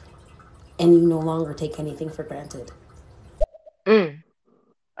life, and you no longer take anything for granted.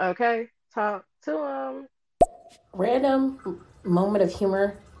 Okay, talk to Random moment of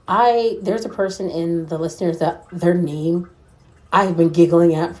humor. There's a person in the listeners that their name I've been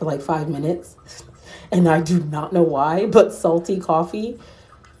giggling at for like 5 minutes, and I do not know why, but salty coffee.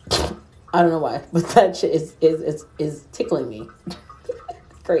 I don't know why, but that shit is tickling me.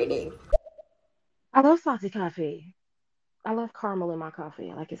 Great name. I love salty coffee. I love caramel in my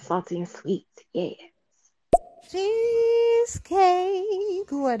coffee. I like it salty and sweet. Yeah. Cheesecake.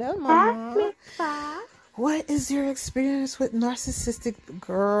 What up, mama? What is your experience with narcissistic?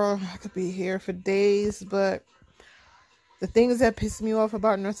 Girl, I could be here for days, but the things that piss me off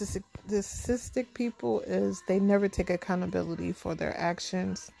about narcissistic people is they never take accountability for their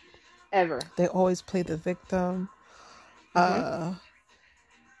actions. Ever. They always play the victim.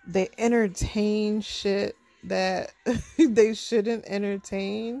 They entertain shit that they shouldn't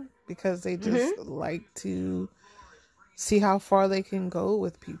entertain because they just like to see how far they can go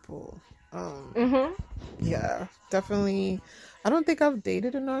with people. Yeah, definitely. I don't think I've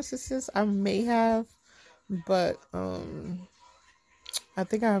dated a narcissist. I may have, but I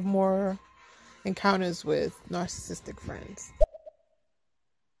think I have more encounters with narcissistic friends.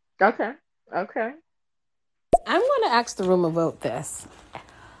 Okay. I'm going to ask the room to vote this.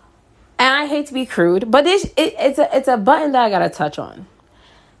 And I hate to be crude, but it's a button that I got to touch on.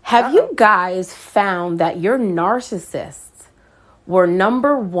 Have you guys found that your narcissists were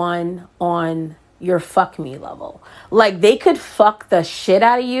number one on your fuck me level? Like they could fuck the shit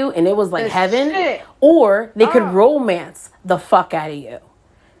out of you and it was like heaven, or they could romance the fuck out of you.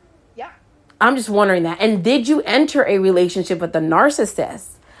 Yeah. I'm just wondering that. And did you enter a relationship with a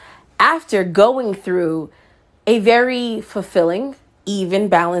narcissist after going through a very fulfilling, even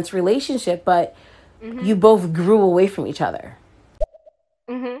balanced relationship, but you both grew away from each other?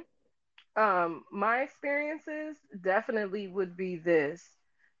 My experiences definitely would be this.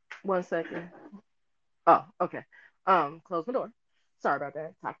 1 second. Oh, okay. Close my door. Sorry about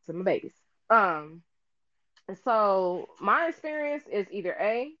that. Talk to my babies. Um, so my experience is either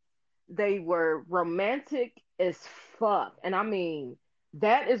A, they were romantic as fuck. And I mean,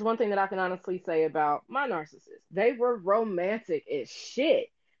 that is one thing that I can honestly say about my narcissist. They were romantic as shit.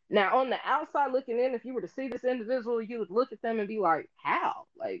 Now, on the outside looking in, if you were to see this individual, you would look at them and be like, how?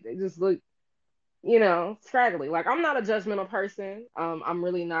 Like, they just look, scraggly. Like, I'm not a judgmental person. I'm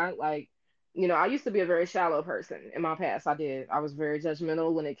really not. Like, I used to be a very shallow person in my past. I was very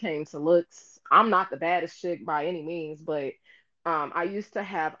judgmental when it came to looks. I'm not the baddest chick by any means, but I used to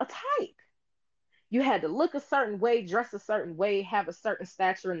have a type. You had to look a certain way, dress a certain way, have a certain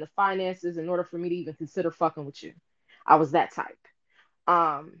stature in the finances in order for me to even consider fucking with you. I was that type.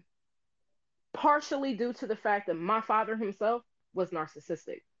 Um, Partially due to the fact that my father himself was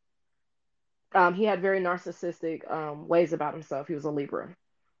narcissistic. He had very narcissistic ways about himself. He was a Libra.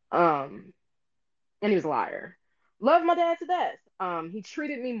 Um, and he was a liar. Loved my dad to death. He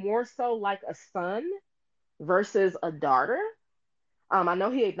treated me more so like a son versus a daughter. I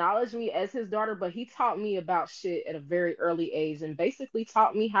know he acknowledged me as his daughter, but he taught me about shit at a very early age and basically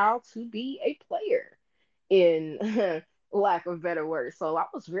taught me how to be a player, in lack of better words. So I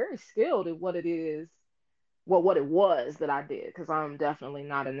was very skilled at what it is, what it was that I did, because I'm definitely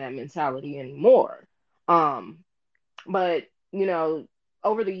not in that mentality anymore. Um, but, you know,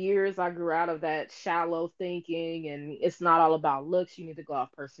 over the years, I grew out of that shallow thinking, and it's not all about looks. You need to go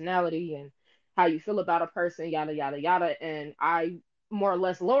off personality and how you feel about a person, yada, yada, yada. And I more or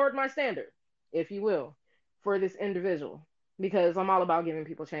less lowered my standard, if you will, for this individual because I'm all about giving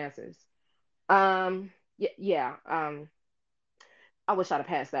people chances. Yeah. I wish I'd have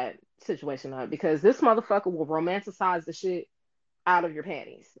passed that situation up because this motherfucker will romanticize the shit out of your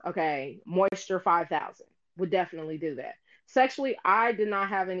panties. Okay, Moisture 5000 would definitely do that. Sexually, I did not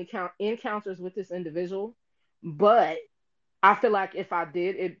have any encounters with this individual, but I feel like if I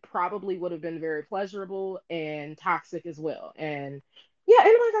did, it probably would have been very pleasurable and toxic as well. And yeah,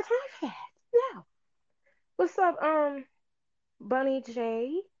 anybody got time for that? Yeah. What's up, Bunny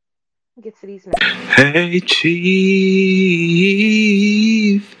J? Get to these messages. Hey, Chief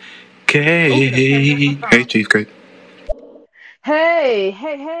Ooh, you done turned up my Kate. Hey, phone. Chief Kate.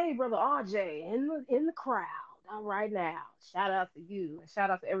 Hey, brother RJ in the crowd. All right now. Shout out to you and shout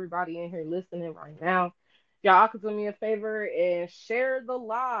out to everybody in here listening right now. Y'all could do me a favor and share the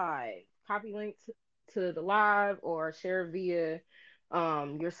live. Copy link to the live or share via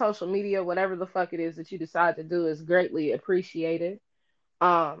your social media, whatever the fuck it is that you decide to do is greatly appreciated.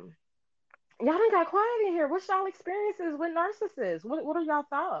 Um Y'all done got quiet in here. What's y'all experiences with narcissists? What are y'all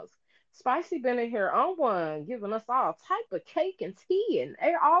thoughts? Spicy been in here on one, giving us all type of cake and tea and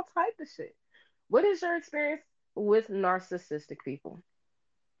all type of shit. What is your experience with narcissistic people?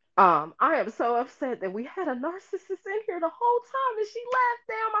 I am so upset that we had a narcissist in here the whole time and she left.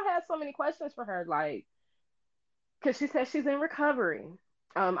 Damn, I had so many questions for her, like, because she said she's in recovery.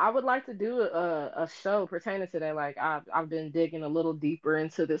 I would like to do a show pertaining to that. Like, I've been digging a little deeper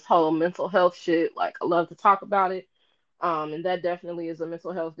into this whole mental health shit. Like, I love to talk about it. And that definitely is a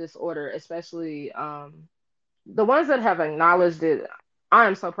mental health disorder, especially the ones that have acknowledged it. I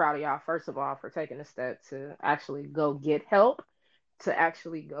am so proud of y'all, first of all, for taking the step to actually go get help, to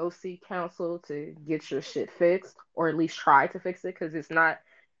actually go seek counsel, to get your shit fixed, or at least try to fix it, because it's not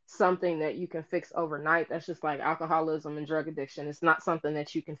something that you can fix overnight. That's just like alcoholism and drug addiction. It's not something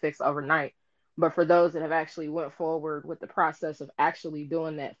that you can fix overnight. But for those that have actually went forward with the process of actually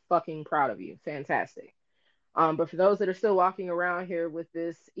doing that, fucking proud of you. Fantastic. But for those that are still walking around here with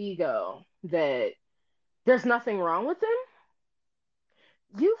this ego that there's nothing wrong with them,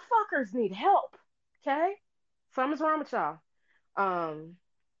 you fuckers need help. Okay? Something's wrong with y'all. Um,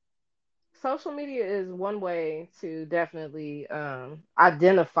 Social media is one way to definitely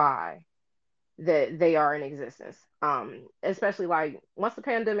identify that they are in existence. Especially like once the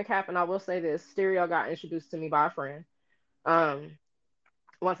pandemic happened, I will say this: stereo got introduced to me by a friend. Um,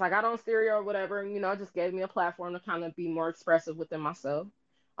 Once I got on stereo or whatever, it just gave me a platform to kind of be more expressive within myself.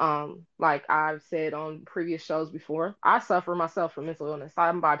 Like I've said on previous shows before, I suffer myself from mental illness.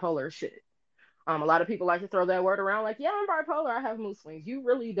 I'm bipolar as shit. A lot of people like to throw that word around, like, yeah, I'm bipolar. I have mood swings. You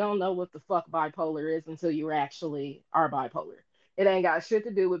really don't know what the fuck bipolar is until you actually are bipolar. It ain't got shit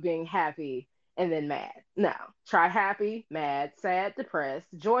to do with being happy and then mad. No, try happy, mad, sad, depressed,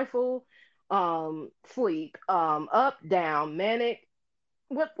 joyful, sleep, up, down, manic.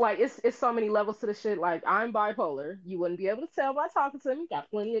 What like it's so many levels to the shit. Like I'm bipolar. You wouldn't be able to tell by talking to me. Got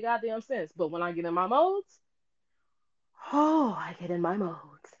plenty of goddamn sense. But when I get in my modes, oh, I get in my modes.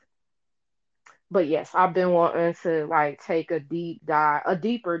 But yes, I've been wanting to like take a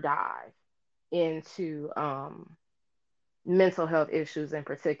deeper dive into mental health issues in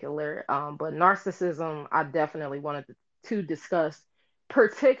particular. But narcissism, I definitely wanted to discuss,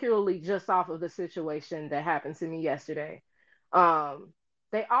 particularly just off of the situation that happened to me yesterday. Um,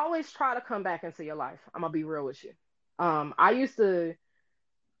 they always try to come back into your life. I'm gonna be real with you. I used to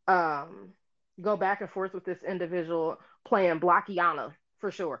um, go back and forth with this individual playing Blockiana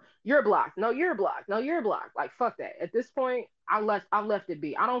for sure. You're blocked. No, you're blocked. No, you're blocked. Like fuck that. At this point, I left it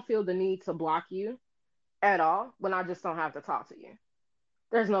be. I don't feel the need to block you at all when I just don't have to talk to you.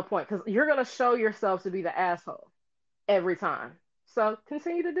 There's no point because you're gonna show yourself to be the asshole every time. So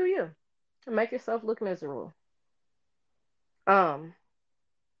continue to do you and make yourself look miserable. Um.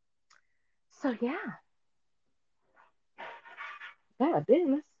 So yeah,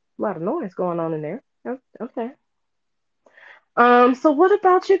 business. A lot of noise going on in there. Okay. So what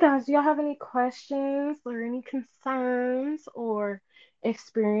about you guys? Do y'all have any questions or any concerns or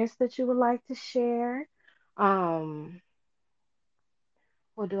experience that you would like to share? Um,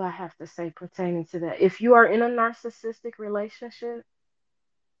 what do I have to say pertaining to that? If you are in a narcissistic relationship,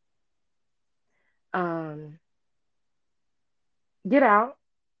 um, get out.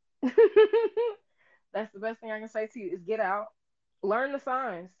 That's the best thing I can say to you is get out. Learn the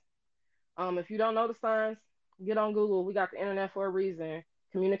signs. If you don't know the signs, get on Google. We got the internet for a reason.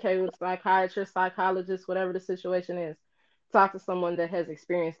 Communicate with a psychiatrist, psychologist, whatever the situation is. Talk to someone that has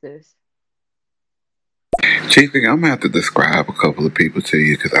experienced this. Chief, I'm gonna have to describe a couple of people to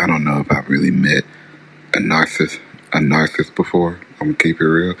you because I don't know if I've really met a narcissist before. I'm gonna keep it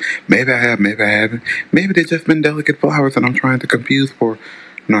real. Maybe I have, maybe I haven't. Maybe they've just been delicate flowers and I'm trying to confuse for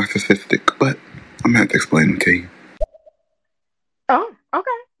narcissistic. But I'm gonna have to explain them to you. Oh, okay.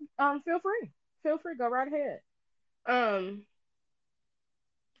 Feel free. Feel free. Go right ahead. Um,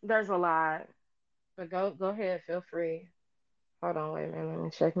 there's a lot, but go ahead. Feel free. Hold on, wait a minute. Let me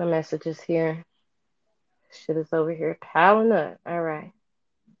check my messages here. Shit is over here piling up. All right.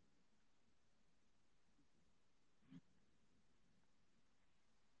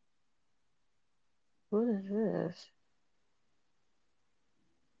 What is this?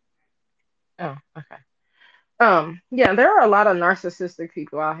 Oh, okay. Yeah, there are a lot of narcissistic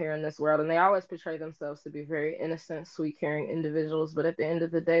people out here in this world, and they always portray themselves to be very innocent, sweet, caring individuals. But at the end of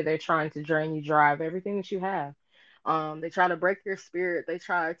the day, they're trying to drain you dry of everything that you have. They try to break your spirit. They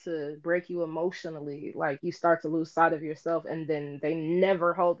try to break you emotionally. Like you start to lose sight of yourself, and then they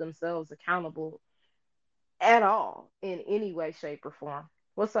never hold themselves accountable at all in any way, shape, or form.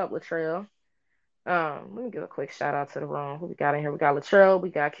 What's up, Latrell? Let me give a quick shout out to the room. Who we got in here? We got Latrell, we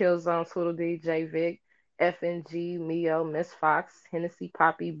got Killzone, Tweedledee, J Vic, FNG, Mio, Miss Fox, Hennessy,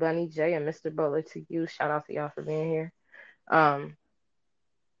 Poppy, Bunny, J, and Mr. Butler to you. Shout out to y'all for being here. Um,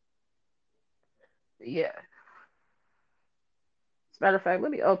 yeah. As a matter of fact,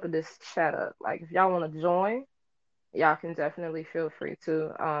 let me open this chat up. Like, if y'all want to join, y'all can definitely feel free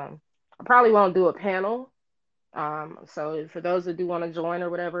to. I probably won't do a panel. So for those that do want to join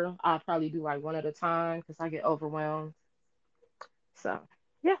or whatever, I'll probably do like one at a time because I get overwhelmed. So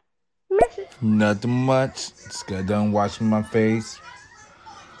yeah, message. Nothing much. Just got done washing my face.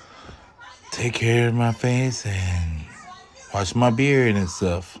 Take care of my face and wash my beard and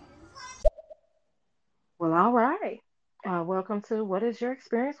stuff. Well, all right. Welcome to What is Your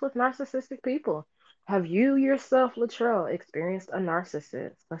Experience with Narcissistic People? Have you yourself, Latrell, experienced a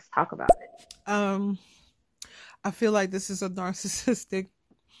narcissist? Let's talk about it. Um, I feel like this is a narcissistic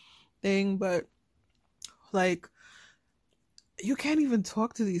thing, but like you can't even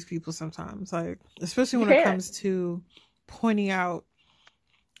talk to these people sometimes, like especially You when it can't. comes to pointing out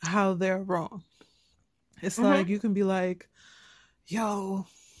how they're wrong. It's Mhm. like you can be like, "Yo,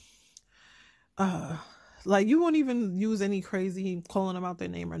 uh like you won't even use any crazy calling them out their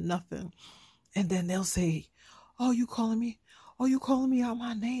name or nothing. And then they'll say, "Oh, you calling me? Oh, you calling me out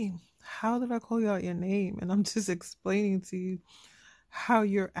my name? How did I call you out your name?" And I'm just explaining to you how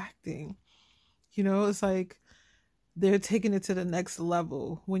you're acting. It's like they're taking it to the next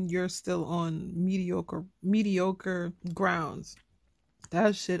level when you're still on mediocre grounds.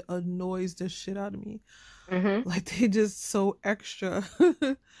 That shit annoys the shit out of me. Mhm. Like they just so extra,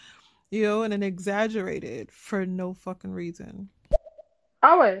 and then exaggerated for no fucking reason.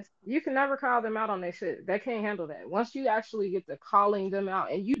 Always. You can never call them out on their shit. They can't handle that. Once you actually get to calling them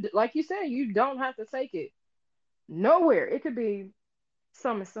out, and like you said, you don't have to take it nowhere. It could be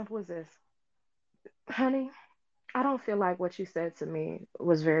something as simple as this, honey. I don't feel like what you said to me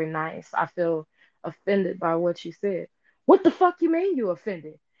was very nice. I feel offended by what you said. What the fuck you mean you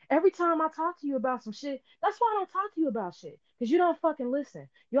offended? Every time I talk to you about some shit, that's why I don't talk to you about shit. Because you don't fucking listen.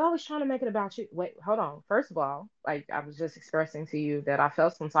 You're always trying to make it about you. Wait, hold on. First of all, like I was just expressing to you that I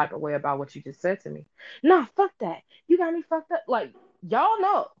felt some type of way about what you just said to me. Nah, fuck that. You got me fucked up. Like, y'all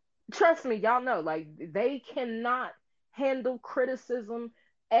know. Trust me, y'all know. Like, they cannot handle criticism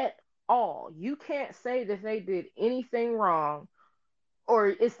at all. You can't say that they did anything wrong or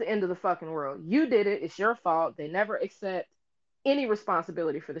it's the end of the fucking world. You did it. It's your fault. They never accept any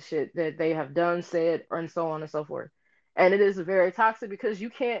responsibility for the shit that they have done, said, and so on and so forth. And it is very toxic because you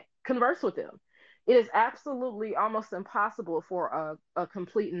can't converse with them. It is absolutely almost impossible for a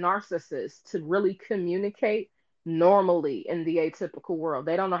complete narcissist to really communicate normally in the atypical world.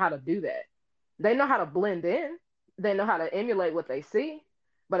 They don't know how to do that. They know how to blend in, they know how to emulate what they see.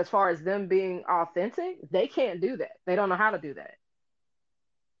 But as far as them being authentic, they can't do that. They don't know how to do that.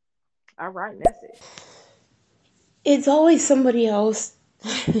 All right, message. It's always somebody else.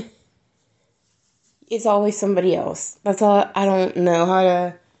 It's always somebody else. That's all. I don't know how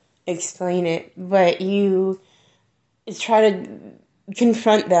to explain it, but you try to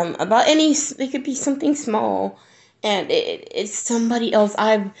confront them about any. It could be something small, and it's somebody else.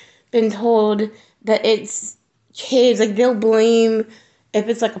 I've been told that it's kids. Like they'll blame if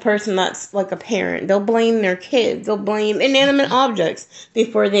it's like a person that's like a parent. They'll blame their kids. They'll blame inanimate objects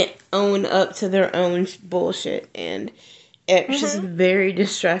before they own up to their own bullshit, and it's just Mm-hmm. very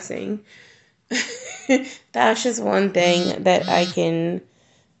distressing. That's just one thing that I can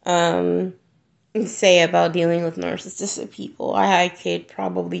um, say about dealing with narcissistic people. I could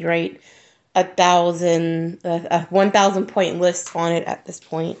probably write 1,000 point list on it at this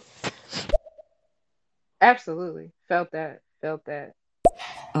point. Absolutely. Felt that. Felt that.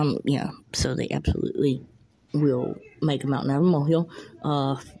 Yeah, so they absolutely will make a mountain out of a molehill.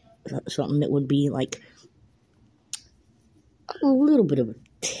 Something that would be like a little bit of a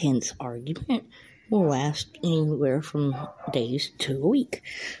tense argument will last anywhere from days to a week.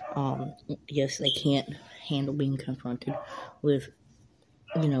 Yes, they can't handle being confronted with,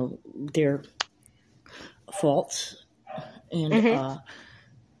 their faults, and Mm-hmm.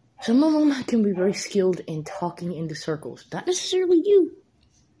 some of them can be very skilled in talking into circles. Not necessarily you.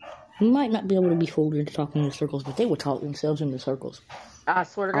 You might not be able to be fooled into talking into circles, but they will talk themselves into circles I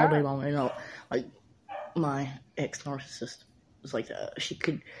swear to all day God. long. Like my ex narcissist was like she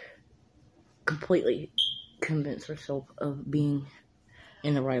could completely convince herself of being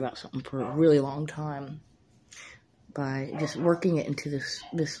in the right about something for a really long time by just working it into this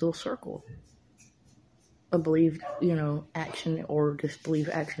little circle. I believe, action or disbelieve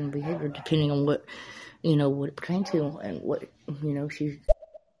action and behavior, depending on what it pertains to and what, she's.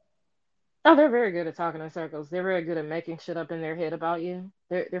 Oh, they're very good at talking in circles. They're very good at making shit up in their head about you.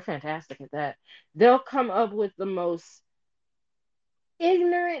 They're fantastic at that. They'll come up with the most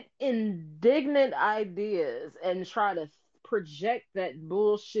ignorant, indignant ideas and try to project that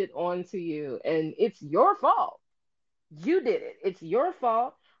bullshit onto you. And it's your fault. You did it. It's your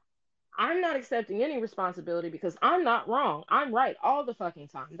fault. I'm not accepting any responsibility because I'm not wrong. I'm right all the fucking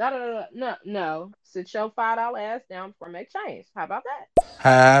time. Da da da. Da. No, no. Sit your $5 ass down before I make change. How about that?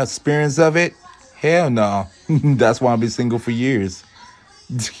 Have experience of it? Hell no. That's why I've been single for years.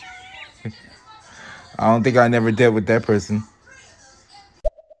 I don't think I never dealt with that person.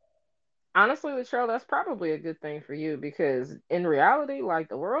 Honestly, Latrell, that's probably a good thing for you because in reality, like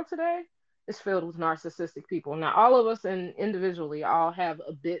the world today is filled with narcissistic people. Now, all of us and individually all have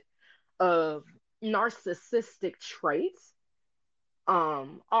a bit of narcissistic traits. All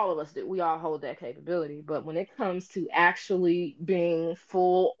of us do. We all hold that capability. But when it comes to actually being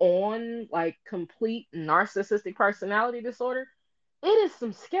full on, like complete narcissistic personality disorder, it is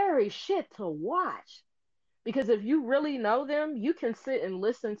some scary shit to watch. Because if you really know them, you can sit and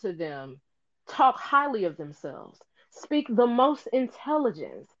listen to them talk highly of themselves, speak the most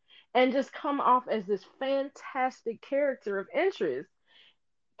intelligence, and just come off as this fantastic character of interest.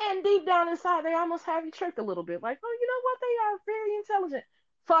 And deep down inside, they almost have you tricked a little bit. Like, oh, you know what? They are very intelligent.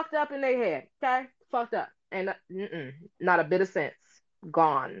 Fucked up in their head. Okay? Fucked up. And not a bit of sense.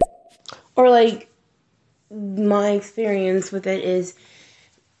 Gone. Or like my experience with it is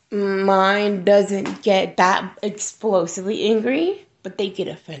mine doesn't get that explosively angry, but they get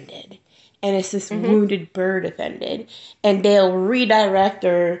offended. And it's this wounded bird offended. And they'll redirect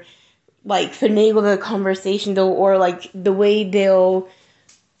or like finagle the conversation though, or like the way they'll,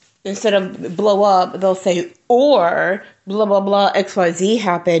 instead of blow up, they'll say, or blah, blah, blah, XYZ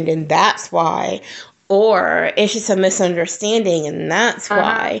happened and that's why. Or it's just a misunderstanding and that's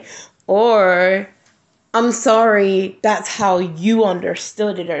why. Or I'm sorry, that's how you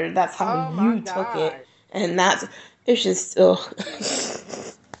understood it or that's how you took it. And it's just,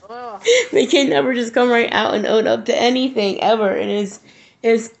 they can never just come right out and own up to anything ever. And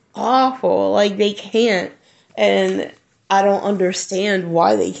it's awful. Like, they can't. And I don't understand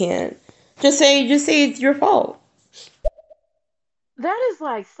why they can't. Just say it's your fault. That is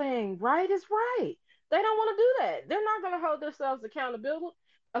like saying right is right. They don't want to do that. They're not going to hold themselves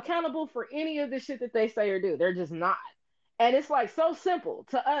accountable for any of the shit that they say or do. They're just not. And it's like so simple.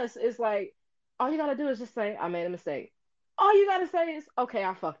 To us, it's like all you got to do is just say, I made a mistake. All you got to say is, okay,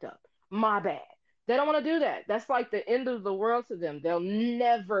 I fucked up. My bad. They don't want to do that. That's like the end of the world to them. They'll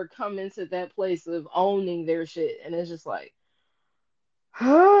never come into that place of owning their shit. And it's just like,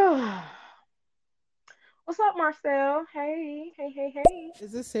 what's up, Marcel? Hey, hey, hey, hey.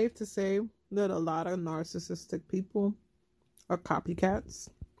 Is it safe to say that a lot of narcissistic people are copycats?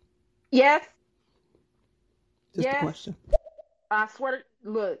 Yes. Just yes. a question. I swear to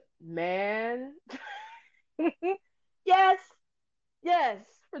look, man. yes. Yes.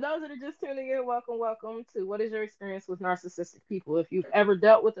 For those that are just tuning in, welcome to What is Your Experience with Narcissistic People? If you've ever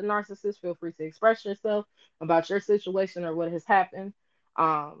dealt with a narcissist, feel free to express yourself about your situation or what has happened.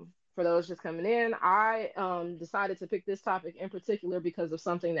 For those just coming in, I decided to pick this topic in particular because of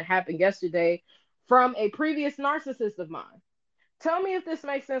something that happened yesterday from a previous narcissist of mine. Tell me if this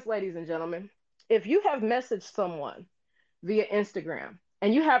makes sense, ladies and gentlemen. If you have messaged someone via Instagram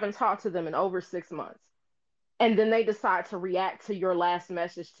and you haven't talked to them in over 6 months, and then they decide to react to your last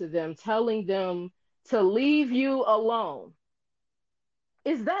message to them, telling them to leave you alone,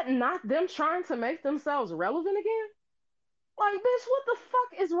 is that not them trying to make themselves relevant again? Like, bitch, what the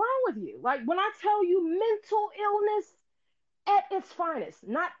fuck is wrong with you? Like, when I tell you mental illness at its finest,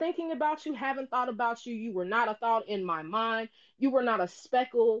 not thinking about you, haven't thought about you, you were not a thought in my mind, you were not a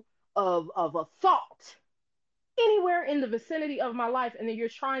speckle of a thought anywhere in the vicinity of my life, and then you're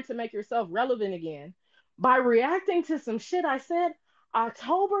trying to make yourself relevant again by reacting to some shit I said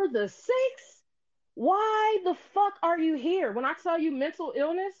October the 6th. Why the fuck are you here? When I tell you mental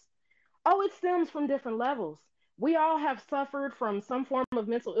illness, oh, it stems from different levels. We all have suffered from some form of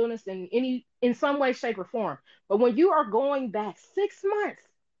mental illness in some way, shape, or form. But when you are going back 6 months,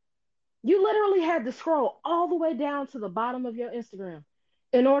 you literally had to scroll all the way down to the bottom of your Instagram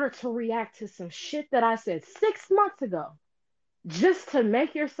in order to react to some shit that I said 6 months ago just to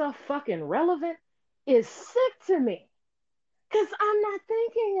make yourself fucking relevant is sick to me. Because I'm not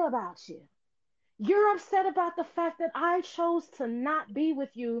thinking about you. You're upset about the fact that I chose to not be with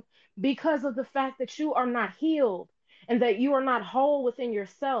you because of the fact that you are not healed and that you are not whole within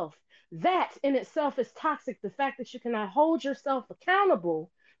yourself. That in itself is toxic. The fact that you cannot hold yourself accountable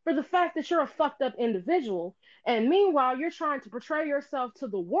for the fact that you're a fucked up individual. And meanwhile, you're trying to portray yourself to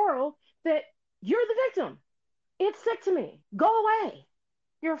the world that you're the victim. It's sick to me. Go away.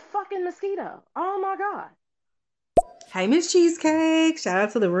 You're a fucking mosquito. Oh my God. Hey, Miss Cheesecake. Shout out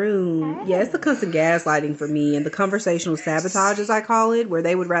to the room. Hey. Yeah, it's the constant gaslighting for me and the conversational sabotage, as I call it, where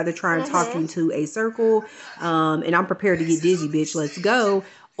they would rather try and talk you into a circle. And I'm prepared to get dizzy, bitch. Let's go.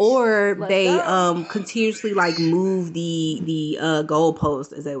 Or they continuously like move the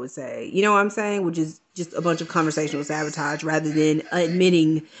goalpost, as they would say. You know what I'm saying? Which is just a bunch of conversational sabotage rather than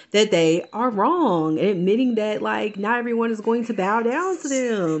admitting that they are wrong and admitting that like not everyone is going to bow down to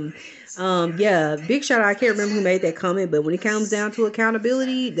them. Yeah, big shout out. I can't remember who made that comment, but when it comes down to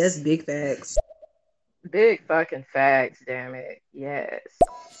accountability, that's big facts. Big fucking facts, damn it. Yes.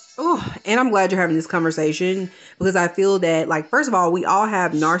 Oh, and I'm glad you're having this conversation because I feel that, like, first of all, we all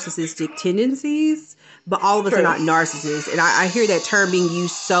have narcissistic tendencies, but all of us are True. not narcissists. And I hear that term being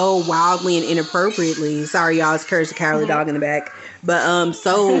used so wildly and inappropriately. Sorry, y'all, it's Courage the Cowardly Dog in the back. But in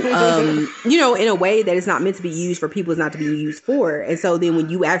a way that it's not meant to be used for people it's not to be used for. And so then when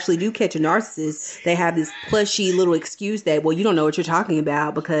you actually do catch a narcissist, they have this plushy little excuse that, well, you don't know what you're talking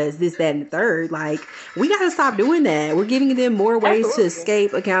about because this, that, and the third. Like, we got to stop doing that. We're giving them more ways to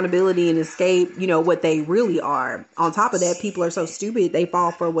escape accountability and escape, what they really are. On top of that, people are so stupid, they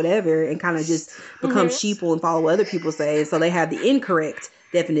fall for whatever and kind of just become sheeple and follow what other people say. So they have the incorrect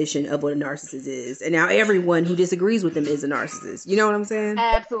definition of what a narcissist is. And now everyone who disagrees with them is a narcissist. You know what I'm saying?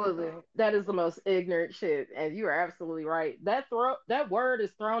 Absolutely. That is the most ignorant shit. And you are absolutely right. That word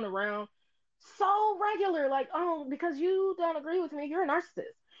is thrown around so regular. Like, oh, because you don't agree with me, you're a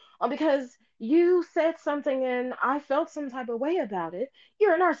narcissist. Oh, because you said something and I felt some type of way about it,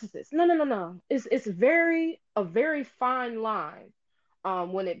 you're a narcissist. No, no, no, no. It's a very fine line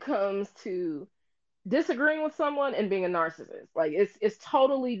when it comes to disagreeing with someone and being a narcissist. Like it's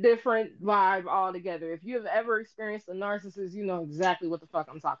totally different vibe altogether. If you have ever experienced a narcissist, you know exactly what the fuck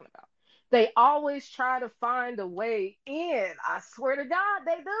I'm talking about. They always try to find a way in. I swear to God,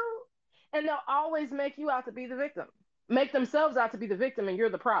 they do. And they'll always make you out to be the victim. Make themselves out to be the victim and you're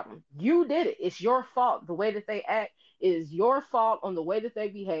the problem. You did it. It's your fault. The way that they act is your fault on the way that they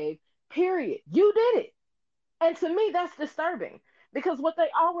behave. Period. You did it. And to me, that's disturbing because what they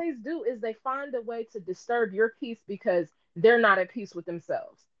always do is they find a way to disturb your peace because they're not at peace with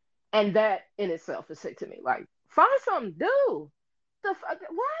themselves. And that in itself is sick to me. Like, find something to do. What?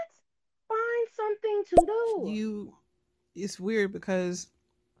 Find something to do. It's weird because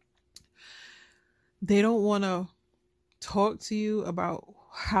they don't want to talk to you about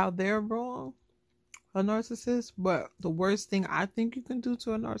how they're wrong, a narcissist, but the worst thing I think you can do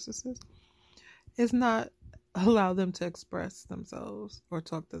to a narcissist is not allow them to express themselves or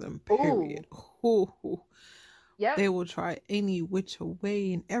talk to them, period. Ooh. Yep. They will try any which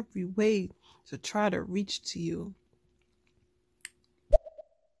way in every way to try to reach to you.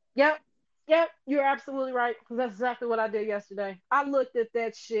 Yep. You're absolutely right because that's exactly what I did yesterday. I looked at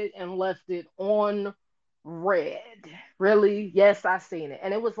that shit and left it on red. Really? Yes, I seen it.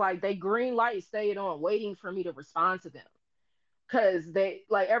 And it was like they green light stayed on waiting for me to respond to them. Cause they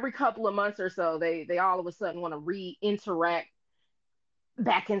like every couple of months or so, they all of a sudden want to re-interact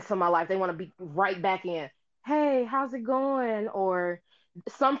back into my life. They want to be right back in. Hey, how's it going? Or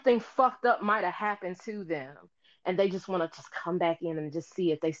something fucked up might have happened to them. And they just want to just come back in and just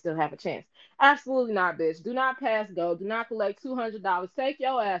see if they still have a chance. Absolutely not, bitch. Do not pass go. Do not collect $200. Take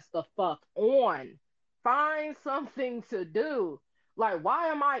your ass the fuck on. Find something to do. Like, why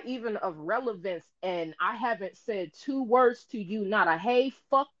am I even of relevance and I haven't said two words to you? Not a hey,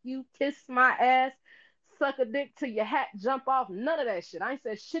 fuck you, kiss my ass, suck a dick till your hat jump off. None of that shit. I ain't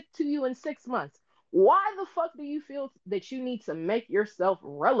said shit to you in 6 months. Why the fuck do you feel that you need to make yourself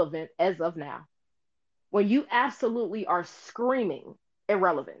relevant as of now when you absolutely are screaming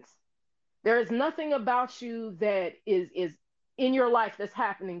irrelevance? There is nothing about you that is in your life that's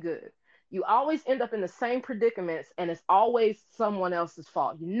happening good. You always end up in the same predicaments and it's always someone else's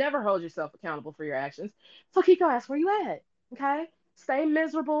fault. You never hold yourself accountable for your actions. So keep your ass where you at. Okay? Stay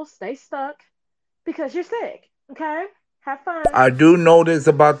miserable, stay stuck because you're sick. Okay? Have fun. I do notice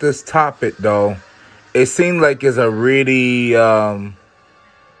about this topic though. It seems like it's a really a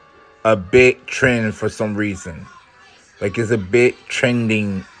big trend for some reason. Like it's a bit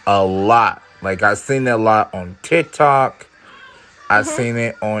trending a lot. Like I've seen it a lot on TikTok. I've seen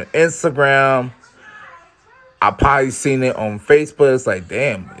it on Instagram. I probably seen it on Facebook. It's like,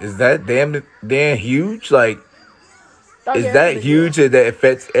 damn, is that damn huge? Like, is that huge that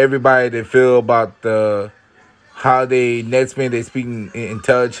affects everybody that feel about the how they next minute they speaking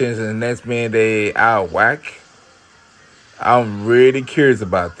intelligence and the next minute they out of whack? I'm really curious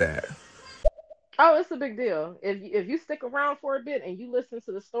about that. Oh, it's a big deal. If you stick around for a bit and you listen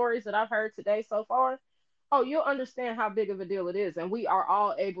to the stories that I've heard today so far, oh, you'll understand how big of a deal it is, and we are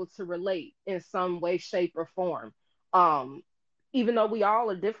all able to relate in some way, shape, or form. Um, Even though we all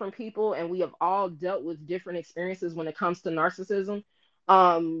are different people and we have all dealt with different experiences when it comes to narcissism,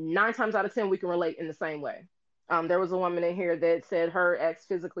 9 times out of 10 we can relate in the same way. There was a woman in here that said her ex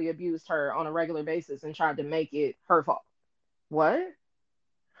physically abused her on a regular basis and tried to make it her fault. What?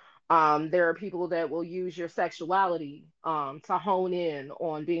 There are people that will use your sexuality to hone in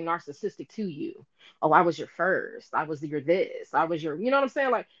on being narcissistic to you. Oh, I was your first. I was your this. I was your, you know what I'm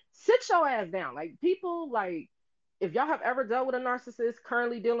saying? Like, sit your ass down. Like, people, like, if y'all have ever dealt with a narcissist,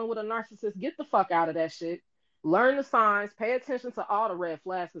 currently dealing with a narcissist, get the fuck out of that shit. Learn the signs. Pay attention to all the red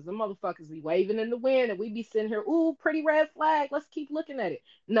flags because the motherfuckers be waving in the wind and we be sitting here, ooh, pretty red flag. Let's keep looking at it.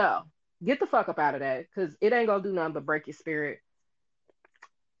 No, get the fuck up out of that because it ain't gonna do nothing but break your spirit.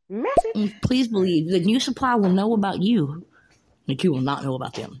 Message. Please believe the new supply will know about you, but you will not know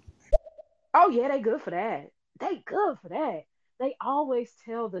about them. Oh yeah, they good for that. They good for that. They always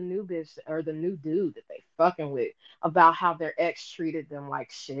tell the new bitch or the new dude that they fucking with about how their ex treated them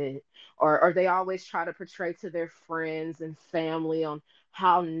like shit. Or they always try to portray to their friends and family on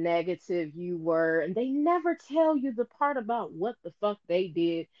how negative you were. And they never tell you the part about what the fuck they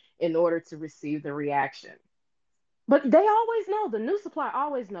did in order to receive the reaction. But they always know, the new supply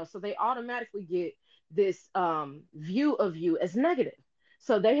always knows, so they automatically get this view of you as negative.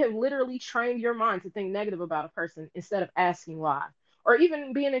 So they have literally trained your mind to think negative about a person instead of asking why, or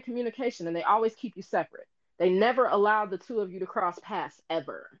even being in communication, and they always keep you separate. They never allow the two of you to cross paths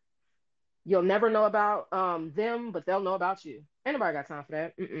ever. You'll never know about them, but they'll know about you. Ain't nobody got time for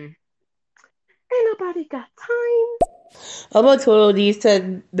that. Ain't nobody got time. About total these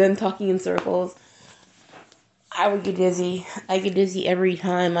to them talking in circles. I would get dizzy. I get dizzy every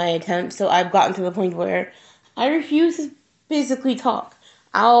time I attempt. So I've gotten to the point where I refuse to physically talk.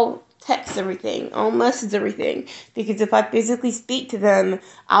 I'll text everything. I'll message everything. Because if I physically speak to them,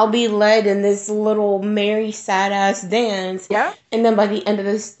 I'll be led in this little merry, sad-ass dance. Yeah. And then by the end of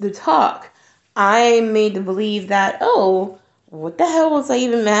the talk, I'm made to believe that, oh, what the hell was I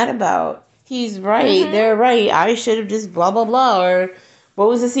even mad about? He's right. They're right. I should have just blah, blah, blah. Or what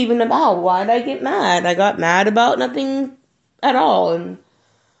was this even about? Why did I get mad? I got mad about nothing at all. And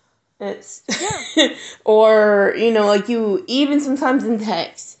it's or, like you, even sometimes in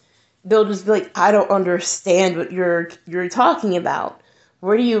text, they'll just be like, I don't understand what you're talking about.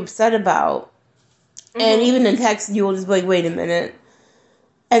 What are you upset about? And even in text, you will just be like, wait a minute.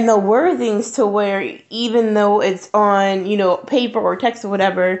 And they'll word things to where even though it's on, paper or text or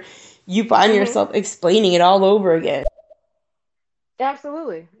whatever, you find yourself explaining it all over again.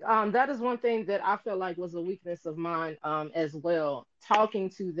 Absolutely. That is one thing that I felt like was a weakness of mine as well. Talking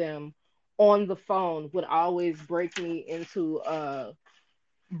to them on the phone would always break me into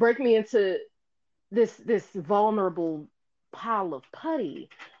this vulnerable pile of putty.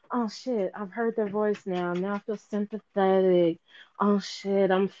 Oh shit, I've heard their voice now. Now I feel sympathetic. Oh shit,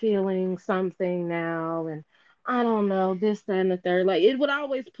 I'm feeling something now, and I don't know this, that, and the third. Like it would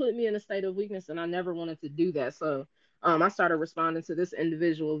always put me in a state of weakness, and I never wanted to do that. So I started responding to this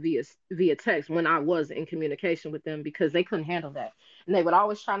individual via text when I was in communication with them because they couldn't handle that, and they would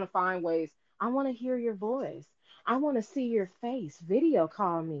always try to find ways. I want to hear your voice. I want to see your face. Video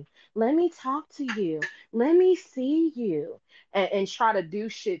call me. Let me talk to you. Let me see you. And try to do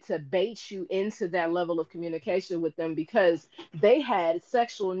shit to bait you into that level of communication with them because they had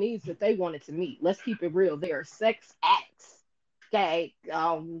sexual needs that they wanted to meet. Let's keep it real. They are sex acts. Okay.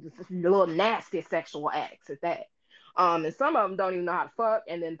 Little nasty sexual acts at that. And some of them don't even know how to fuck.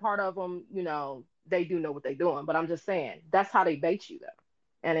 And then part of them, they do know what they're doing. But I'm just saying, that's how they bait you, though.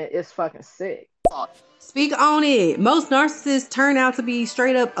 And it's fucking sick. Speak on it. Most narcissists turn out to be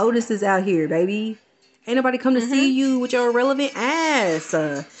straight up Otises out here, baby. Ain't nobody come to see you with your irrelevant ass.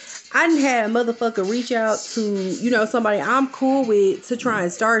 I didn't have a motherfucker reach out to, somebody I'm cool with to try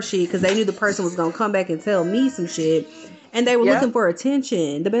and start shit because they knew the person was going to come back and tell me some shit. And they were looking for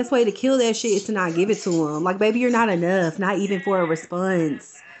attention. The best way to kill that shit is to not give it to them. Like, baby, you're not enough. Not even for a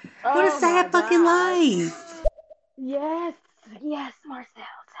response. What a sad fucking life. Yes. Yes, Marcel.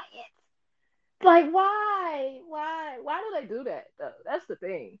 Say it. Like, why do they do that though? That's the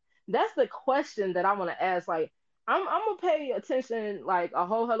thing. That's the question that I want to ask. Like, I'm gonna pay attention like a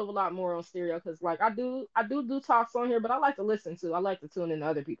whole hell of a lot more on stereo because like I do talks on here, but I like to listen to. I like to tune into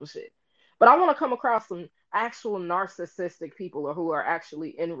other people's shit. But I want to come across some actual narcissistic people or who are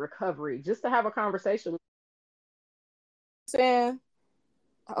actually in recovery just to have a conversation with. Saying,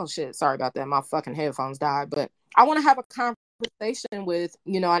 oh shit, sorry about that. My fucking headphones died, but I want to have a conversation with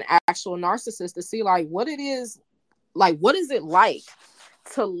an actual narcissist to see like what it is, like what is it like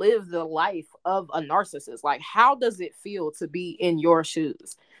to live the life of a narcissist? Like how does it feel to be in your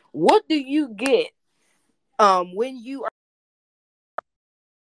shoes? What do you get when you are,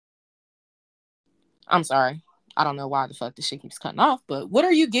 I'm sorry, I don't know why the fuck this shit keeps cutting off, but what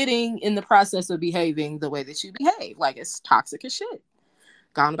are you getting in the process of behaving the way that you behave? Like it's toxic as shit.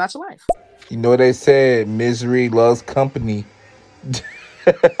 Go on about your life. You know they said misery loves company.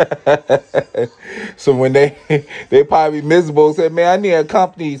 So when they probably miserable, said, man, I need a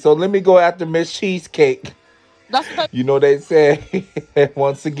company, so let me go after Miss Cheesecake. That's what you know they say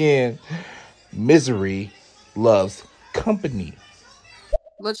once again, misery loves company.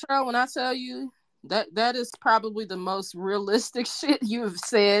 Latrell, when I tell you That is probably the most realistic shit you've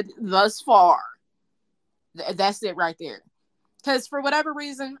said thus far. That's it right there. Because for whatever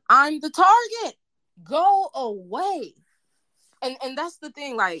reason, I'm the target. Go away. And that's the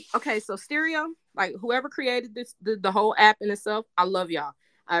thing. Like, okay, so Stereo, like whoever created this, the whole app in itself, I love y'all.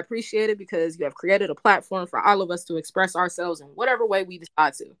 I appreciate it because you have created a platform for all of us to express ourselves in whatever way we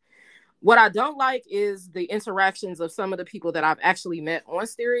decide to. What I don't like is the interactions of some of the people that I've actually met on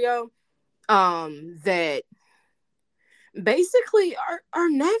Stereo, that basically are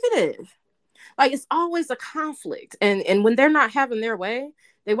negative. Like, it's always a conflict, and when they're not having their way,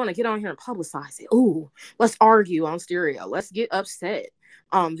 they want to get on here and publicize it. Ooh, let's argue on Stereo. Let's get upset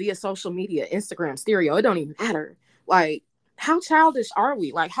via social media, Instagram, Stereo. It don't even matter. Like, how childish are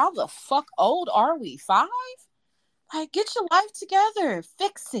we? Like, how the fuck old are we? 5? Like, get your life together.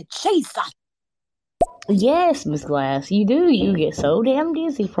 Fix it. Chase us. Yes, Miss Glass, you do. You get so damn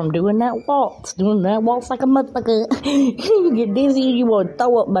dizzy from doing that waltz. Doing that waltz like a motherfucker. You get dizzy and you want to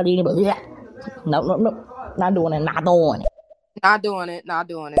throw up, buddy. Yeah. No. Not doing it. Not doing it. Not doing it. Not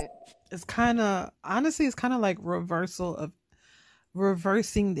doing it. It's kind of, honestly, it's kind of like reversing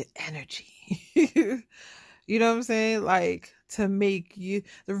the energy. You know what I'm saying? Like, to make you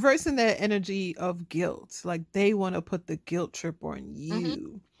reversing that energy of guilt. Like, they want to put the guilt trip on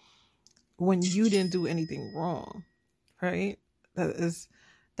you when you didn't do anything wrong, right? That's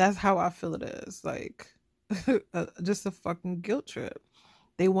how I feel it is. Like, just a fucking guilt trip.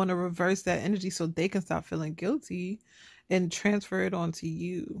 They want to reverse that energy so they can stop feeling guilty and transfer it onto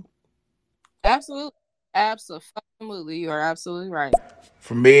you. Absolutely. Absolutely. You are absolutely right.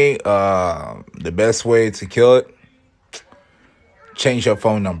 For me, the best way to kill it, change your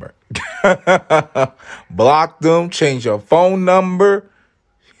phone number. Block them, change your phone number.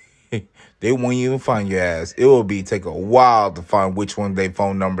 They won't even find your ass. It will take a while to find which one their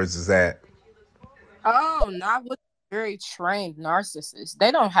phone numbers is at. Oh, not with very trained narcissists.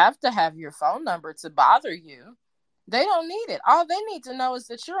 They don't have to have your phone number to bother you. They don't need it. All they need to know is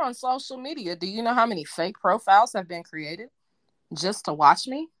that you're on social media. Do you know how many fake profiles have been created just to watch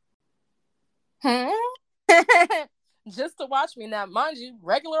me? Just to watch me. Now, mind you,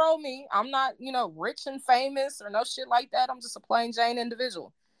 regular old me. I'm not, rich and famous or no shit like that. I'm just a plain Jane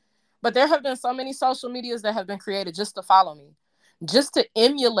individual. But there have been so many social medias that have been created just to follow me, just to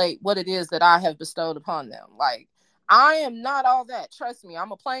emulate what it is that I have bestowed upon them. Like, I am not all that. Trust me,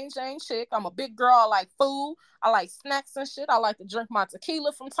 I'm a plain Jane chick. I'm a big girl. I like food. I like snacks and shit. I like to drink my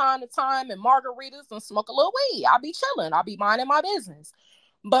tequila from time to time and margaritas and smoke a little weed. I'll be chilling. I'll be minding my business.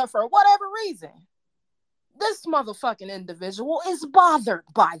 But for whatever reason, this motherfucking individual is bothered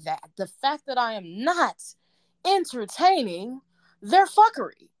by that. The fact that I am not entertaining their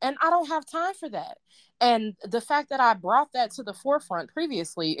fuckery. And I don't have time for that. And the fact that I brought that to the forefront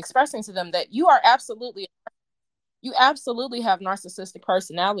previously, expressing to them that you absolutely have narcissistic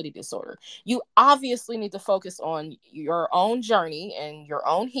personality disorder. You obviously need to focus on your own journey and your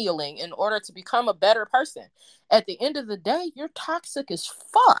own healing in order to become a better person. At the end of the day, you're toxic as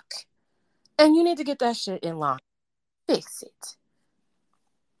fuck. And you need to get that shit in line. Fix it.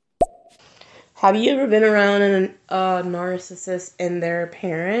 Have you ever been around a narcissist and their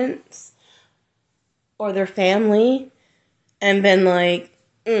parents or their family and been like,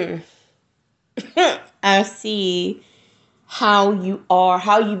 I see how you are,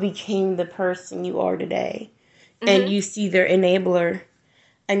 how you became the person you are today. And you see their enabler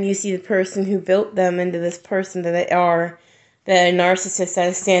and you see the person who built them into this person that they are, the narcissist that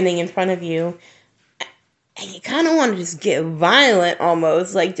is standing in front of you. And you kind of want to just get violent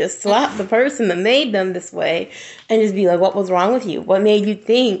almost, like just slap the person that made them this way and just be like, what was wrong with you? What made you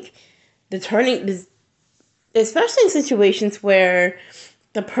think the turning, especially in situations where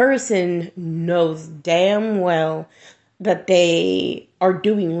the person knows damn well that they are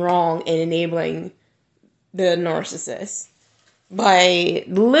doing wrong and enabling the narcissist. By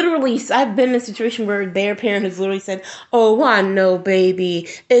literally, I've been in a situation where their parent has literally said, oh, I know, baby,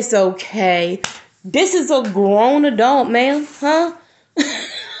 it's okay. This is a grown adult, man, huh?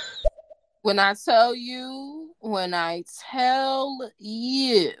 When I tell you,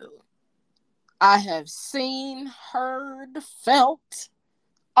 I have seen, heard, felt,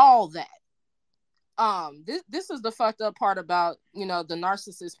 all that. This is the fucked up part about, the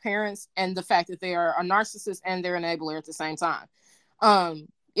narcissist parents and the fact that they are a narcissist and they're enabler at the same time.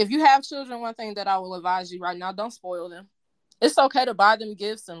 If you have children, one thing that I will advise you right now, don't spoil them. It's okay to buy them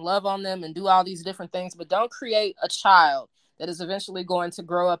gifts and love on them and do all these different things, but don't create a child that is eventually going to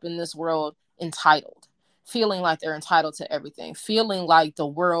grow up in this world entitled. feeling like they're entitled to everything, feeling like the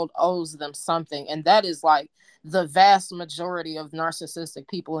world owes them something. And that is like the vast majority of narcissistic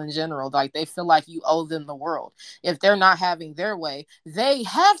people in general. Like they feel like you owe them the world. If they're not having their way, they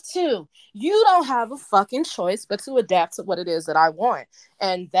have to. You don't have a fucking choice but to adapt to what it is that I want.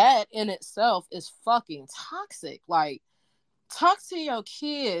 And that in itself is fucking toxic. Like, talk to your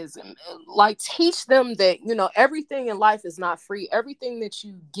kids and like teach them that, you know, everything in life is not free. Everything that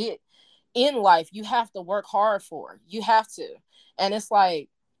you get in life, you have to work hard for. You have to. And it's like,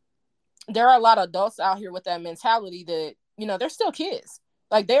 there are a lot of adults out here with that mentality that, you know, they're still kids.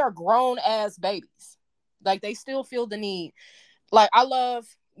 Like they are grown ass babies. Like they still feel the need. Like I love,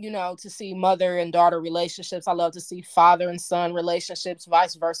 you know, to see mother and daughter relationships. I love to see father and son relationships,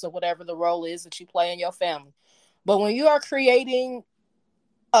 vice versa, whatever the role is that you play in your family. But when you are creating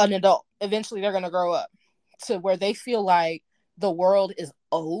an adult, eventually they're going to grow up to where they feel like the world is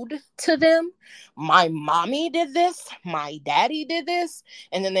owed to them. My mommy did this, my daddy did this,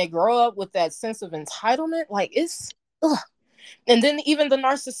 and then they grow up with that sense of entitlement. Like it's ugh. And then even the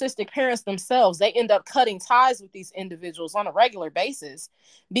narcissistic parents themselves, they end up cutting ties with these individuals on a regular basis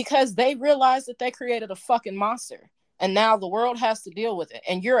because they realize that they created a fucking monster and now the world has to deal with it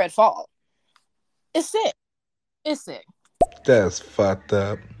and you're at fault. It's sick. It's sick. That's fucked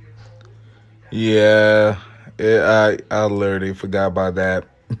up. Yeah, I literally forgot about that.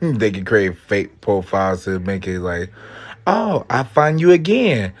 They can create fake profiles to make it like, oh, I find you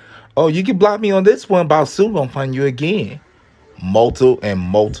again. Oh, you can block me on this one, but I'll soon gonna find you again. Multiple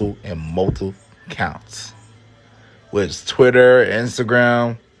counts. Which Twitter,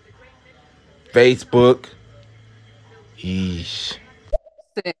 Instagram, Facebook. Yeesh.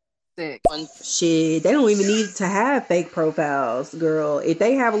 Sick. Shit, they don't even need to have fake profiles, girl. If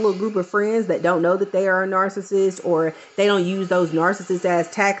they have a little group of friends that don't know that they are a narcissist, or they don't use those narcissist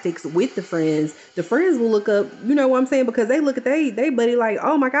ass tactics with the friends will look up, you know what I'm saying? Because they look at they buddy like,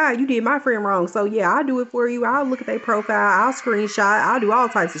 oh my God, you did my friend wrong. So yeah, I'll do it for you. I'll look at their profile, I'll screenshot, I'll do all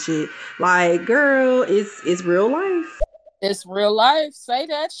types of shit. Like, girl, it's real life. It's real life. Say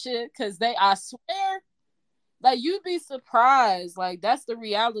that shit, because I swear, like, you'd be surprised. Like, that's the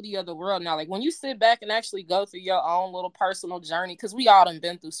reality of the world now. Like, when you sit back and actually go through your own little personal journey, because we all done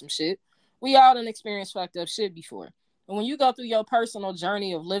been through some shit. We all done experienced fucked up shit before. And when you go through your personal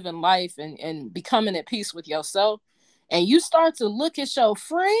journey of living life and becoming at peace with yourself, and you start to look at your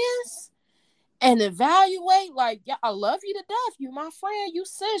friends and evaluate, like, yeah, I love you to death. You my friend, you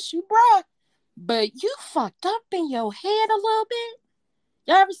sis, you bruh. But you fucked up in your head a little bit.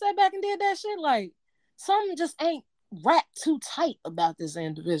 Y'all ever sat back and did that shit? Like, something just ain't wrapped too tight about this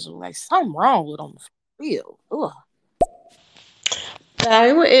individual. Like, something wrong with them. For real. Ugh.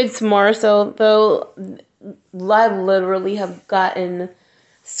 It's more so though. I literally have gotten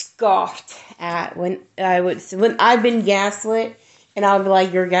scoffed at when I've been gaslit, and I'll be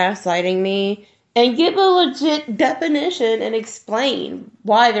like, "You're gaslighting me," and give a legit definition and explain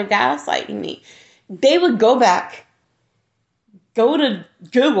why they're gaslighting me. They would go to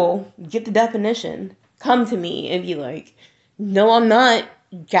Google, get the definition, come to me and be like, "No, I'm not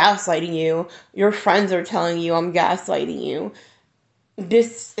gaslighting you. Your friends are telling you I'm gaslighting you.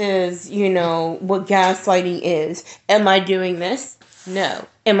 This is, what gaslighting is. Am I doing this? No.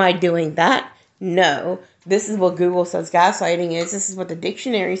 Am I doing that? No. This is what Google says gaslighting is. This is what the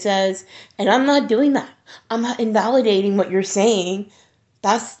dictionary says. And I'm not doing that. I'm not invalidating what you're saying.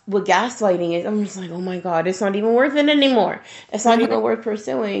 That's what gaslighting is." I'm just like, oh my God, it's not even worth it anymore. It's not even worth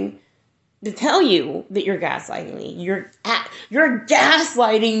pursuing to tell you that you're gaslighting me. You're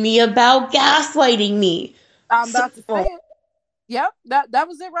gaslighting me about gaslighting me. I'm about to say it. Yep, that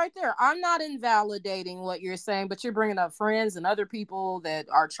was it right there. I'm not invalidating what you're saying, but you're bringing up friends and other people that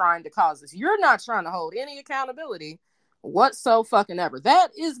are trying to cause this. You're not trying to hold any accountability whatsoever. That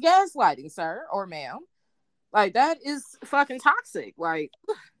is gaslighting, sir or ma'am. Like, that is fucking toxic. Like,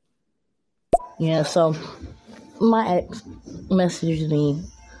 Yeah, so my ex messaged me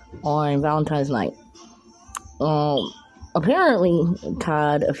on Valentine's night. Apparently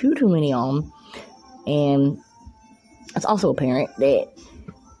tied a few too many on, and it's also apparent that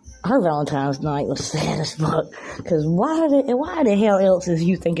her Valentine's night was sad as fuck. Because why the hell else is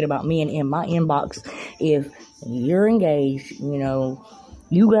you thinking about me in my inbox if you're engaged?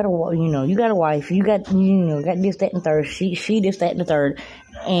 You got a wife. You got got this, that, and third. She this, that, and the third.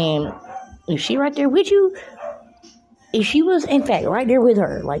 And if she right there with you, if she was in fact right there with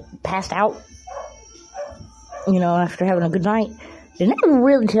her, like passed out, after having a good night, then that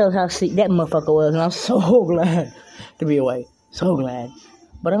really tells how sick that motherfucker was. And I'm so glad to be away. So glad.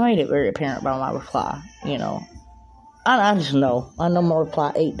 But I made it very apparent by my reply, I just know. I know my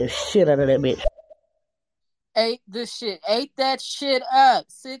reply ate the shit out of that bitch. ate this shit, ate that shit up.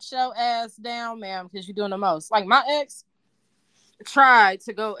 Sit your ass down, ma'am, because you're doing the most. Like my ex tried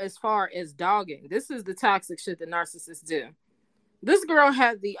to go as far as dogging. This is the toxic shit that narcissists do. This girl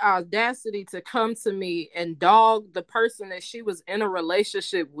had the audacity to come to me and dog the person that she was in a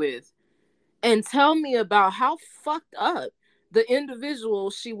relationship with and tell me about how fucked up the individual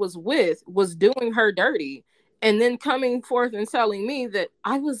she was with was doing her dirty, and then coming forth and telling me that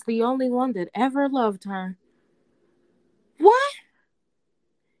I was the only one that ever loved her. What?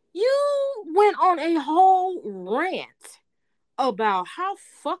 You went on a whole rant about how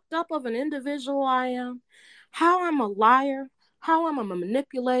fucked up of an individual I am, how I'm a liar, how I'm a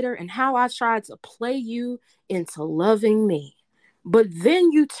manipulator, and how I tried to play you into loving me. But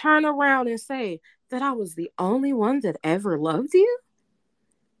then you turn around and say that I was the only one that ever loved you?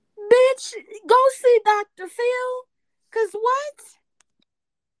 Bitch, go see Dr. Phil. Cause what?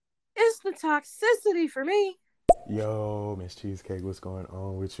 It's the toxicity for me. Yo, Miss Cheesecake, what's going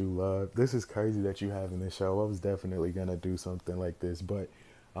on with you, love? This is crazy that you having this show. I was definitely gonna do something like this, but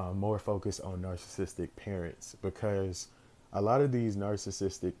more focused on narcissistic parents because a lot of these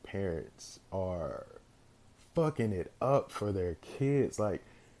narcissistic parents are fucking it up for their kids. Like,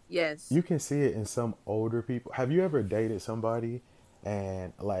 yes, you can see it in some older people. Have you ever dated somebody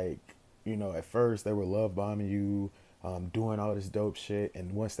and like, you know, at first they were love bombing you, doing all this dope shit,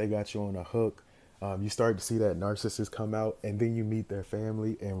 and once they got you on a hook, you start to see that narcissist come out, and then you meet their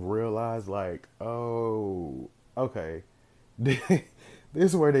family and realize like, oh, okay, this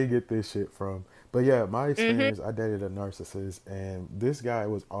is where they get this shit from. But yeah, my experience, I dated a narcissist, and this guy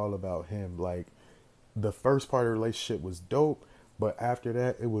was all about him. Like, the first part of the relationship was dope, but after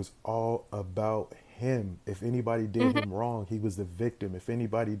that, it was all about him. If anybody did him wrong, he was the victim. If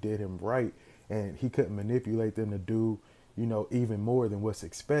anybody did him right, and he couldn't manipulate them to do, you know, even more than what's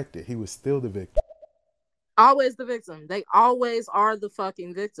expected, he was still the victim. Always the victim. They always are the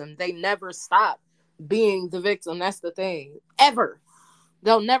fucking victim. They never stop being the victim. That's the thing. Ever.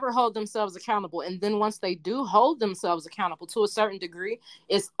 They'll never hold themselves accountable. And then once they do hold themselves accountable to a certain degree,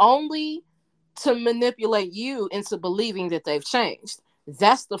 it's only to manipulate you into believing that they've changed.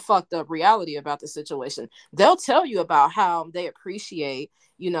 That's the fucked up reality about the situation. They'll tell you about how they appreciate,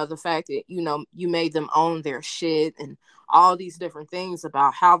 you know, the fact that, you know, you made them own their shit and all these different things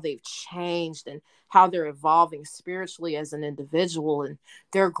about how they've changed and how they're evolving spiritually as an individual, and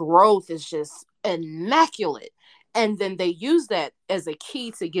their growth is just immaculate. And then they use that as a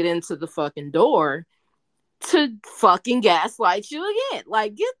key to get into the fucking door to fucking gaslight you again.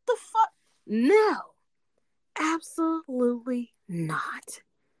 Like, get the fuck. No, absolutely not.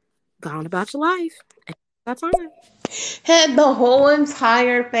 Gone about your life. That's time. Had the whole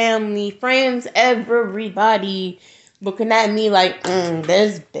entire family, friends, everybody looking at me like,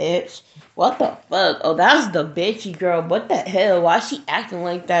 this bitch. What the fuck? Oh, that's the bitchy girl. What the hell? Why she acting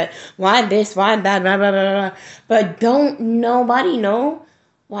like that? Why this? Why that? Blah, blah, blah, blah. But don't nobody know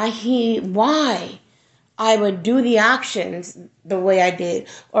why I would do the actions the way I did,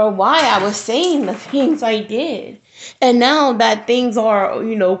 or why I was saying the things I did. And now that things are,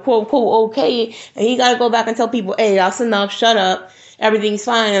 you know, quote, quote, okay, and you gotta go back and tell people, hey, that's enough, shut up, everything's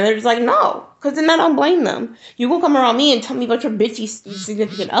fine. And they're just like, no, because then I don't blame them. You will come around me and tell me about your bitchy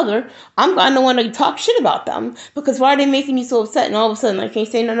significant other. I'm gonna want to talk shit about them, because why are they making me so upset and all of a sudden I can't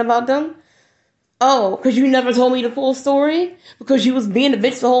say nothing about them? Oh, because you never told me the full story? Because you was being a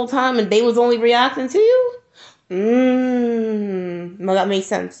bitch the whole time and they was only reacting to you? Well, that makes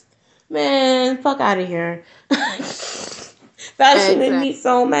sense. Man, fuck out of here. That shit made me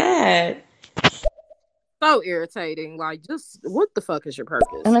so mad. So irritating. Like, just what the fuck is your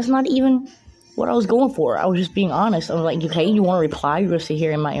purpose? And that's not even what I was going for. I was just being honest. I was like, okay, you want to reply? You're going to sit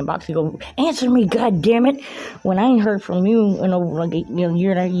here in my inbox and go, answer me, god damn it. When I ain't heard from you in over like a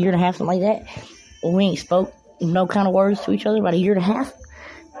year and a half, something like that. We ain't spoke no kind of words to each other about a year and a half.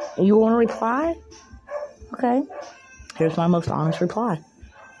 You want to reply? Okay. Here's my most honest reply.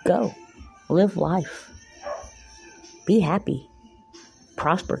 Go. Live life. Be happy.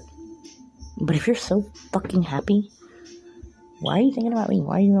 Prosper. But if you're so fucking happy, why are you thinking about me?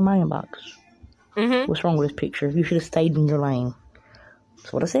 Why are you in my inbox? What's wrong with this picture? You should have stayed in your lane.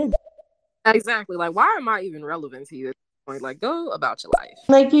 That's what I said. Exactly. Like, why am I even relevant to you at this point? Like, go about your life.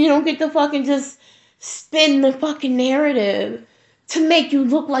 Like, you don't get to fucking just spin the fucking narrative to make you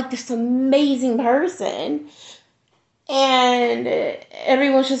look like this amazing person. And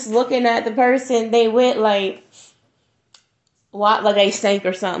everyone's just looking at the person they went like, what, like they stank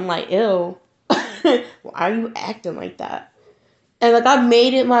or something. Like, ew. Why are you acting like that? And like I've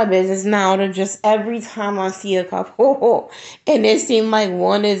made it my business now to just every time I see a couple and it seems like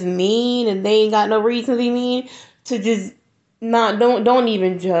one is mean and they ain't got no reason to be mean, to just not don't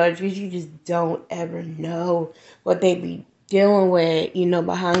even judge, because you just don't ever know what they be dealing with,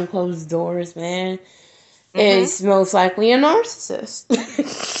 behind closed doors, man. It's most likely a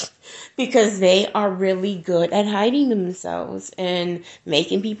narcissist. Because they are really good at hiding themselves and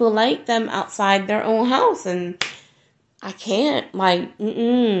making people like them outside their own house. And I can't know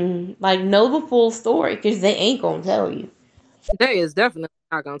the full story, because they ain't gonna tell you. They is definitely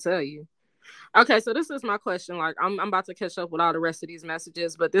not gonna tell you. Okay, so this is my question. Like, I'm about to catch up with all the rest of these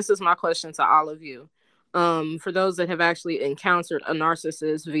messages, but this is my question to all of you. For those that have actually encountered a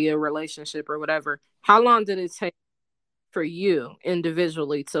narcissist via relationship or whatever, how long did it take for you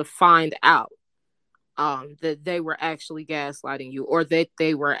individually to find out that they were actually gaslighting you or that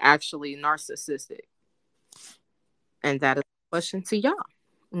they were actually narcissistic? And that is a question to y'all.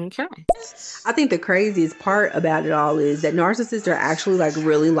 Okay. I think the craziest part about it all is that narcissists are actually like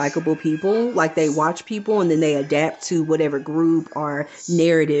really likable people. Like they watch people and then they adapt to whatever group or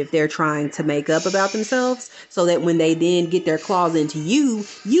narrative they're trying to make up about themselves, so that when they then get their claws into you,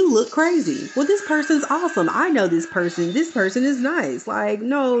 you look crazy. Well, this person's awesome. I know this person. This person is nice. Like,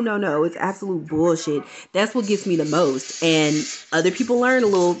 no, no, no. It's absolute bullshit. That's what gets me the most. And other people learn a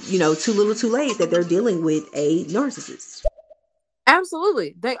little, too little too late, that they're dealing with a narcissist.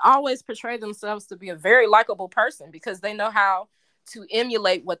 Absolutely. They always portray themselves to be a very likable person because they know how to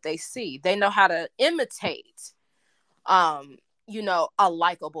emulate what they see. They know how to imitate a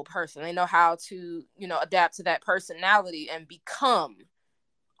likable person. They know how to, adapt to that personality and become,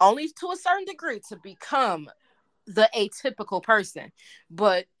 only to a certain degree, to become the atypical person.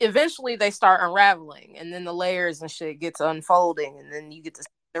 But eventually they start unraveling, and then the layers and shit gets unfolding, and then you get to see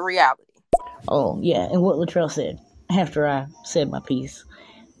the reality. Oh, yeah, and what Latrell said after I said my piece.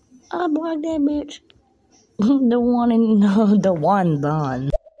 I blocked that bitch. The one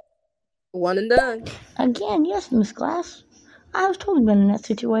done. One and done. Again, yes, Miss Glass. I've totally been in that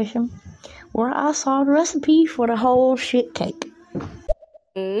situation where I saw the recipe for the whole shit cake.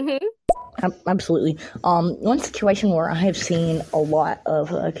 Absolutely. One situation where I have seen a lot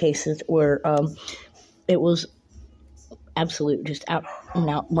of cases where it was absolute, just out and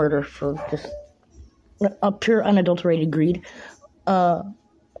out murder for just a pure unadulterated greed,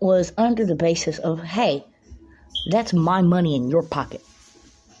 was under the basis of, hey, that's my money in your pocket.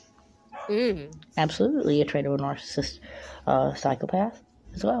 Absolutely a traitor, narcissist, psychopath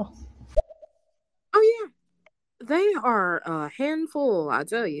as well. Oh yeah, they are a handful. I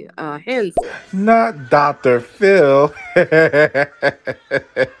tell you, a handful. Not Dr. Phil.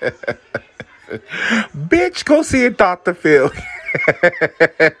 Bitch, go see it, Dr. Phil.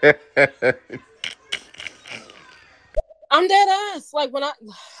 I'm dead ass. Like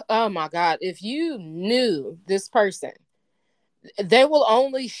oh my God, if you knew this person, they will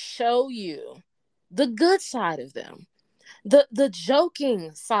only show you the good side of them, the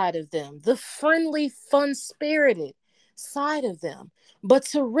joking side of them, the friendly, fun spirited side of them. But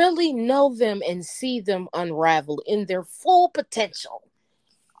to really know them and see them unravel in their full potential,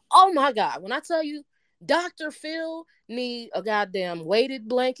 oh my God, when I tell you, Dr. Phil need a goddamn weighted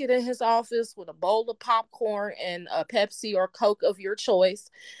blanket in his office with a bowl of popcorn and a Pepsi or Coke of your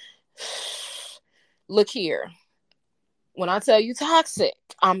choice. Look here. When I tell you toxic,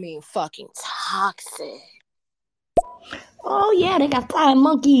 I mean fucking toxic. Oh yeah, they got flying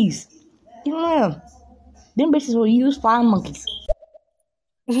monkeys. Yeah. Them bitches will use flying monkeys.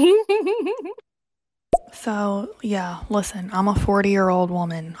 So, yeah, listen, I'm a 40-year-old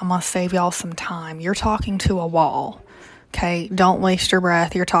woman. I'm going to save y'all some time. You're talking to a wall, okay? Don't waste your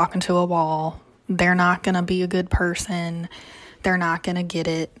breath. You're talking to a wall. They're not going to be a good person. They're not going to get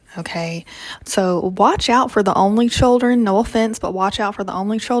it, okay? So watch out for the only children. No offense, but watch out for the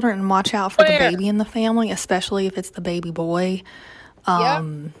only children and watch out for the baby in the family, especially if it's the baby boy.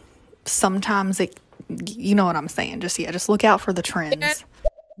 Sometimes you know what I'm saying. Just look out for the trends.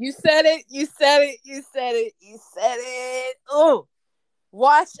 You said it. You said it. You said it. You said it. Oh,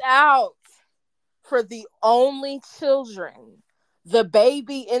 watch out for the only children, the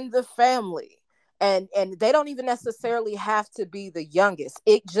baby in the family. And they don't even necessarily have to be the youngest.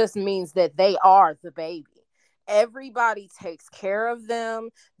 It just means that they are the baby. Everybody takes care of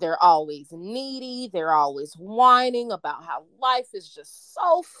them. They're always needy. They're always whining about how life is just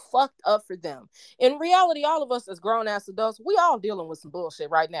so fucked up for them. In reality, all of us as grown ass adults, we all dealing with some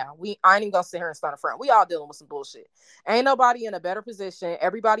bullshit right now. I ain't even gonna sit here and stand in front. We all dealing with some bullshit. Ain't nobody in a better position.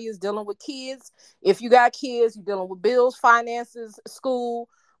 Everybody is dealing with kids. If you got kids, you're dealing with bills, finances, school,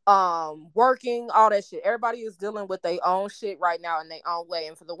 working, all that shit. Everybody is dealing with their own shit right now in their own way.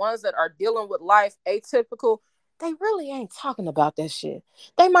 And for the ones that are dealing with life atypical, they really ain't talking about that shit.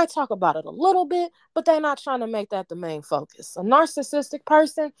 They might talk about it a little bit, but they're not trying to make that the main focus. A narcissistic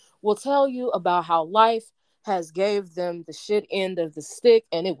person will tell you about how life has gave them the shit end of the stick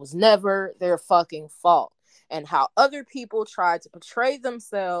and it was never their fucking fault. And how other people tried to portray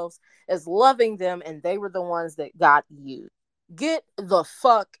themselves as loving them and they were the ones that got used. Get the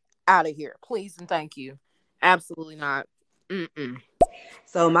fuck out of here, please and thank you. Absolutely not. Mm-mm.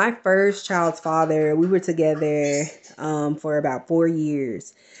 So my first child's father, we were together for about 4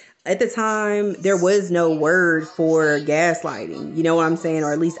 years. At the time, there was no word for gaslighting. You know what I'm saying?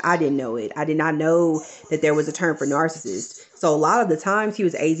 Or at least I didn't know it. I did not know that there was a term for narcissist. So a lot of the times he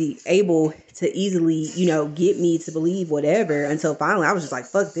was able to easily, get me to believe whatever until finally I was just like,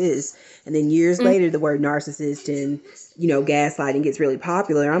 fuck this. And then years later, the word narcissist and, gaslighting gets really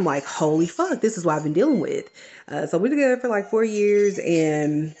popular. I'm like, holy fuck, this is what I've been dealing with. So we're together for like 4 years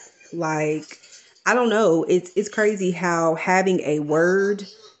and like, I don't know. It's crazy how having a word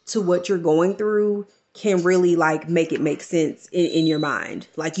to what you're going through can really like make it make sense in your mind.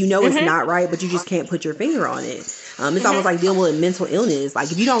 Like, it's not right, but you just can't put your finger on it. It's almost like dealing with mental illness.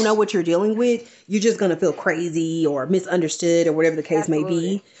 Like if you don't know what you're dealing with, you're just going to feel crazy or misunderstood or whatever the case may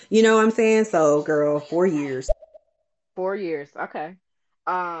be. You know what I'm saying? So girl, 4 years. 4 years. Okay.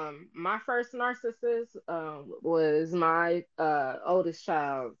 My first narcissist was my oldest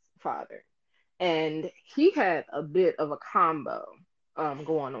child's father, and he had a bit of a combo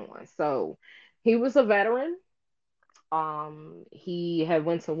going on. So he was a veteran. He had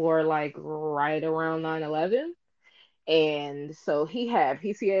went to war like right around 9/11. And so he had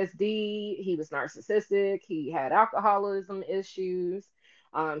PTSD, he was narcissistic, he had alcoholism issues.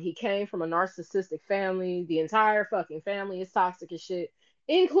 He came from a narcissistic family. The entire fucking family is toxic as shit,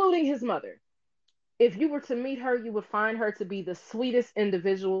 including his mother. If you were to meet her, you would find her to be the sweetest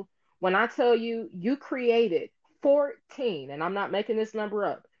individual. When I tell you, you created 14, and I'm not making this number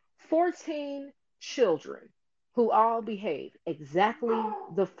up, 14 children who all behave exactly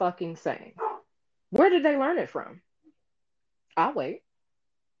the fucking same. Where did they learn it from? I'll wait.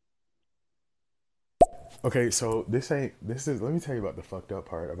 Okay, so this is let me tell you about the fucked up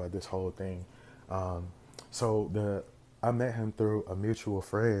part about this whole thing. Um, so the I met him through a mutual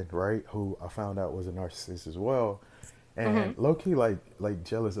friend, right? Who I found out was a narcissist as well, Mm-hmm. and low key like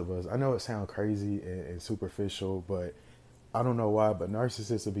jealous of us. I know it sounds crazy and superficial, but I don't know why, but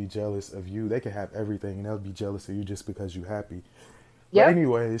narcissists will be jealous of you. They can have everything, and they'll be jealous of you just because you're happy. But Yep.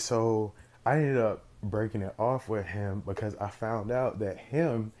 anyway, so I ended up breaking it off with him because I found out that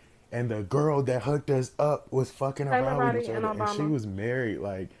him and the girl that hooked us up was fucking Taylor around with each Roddy and other, and she Obama was married,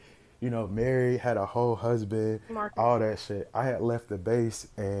 like, married, had a whole husband, Marcus. all that shit. I had left the base,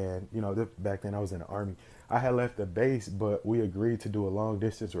 and back then I was in the army. I had left the base, but we agreed to do a long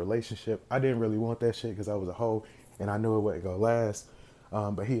distance relationship. I didn't really want that shit because I was a hoe, and I knew it wasn't gonna last.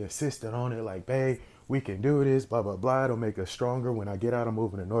 But he insisted on it, like, babe, we can do this, blah, blah, blah. It'll make us stronger. When I get out, I'm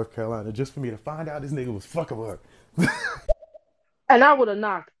moving to North Carolina just for me to find out this nigga was fucking with her. And I would have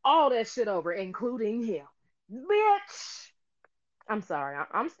knocked all that shit over, including him. Bitch. I'm sorry.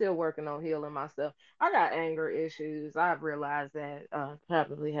 I'm still working on healing myself. I got anger issues. I've realized that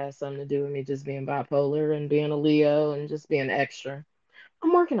probably has something to do with me just being bipolar and being a Leo and just being extra.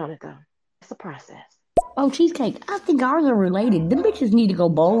 I'm working on it though. It's a process. Oh, cheesecake. I think ours are related. Them bitches need to go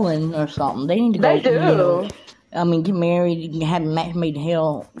bowling or something. They need to go, They do. get married, have a match made in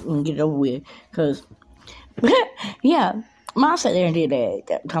hell, and get it over with. Because, yeah, Mom sat there and did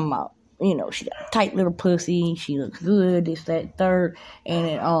that. Talking about, she got a tight little pussy. She looks good. This, that, third. And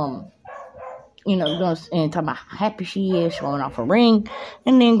it, and talking about how happy she is, showing off her ring.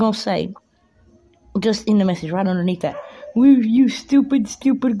 And then gonna say, just in the message right underneath that, you stupid,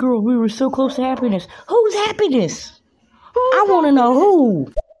 stupid girl. We were so close to happiness. Whose happiness? I Who's want to know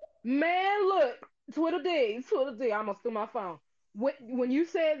happiness? who. Man, look, Twitter D. I almost threw my phone. When you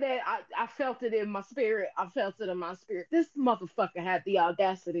said that, I felt it in my spirit. I felt it in my spirit. This motherfucker had the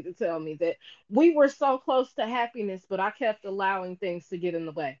audacity to tell me that we were so close to happiness, but I kept allowing things to get in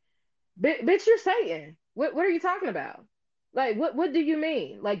the way. Bitch, you're Satan. What are you talking about? Like, what do you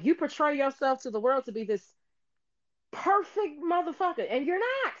mean? Like, you portray yourself to the world to be this perfect motherfucker, and you're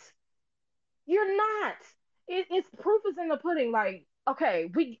not. You're not. It's proof is in the pudding. Like,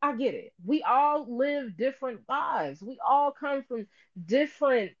 okay, I get it. We all live different lives. We all come from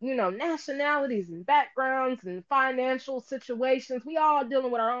different, nationalities and backgrounds and financial situations. We all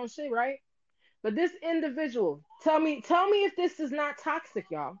dealing with our own shit, right? But this individual, tell me if this is not toxic,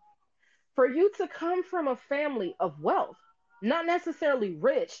 y'all. For you to come from a family of wealth, not necessarily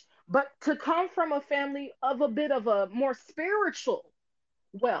rich, but to come from a family of a bit of a more spiritual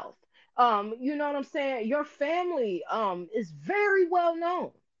wealth. You know what I'm saying? Your family is very well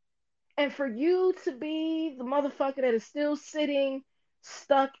known. And for you to be the motherfucker that is still sitting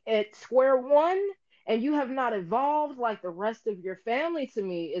stuck at square one and you have not evolved like the rest of your family, to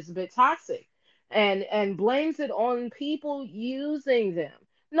me is a bit toxic. And blames it on people using them.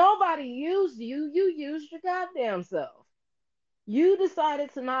 Nobody used you, you used your goddamn self. You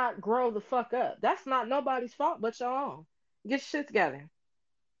decided to not grow the fuck up. That's not nobody's fault but your own. Get shit together.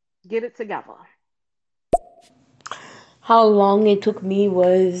 Get it together. How long it took me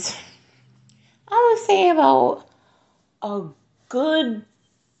was, I would say, about a good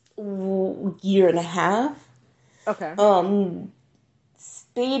year and a half. Okay.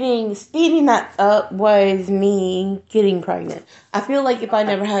 Speeding that up was me getting pregnant. I feel like if I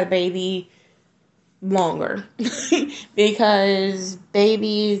never had a baby, longer. Because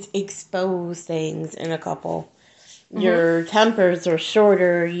babies expose things in a couple. Your tempers are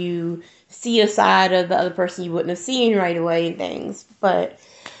shorter. You see a side of the other person you wouldn't have seen right away and things. But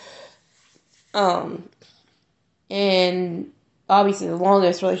and obviously the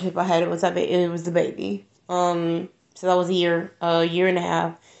longest relationship I had it was the baby. So that was a year and a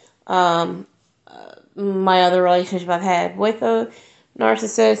half. My other relationship I've had with a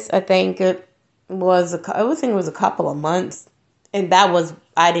narcissist, I think it was a couple of months, and that was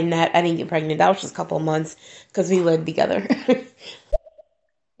I didn't get pregnant. That was just a couple of months because we lived together.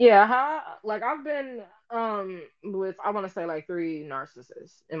 Yeah, like I've been with, I want to say, like 3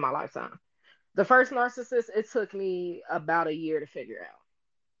 narcissists in my lifetime. The first narcissist, it took me about a year to figure out.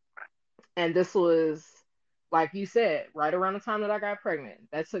 And this was, like you said, right around the time that I got pregnant.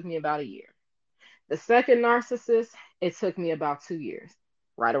 That took me about a year. The second narcissist, it took me about 2 years,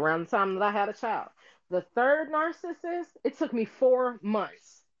 right around the time that I had a child. The third narcissist, it took me 4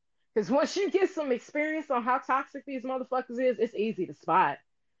 months. Because once you get some experience on how toxic these motherfuckers is, it's easy to spot.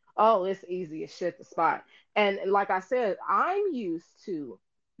 Oh, it's easy as shit to spot. And like I said, I'm used to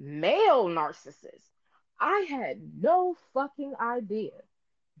male narcissists. I had no fucking idea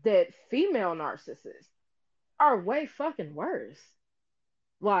that female narcissists are way fucking worse.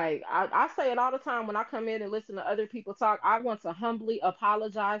 Like, I say it all the time when I come in and listen to other people talk. I want to humbly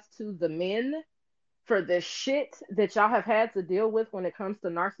apologize to the men for the shit that y'all have had to deal with when it comes to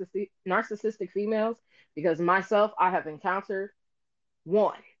narcissistic females. Because myself, I have encountered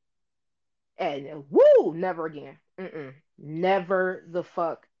one. And woo, never again. Never the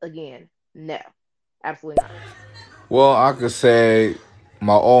fuck again. No, absolutely not. Well, I could say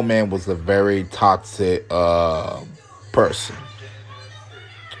my old man was a very toxic person.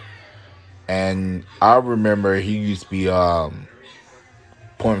 And I remember he used to be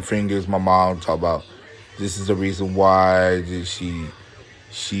pointing fingers. My mom talk about this is the reason why she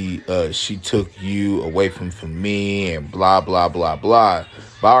took you away from me and blah blah blah blah.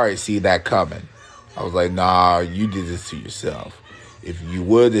 But I already see that coming. I was like, nah, you did this to yourself. If you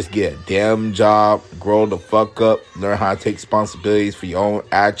would just get a damn job, grow the fuck up, learn how to take responsibilities for your own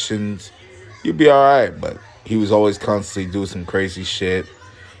actions, you'd be alright. But he was always constantly doing some crazy shit.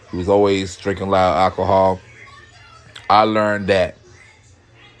 He was always drinking a lot of alcohol. I learned that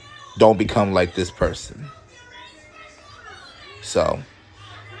don't become like this person. So,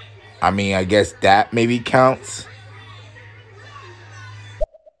 I mean, I guess that maybe counts.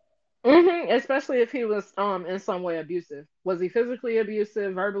 Especially if he was in some way abusive. Was he physically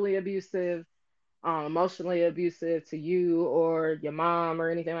abusive, verbally abusive, emotionally abusive to you or your mom or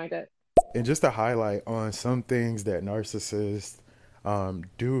anything like that? And just to highlight on some things that narcissists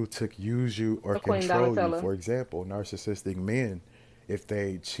do to use you or Queen control you. Donatella. For example, narcissistic men, if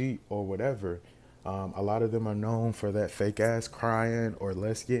they cheat or whatever, a lot of them are known for that fake ass crying or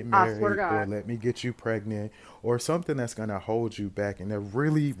let's get I swear to married or God. let me get you pregnant or something that's going to hold you back. And they're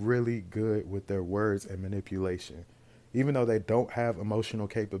really, really good with their words and manipulation. Even though they don't have emotional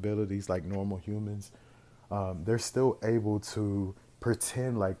capabilities like normal humans, they're still able to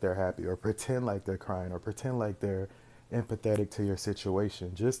pretend like they're happy or pretend like they're crying or pretend like they're empathetic to your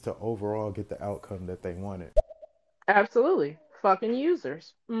situation just to overall get the outcome that they wanted. Absolutely. Fucking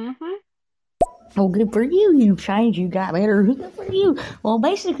users. Well, good for you. You changed. You got better. Good for you. Well,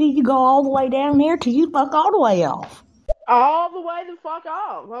 basically, you go all the way down there till you fuck all the way off. All the way the fuck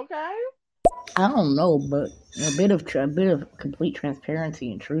off, okay? I don't know, but a bit of complete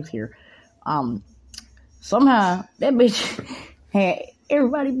transparency and truth here. Somehow that bitch had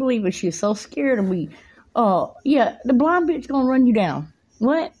everybody believing she was so scared of me. Yeah, the blind bitch gonna run you down.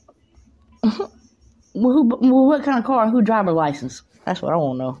 What? What kind of car? Who driver license? That's what I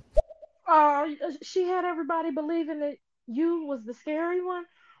want to know. She had everybody believing that You was the scary one.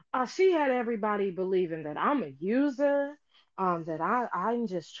 She had everybody believing that I'm a user, that I'm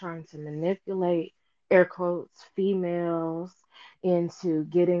just trying to manipulate, air quotes, females into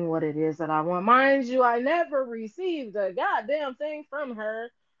getting what it is that I want. Mind you, I never received a goddamn thing from her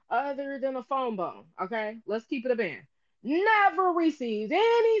other than a phone bone. Okay, let's keep it a band. Never received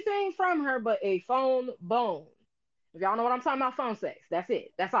anything from her but a phone bone. If y'all know what I'm talking about, phone sex. That's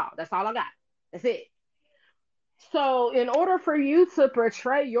it. That's all. That's all I got. That's it. So, in order for you to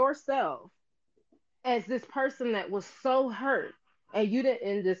portray yourself as this person that was so hurt, and you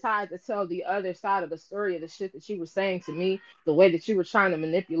didn't decide to tell the other side of the story of the shit that you were saying to me, the way that you were trying to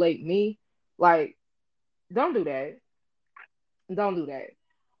manipulate me, like, don't do that. Don't do that.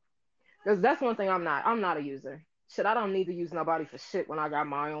 Because that's one thing I'm not. I'm not a user. Shit, I don't need to use nobody for shit when I got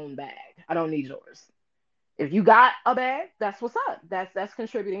my own bag. I don't need yours. If you got a bag, that's what's up. That's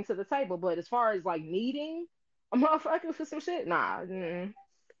contributing to the table. But as far as like needing a motherfucker for some shit, nah.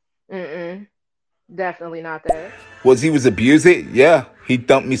 Mm-mm. Definitely not that. Was he was abusing? Yeah, he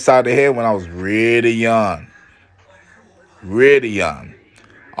thumped me side of the head when I was really young, really young.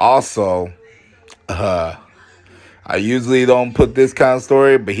 Also, uh, I usually don't put this kind of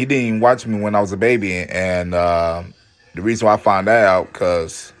story, but he didn't even watch me when I was a baby, and the reason why I found that out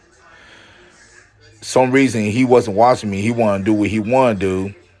because some reason he wasn't watching me. He wanted to do what he wanted to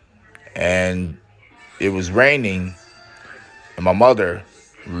do, and it was raining, and my mother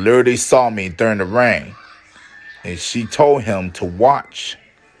literally saw me during the rain, and she told him to watch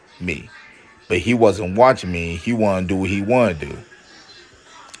me, but he wasn't watching me. He wanted to do what he wanted to do.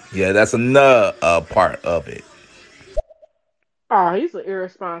 Yeah, that's another part of it. Oh, he's an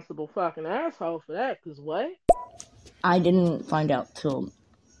irresponsible fucking asshole for that. Cause what? I didn't find out till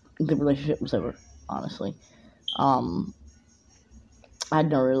the relationship was over, honestly. Um, I'd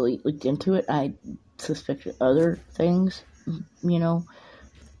never really looked into it. I suspected other things, you know,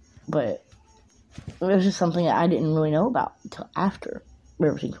 but it was just something that I didn't really know about until after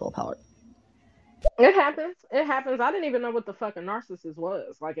everything fell apart. It happens. It happens. I didn't even know what the fucking narcissist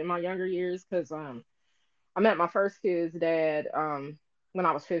was like in my younger years. Cause I met my first kid's dad when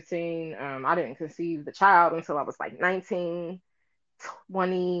I was 15. I didn't conceive the child until I was like 19,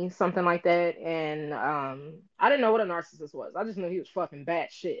 20, something like that. And I didn't know what a narcissist was. I just knew he was fucking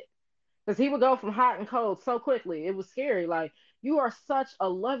bad shit. Because he would go from hot and cold so quickly. It was scary. Like, you are such a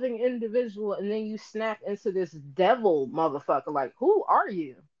loving individual, and then you snap into this devil motherfucker. Like, who are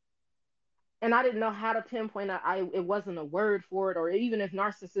you? And I didn't know how to pinpoint. It wasn't a word for it, or even if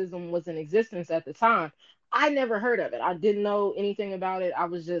narcissism was in existence at the time, I never heard of it. I didn't know anything about it. I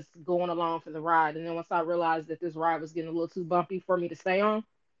was just going along for the ride. And then once I realized that this ride was getting a little too bumpy for me to stay on,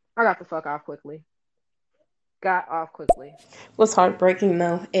 I got the fuck off quickly. Got off quickly. What's heartbreaking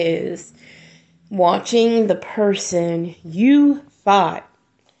though is watching the person you thought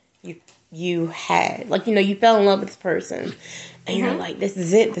you had. Like, you fell in love with this person and you're like, this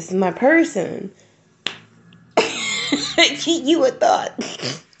is it, this is my person. You would thought.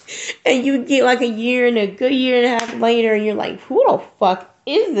 And you get like a year and a good year and a half later and you're like, who the fuck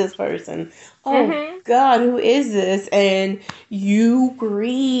is this person? Oh God, who is this? And you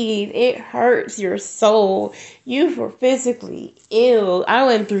grieve. It hurts your soul. You were physically ill. I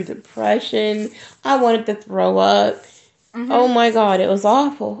went through depression. I wanted to throw up. Oh my God, it was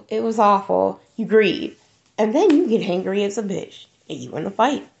awful. It was awful. You grieve. And then you get angry as a bitch. And you want to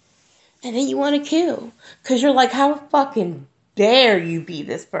fight. And then you want to kill. Because you're like, how fucking dare you be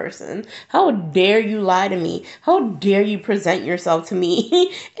this person? How dare you lie to me? How dare you present yourself to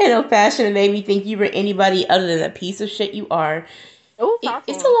me in a fashion that made me think you were anybody other than a piece of shit you are?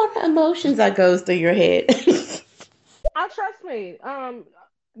 It's a lot of emotions that goes through your head. Trust me. I've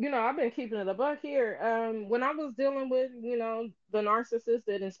been keeping it a buck here. When I was dealing with, the narcissist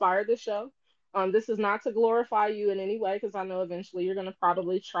that inspired the show, this is not to glorify you in any way because I know eventually you're gonna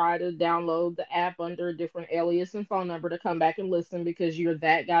probably try to download the app under a different alias and phone number to come back and listen because you're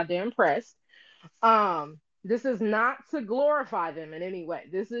that goddamn pressed. This is not to glorify them in any way.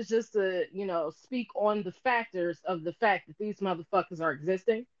 This is just to, speak on the factors of the fact that these motherfuckers are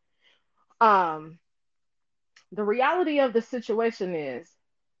existing. Um, the reality of the situation is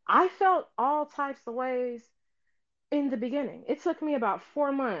I felt all types of ways in the beginning. It took me about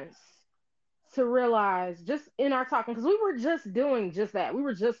 4 months to realize just in our talking, because we were just doing just that. We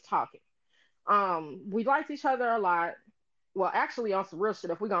were just talking. We liked each other a lot. Well, actually, on some real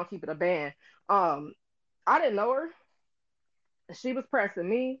shit, if we're gonna keep it a band, I didn't know her. She was pressing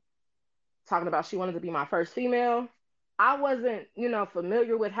me, talking about she wanted to be my first female. I wasn't,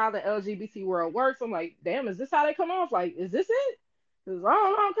 familiar with how the LGBT world works. I'm like, damn, is this how they come off? Like, is this it? Because I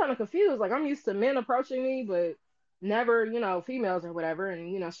don't know, I'm kind of confused. Like, I'm used to men approaching me, but never, females or whatever.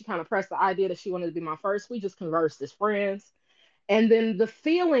 And, she kind of pressed the idea that she wanted to be my first. We just conversed as friends. And then the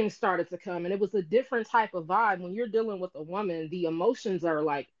feelings started to come, and it was a different type of vibe. When you're dealing with a woman, the emotions are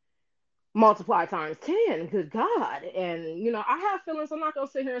like multiply times 10. Good God. And, I have feelings. I'm not going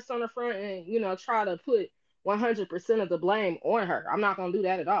to sit here and stand in front and, try to put 100% of the blame on her. I'm not going to do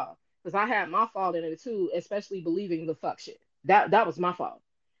that at all. Because I had my fault in it too, especially believing the fuck shit. That was my fault.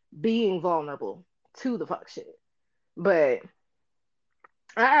 Being vulnerable to the fuck shit. But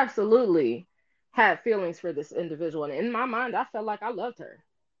I absolutely had feelings for this individual. And in my mind, I felt like I loved her.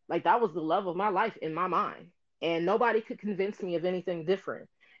 Like that was the love of my life in my mind. And nobody could convince me of anything different.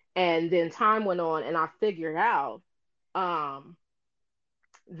 And then time went on and I figured out um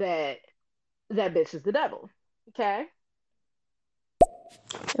that that bitch is the devil. Okay.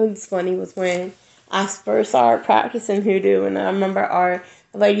 It was funny was when I first started practicing hoodoo, and I remember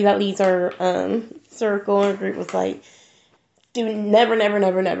the lady that leads our circle and group was like, "Do never, never,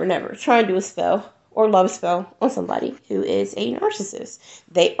 never, never, never try and do a spell or love spell on somebody who is a narcissist.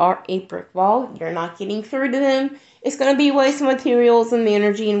 They are a brick wall. You're not getting through to them. It's gonna be waste of materials and the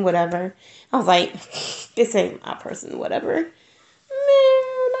energy and whatever." I was like, "This ain't my person, whatever."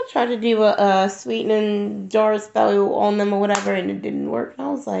 Man, I tried to do a sweetening jar spell on them or whatever, and it didn't work. I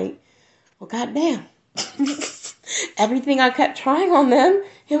was like, well, goddamn. Everything I kept trying on them,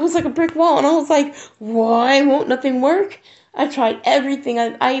 it was like a brick wall. And I was like, why won't nothing work? I tried everything.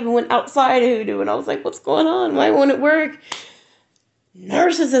 I even went outside of hoodoo, and I was like, what's going on? Why won't it work?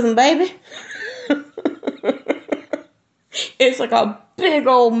 Narcissism, baby. It's like a big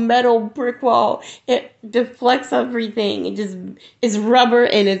old metal brick wall. It deflects everything. It just is rubber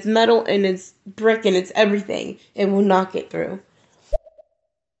and it's metal and it's brick and it's everything. It will not get through.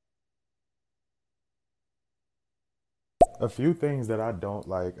 A few things that I don't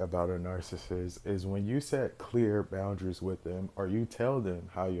like about a narcissist is when you set clear boundaries with them or you tell them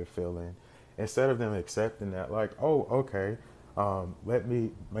how you're feeling, instead of them accepting that, like, oh, okay, let me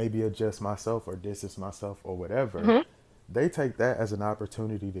maybe adjust myself or distance myself or whatever, Mm-hmm. they take that as an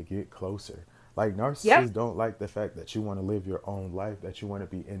opportunity to get closer. Like, Yep. narcissists don't like the fact that you want to live your own life, that you want to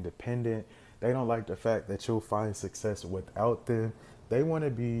be independent. They don't like the fact that you'll find success without them. They want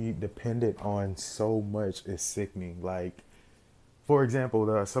to be dependent on so much, it's sickening. Like, for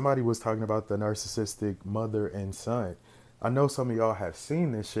example, somebody was talking about the narcissistic mother and son. I know some of y'all have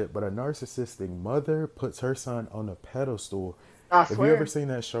seen this shit, but a narcissistic mother puts her son on a pedestal. I If you ever swear. seen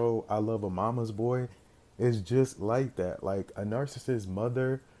that show, I Love a Mama's Boy, it's just like that. Like a narcissist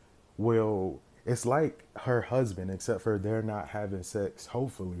mother will, it's like her husband, except for they're not having sex,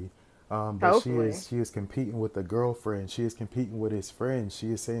 hopefully. But Hopefully. she is competing with the girlfriend. She is competing with his friends.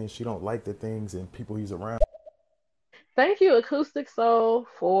 She is saying she don't like the things and people he's around. Thank you, Acoustic Soul,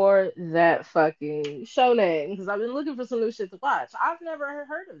 for that fucking show name. Because I've been looking for some new shit to watch. I've never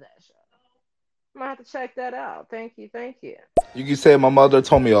heard of that show. I'm gonna have to check that out. Thank you, thank you. You can say my mother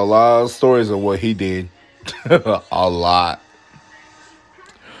told me a lot of stories of what he did. A lot.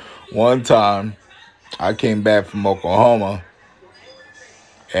 One time, I came back from Oklahoma,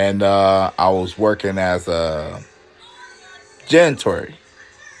 and I was working as a janitor.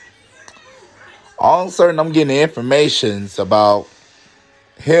 All of a sudden, I'm getting information about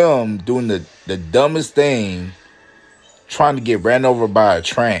him doing the dumbest thing, trying to get ran over by a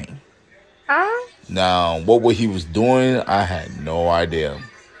train. Huh? Now, what he was doing, I had no idea.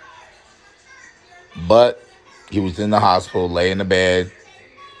 But he was in the hospital, lay in the bed.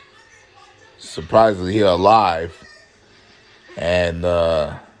 Surprisingly, he alive. And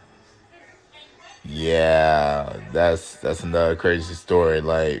yeah, that's another crazy story.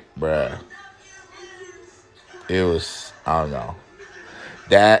 Like, bruh, it was, I don't know.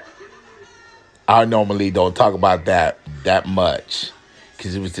 That I normally don't talk about that much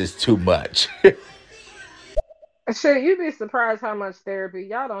because it was just too much. Shit, you'd be surprised how much therapy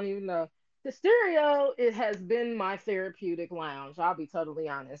y'all don't even know. The stereo, it has been my therapeutic lounge. I'll be totally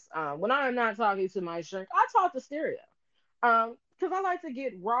honest. When I'm not talking to my shrink, I talk to stereo. Because I like to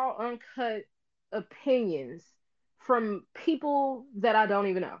get raw, uncut opinions from people that I don't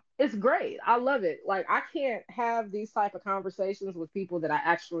even know. It's great. I love it. Like I can't have these type of conversations with people that I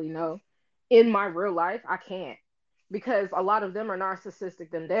actually know in my real life. I can't because a lot of them are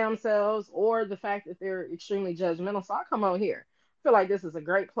narcissistic them damn selves or the fact that they're extremely judgmental. So I come on here. I feel like this is a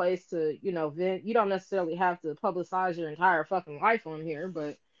great place to, vent. You don't necessarily have to publicize your entire fucking life on here,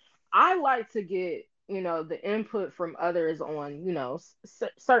 but I like to get, the input from others on,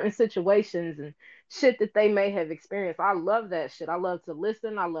 certain situations and shit that they may have experienced. I love that shit. I love to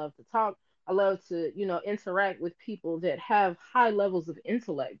listen. I love to talk. I love to, interact with people that have high levels of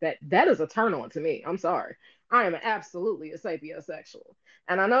intellect. That is a turn on to me. I'm sorry. I am absolutely a sapiosexual.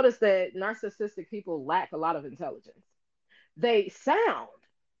 And I noticed that narcissistic people lack a lot of intelligence. They sound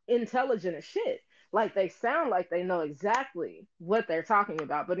intelligent as shit. Like they sound like they know exactly what they're talking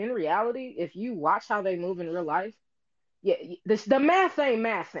about. But in reality, if you watch how they move in real life, yeah, the math ain't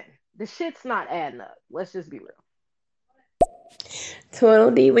mathing. The shit's not adding up. Let's just be real.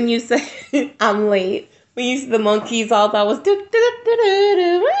 Twiddle Dee, when you say I'm late, when you see the monkeys, all that was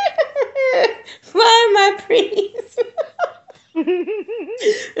fly my pretties. And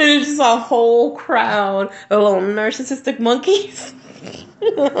it's just a whole crowd of little narcissistic monkeys.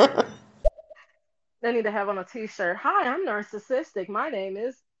 They need to have on a t-shirt. Hi, I'm narcissistic. My name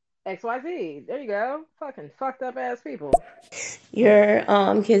is XYZ. There you go. Fucking fucked up ass people. Your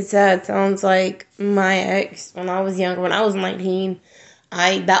kid's dad sounds like my ex when I was younger. When I was 19,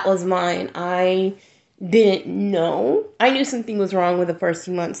 that was mine. I didn't know. I knew something was wrong with the first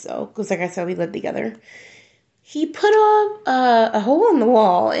 2 months though, because like I said, we lived together. He put up a hole in the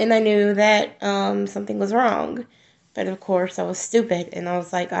wall, and I knew that something was wrong. But of course, I was stupid, and I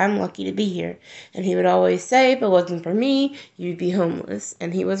was like, I'm lucky to be here. And he would always say, if it wasn't for me, you'd be homeless.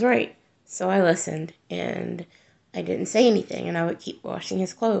 And he was right. So I listened, and I didn't say anything, and I would keep washing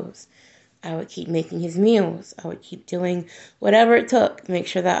his clothes. I would keep making his meals. I would keep doing whatever it took to make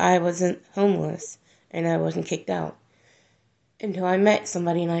sure that I wasn't homeless and I wasn't kicked out. Until I met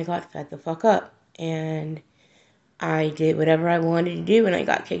somebody and I got fed the fuck up. And I did whatever I wanted to do and I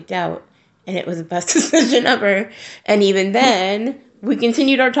got kicked out. And it was the best decision ever. And even then, we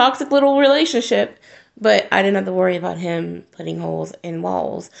continued our toxic little relationship. But I didn't have to worry about him putting holes in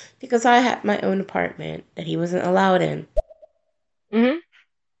walls because I had my own apartment that he wasn't allowed in.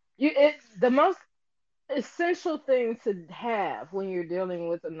 It's the most essential thing to have when you're dealing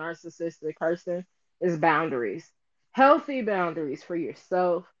with a narcissistic person is boundaries. Healthy boundaries for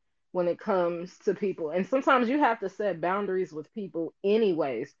yourself when it comes to people. And sometimes you have to set boundaries with people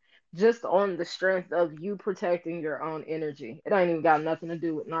anyways, just on the strength of you protecting your own energy. It ain't even got nothing to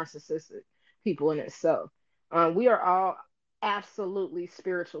do with narcissistic people in itself. We are all absolutely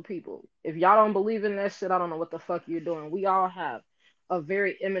spiritual people. If y'all don't believe in that shit, I don't know what the fuck you're doing. We all have a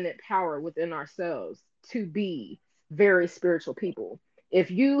very eminent power within ourselves to be very spiritual people. If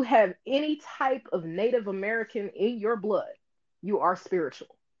you have any type of Native American in your blood, you are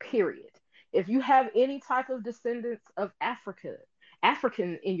spiritual, period. If you have any type of descendants of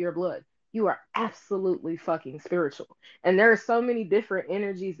African in your blood, you are absolutely fucking spiritual. And there are so many different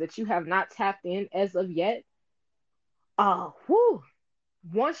energies that you have not tapped in as of yet. Whew.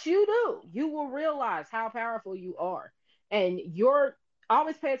 Once you do, you will realize how powerful you are. And your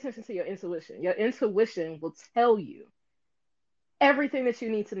always pay attention to your intuition. Your intuition will tell you everything that you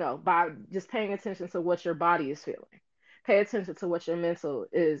need to know by just paying attention to what your body is feeling. Pay attention to what your mental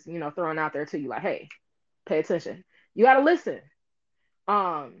is, throwing out there to you. Like, hey, pay attention. You got to listen.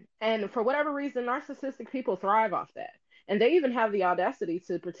 And for whatever reason, narcissistic people thrive off that. And they even have the audacity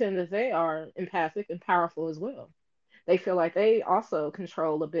to pretend that they are empathic and powerful as well. They feel like they also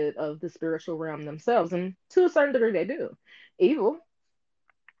control a bit of the spiritual realm themselves. And to a certain degree, they do. Evil.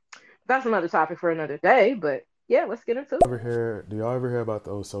 That's another topic for another day. But yeah, let's get into it. Do y'all ever hear about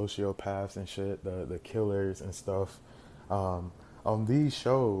those sociopaths and shit, the killers and stuff? On these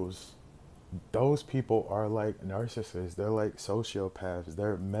shows, those people are like narcissists. They're like sociopaths.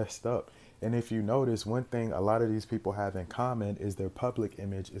 They're messed up. And if you notice, one thing a lot of these people have in common is their public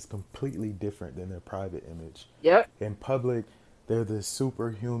image is completely different than their private image. Yep. In public, they're this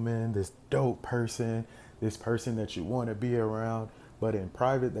superhuman, this dope person, this person that you want to be around. But in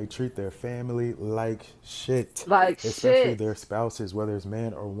private, they treat their family like shit. Like Especially shit. their spouses, whether it's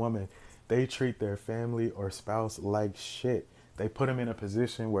man or woman. They treat their family or spouse like shit. They put them in a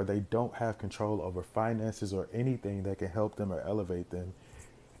position where they don't have control over finances or anything that can help them or elevate them.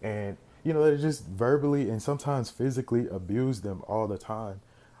 And, they just verbally and sometimes physically abuse them all the time.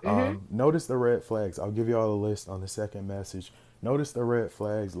 Notice the red flags. I'll give you all a list on the second message. Notice the red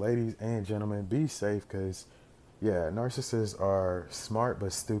flags, ladies and gentlemen. Be safe because, yeah, narcissists are smart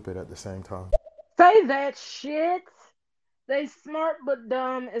but stupid at the same time. Say that shit. They smart but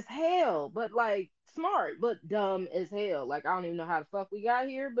dumb as hell. But like smart but dumb as hell. Like I don't even know how the fuck we got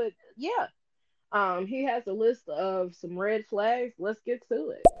here, but yeah. He has a list of some red flags. Let's get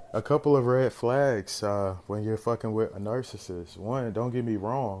to it. A couple of red flags when you're fucking with a narcissist. One, don't get me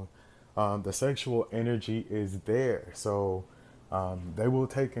wrong, the sexual energy is there, so they will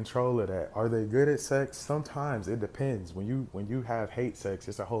take control of that. Are they good at sex? Sometimes it depends. When you have hate sex,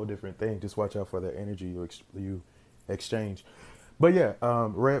 it's a whole different thing. Just watch out for the energy you exchange. But yeah,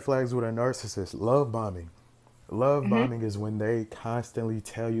 red flags with a narcissist. Love bombing. Love Mhm. bombing is when they constantly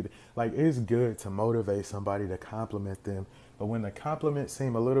tell you, like, it's good to motivate somebody to compliment them, but when the compliments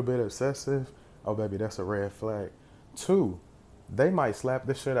seem a little bit excessive, oh baby, that's a red flag. Two, they might slap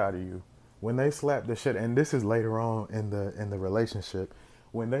the shit out of you. When they slap the shit, and this is later on in the relationship,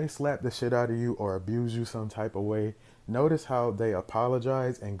 when they slap the shit out of you or abuse you some type of way, notice how they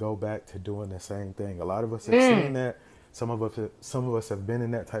apologize and go back to doing the same thing. A lot of us have seen Mm. that. Some of us have been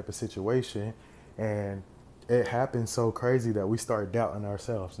in that type of situation, and it happens so crazy that we start doubting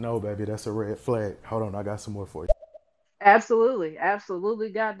ourselves. No, baby, that's a red flag. Hold on, I got some more for you. Absolutely,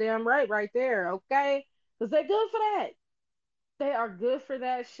 absolutely, goddamn right there. Okay, because they're good for that. They are good for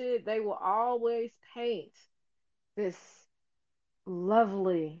that shit. They will always paint this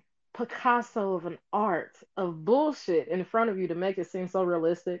lovely Picasso of an art of bullshit in front of you to make it seem so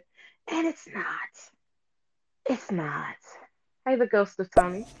realistic, and it's not. It's not. Hey, the ghost of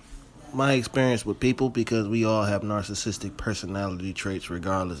Tommy. My experience with people, because we all have narcissistic personality traits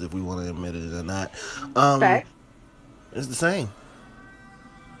regardless if we want to admit it or not, um Fact. it's the same.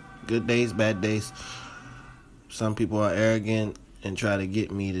 Good days, bad days. Some people are arrogant and try to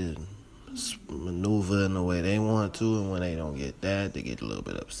get me to maneuver in the way they want to, and when they don't get that, they get a little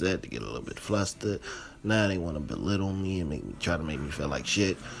bit upset, they get a little bit flustered. Now they want to belittle me and try to make me feel like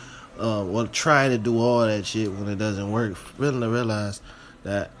shit. Well, try to do all that shit when it doesn't work. Failing to realize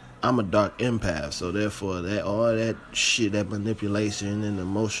that I'm a dark empath, so therefore that all that shit, that manipulation and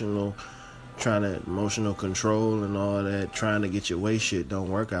emotional control and all that, trying to get your way shit don't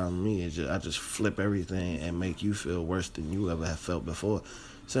work out on me. I just flip everything and make you feel worse than you ever have felt before,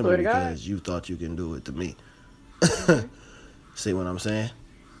 simply Swear to God. because you thought you can do it to me. Mhm. See what I'm saying?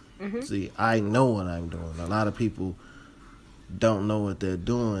 Mhm. See, I know what I'm doing. A lot of people don't know what they're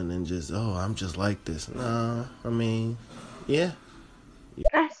doing and just, oh, I'm just like this. No, I mean, yeah.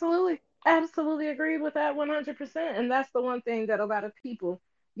 Absolutely. Absolutely agreed with that 100%. And that's the one thing that a lot of people,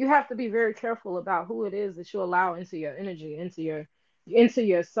 you have to be very careful about who it is that you allow into your energy, into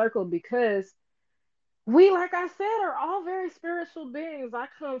your circle, because we, like I said, are all very spiritual beings. I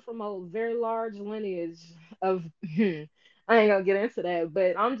come from a very large lineage of, I ain't gonna get into that,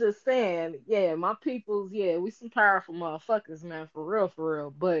 but I'm just saying, yeah, my people's, yeah, we some powerful motherfuckers, man, for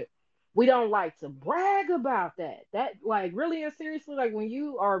real. But we don't like to brag about that. That, like, really and seriously, like, when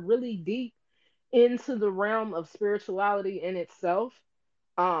you are really deep into the realm of spirituality in itself,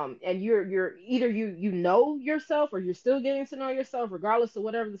 and you're either you know yourself, or you're still getting to know yourself, regardless of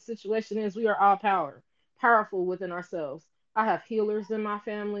whatever the situation is. We are all powerful within ourselves. I have healers in my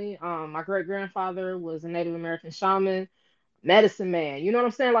family. My great grandfather was a Native American shaman, medicine man. You know what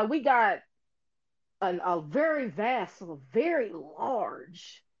I'm saying? Like, we got a very vast, a very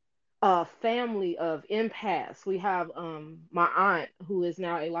large family of empaths. We have my aunt, who is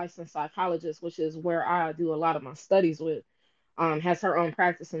now a licensed psychologist, which is where I do a lot of my studies with. Has her own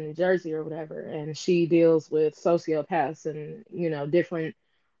practice in New Jersey or whatever, and she deals with sociopaths and, different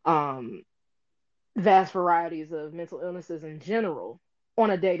um, vast varieties of mental illnesses in general on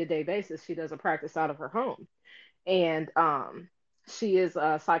a day-to-day basis. She does a practice out of her home, and she is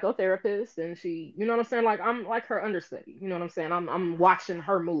a psychotherapist, and she, you know what I'm saying, like, I'm like her understudy. You know what I'm saying? I'm watching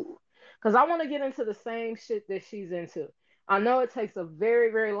her move, because I want to get into the same shit that she's into. I know it takes a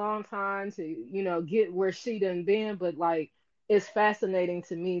very, very long time to, get where she done been, but, like, it's fascinating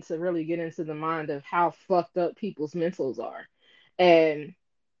to me to really get into the mind of how fucked up people's mentals are. And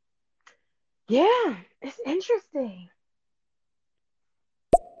yeah, it's interesting.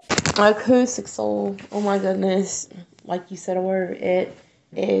 Acoustic soul. Oh my goodness. Like you said a word. It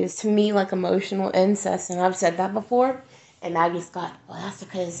is to me like emotional incest. And I've said that before. And Maggie's got, well, that's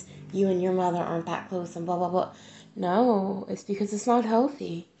because you and your mother aren't that close and blah, blah, blah. No, it's because it's not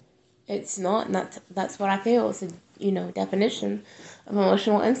healthy. It's not. And that's what I feel. It's a, definition of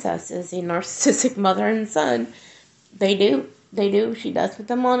emotional incest is a narcissistic mother and son. They do. They do. She does put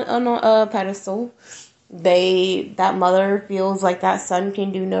them on a pedestal. That mother feels like that son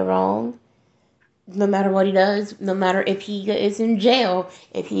can do no wrong, no matter what he does, no matter if he is in jail,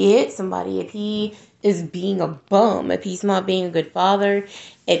 if he hits somebody, if he is being a bum, if he's not being a good father,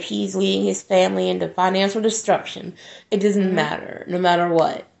 if he's leading his family into financial destruction. It doesn't Mm-hmm. matter, no matter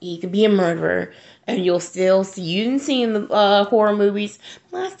what. He could be a murderer, and you'll still see, you didn't see in the horror movies,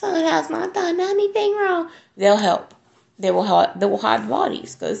 my son has not done anything wrong. They'll help. They will hide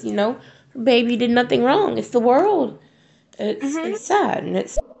bodies, because, baby did nothing wrong. It's the world. Mm-hmm. It's sad, and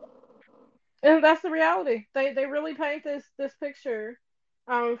it's And that's the reality. They really paint this picture,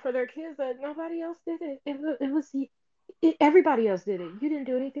 for their kids, that nobody else did it. Everybody else did it. You didn't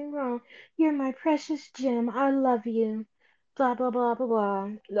do anything wrong. You're my precious gem. I love you. Blah blah blah blah blah.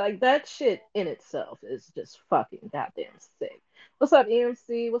 Like that shit in itself is just fucking goddamn sick. What's up,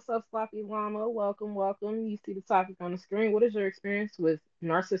 EMC? What's up, Sloppy Llama? Welcome, welcome. You see the topic on the screen. What is your experience with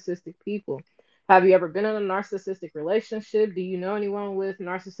narcissistic people? Have you ever been in a narcissistic relationship? Do you know anyone with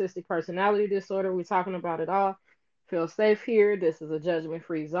narcissistic personality disorder? We're talking about it all. Feel safe here. This is a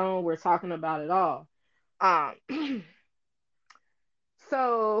judgment-free zone. We're talking about it all. Um,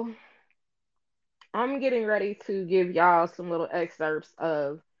 so I'm getting ready to give y'all some little excerpts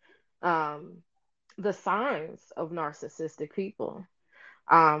of um, the signs of narcissistic people.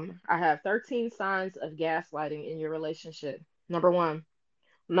 I have 13 signs of gaslighting in your relationship. Number one,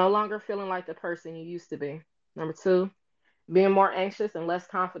 no longer feeling like the person you used to be. Number two, being more anxious and less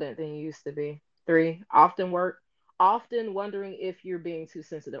confident than you used to be. Three, often wondering if you're being too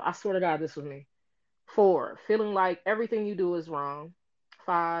sensitive. I swear to God, this was me. Four, feeling like everything you do is wrong.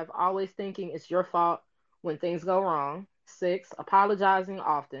 Five, always thinking it's your fault when things go wrong. Six, apologizing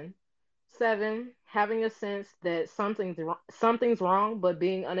often. Seven, having a sense that something's wrong, but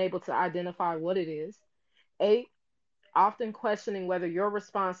being unable to identify what it is. Eight, often questioning whether your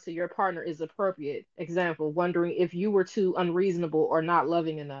response to your partner is appropriate. Example, wondering if you were too unreasonable or not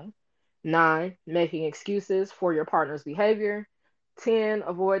loving enough. Nine, making excuses for your partner's behavior. 10,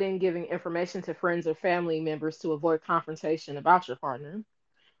 avoiding giving information to friends or family members to avoid confrontation about your partner.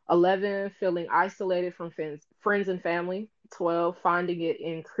 11, feeling isolated from friends and family. 12, finding it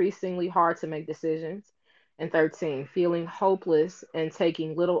increasingly hard to make decisions. And 13, feeling hopeless and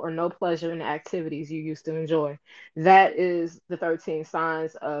taking little or no pleasure in the activities you used to enjoy. That is the 13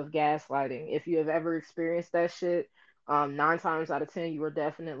 signs of gaslighting. If you have ever experienced that shit, 9 times out of 10, you are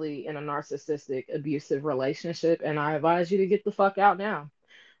definitely in a narcissistic, abusive relationship, and I advise you to get the fuck out now.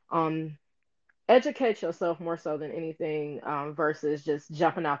 Um, Educate yourself more so than anything, versus just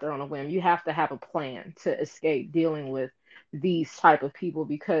jumping out there on a whim. You have to have a plan to escape dealing with these type of people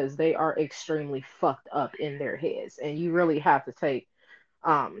because they are extremely fucked up in their heads, and you really have to take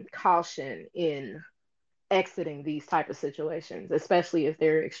caution in exiting these type of situations, especially if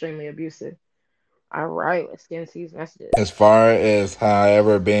they're extremely abusive. All right, let's get into these messages. As far as how I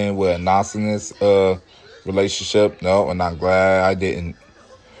ever been with a nonsense relationship, no, and I'm glad I didn't.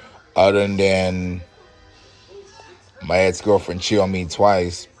 Other than my ex girlfriend cheated on me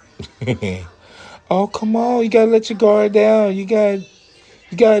twice. Oh, come on, you gotta let your guard down. You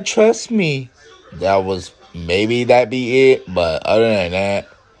gotta trust me. That was maybe that be it, but other than that,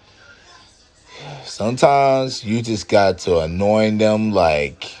 sometimes you just got to annoy them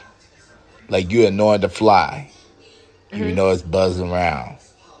like you annoying the fly. You Hmm. know it's buzzing around.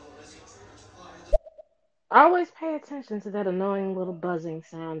 Always pay attention to that annoying little buzzing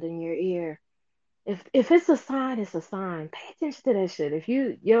sound in your ear. If it's a sign, it's a sign. Pay attention to that shit. If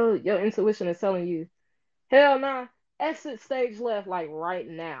your intuition is telling you, hell nah, exit stage left like right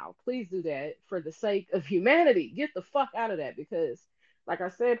now. Please do that for the sake of humanity. Get the fuck out of that because like I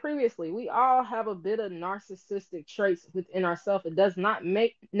said previously, we all have a bit of narcissistic traits within ourselves. It does not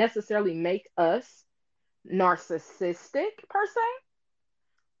make necessarily make us narcissistic per se,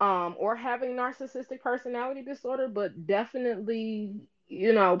 or having narcissistic personality disorder, but definitely,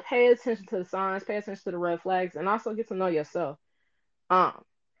 pay attention to the signs, pay attention to the red flags, and also get to know yourself. Um,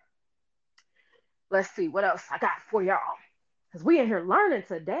 let's see what else I got for y'all. Because we in here learning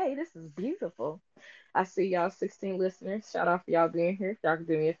today. This is beautiful. I see y'all 16 listeners. Shout out for y'all being here. If y'all can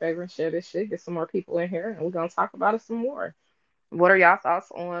do me a favor and share this shit, get some more people in here, and we're gonna talk about it some more. What are y'all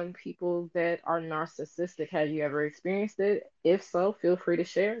thoughts on people that are narcissistic? Have you ever experienced it? If so, feel free to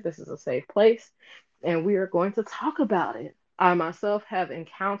share. This is a safe place, and we are going to talk about it. I myself have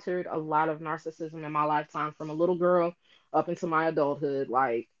encountered a lot of narcissism in my lifetime, from a little girl up into my adulthood.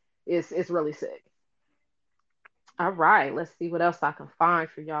 Like it's really sick. All right, let's see what else I can find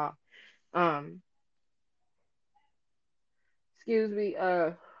for y'all. Um, excuse me,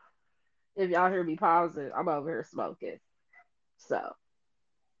 if y'all hear me pausing, I'm over here smoking. So,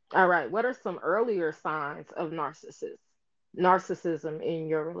 all right, what are some earlier signs of narcissism in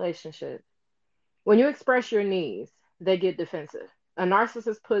your relationship? When you express your needs, they get defensive. A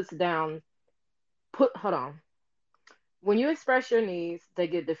narcissist hold on. When you express your needs, they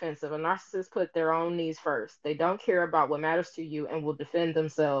get defensive. A narcissist put their own needs first. They don't care about what matters to you and will defend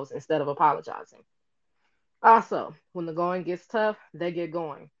themselves instead of apologizing. Also, when the going gets tough, they get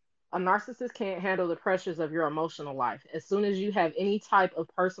going. A narcissist can't handle the pressures of your emotional life. As soon as you have any type of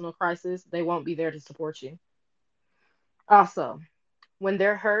personal crisis, they won't be there to support you. Also, when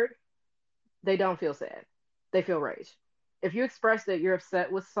they're hurt, they don't feel sad. They feel rage. If you express that you're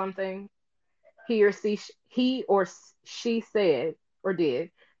upset with something he or she said or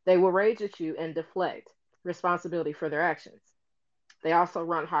did, they will rage at you and deflect. responsibility for their actions. They also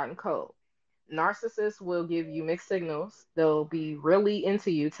run hot and cold. Narcissists will give you mixed signals. They'll be really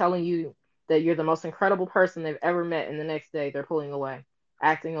into you, telling you that you're the most incredible person they've ever met, and the next day they're pulling away,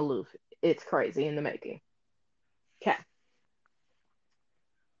 acting aloof. It's crazy in the making. Okay.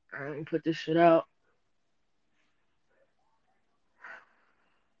 All right, let me put this shit out.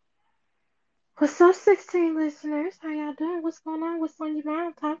 What's up, 16 listeners? How y'all doing? What's going on? What's on your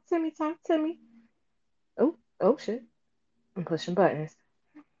mind? Talk to me. Talk to me. Oh, oh shit. I'm pushing buttons.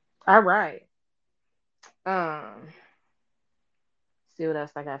 All right. Um, see what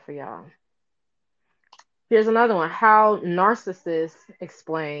else I got for y'all. Here's another one. How narcissists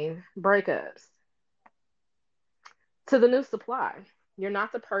explain breakups. To the new supply. You're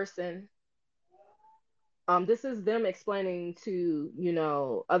not the person. This is them explaining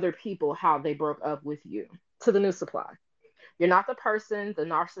to, other people how they broke up with you. To the new supply. You're not the person the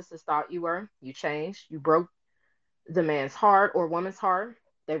narcissist thought you were. You changed. You broke the man's heart or woman's heart.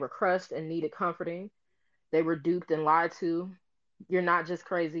 They were crushed and needed comforting. They were duped and lied to. You're not just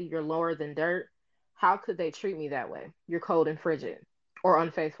crazy. You're lower than dirt. How could they treat me that way? You're cold and frigid or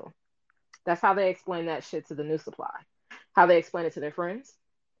unfaithful. That's how they explain that shit to the new supply. How they explain it to their friends.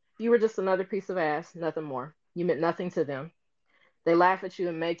 You were just another piece of ass, nothing more. You meant nothing to them. They laugh at you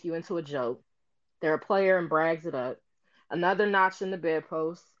and make you into a joke. They're a player and brags it up. Another notch in the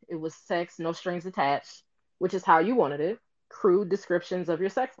bedpost. It was sex, no strings attached, which is how you wanted it. Crude descriptions of your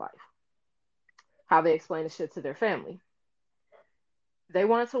sex life. How they explain the shit to their family. They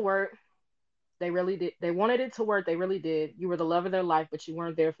wanted to work. They really did. They wanted it to work. They really did. You were the love of their life, but you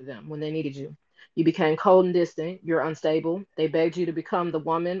weren't there for them when they needed you. You became cold and distant. You're unstable. They begged you to become the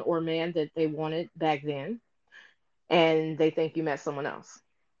woman or man that they wanted back then, and they think you met someone else.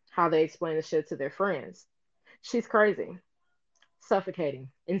 How they explain the shit to their friends. She's crazy, suffocating,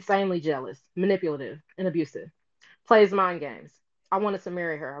 insanely jealous, manipulative, and abusive. Plays mind games. I wanted to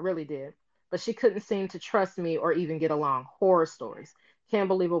marry her. I really did. But she couldn't seem to trust me or even get along. Horror stories. Can't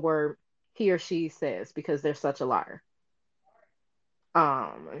believe a word he or she says because they're such a liar.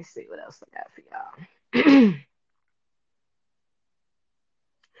 Let me see what else I got for y'all.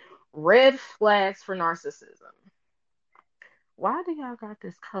 Red flags for narcissism. Why do y'all got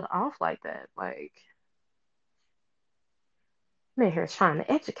this cut off like that? Like, I'm in here trying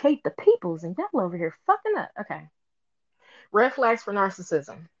to educate the peoples and y'all over here fucking up. Okay. Red flags for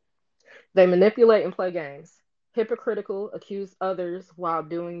narcissism. They manipulate and play games. Hypocritical, accuse others while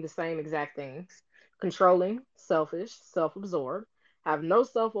doing the same exact things. Controlling, selfish, self absorbed, have no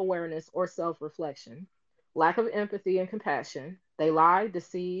self awareness or self reflection. Lack of empathy and compassion. They lie,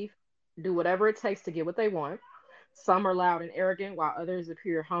 deceive, do whatever it takes to get what they want. Some are loud and arrogant while others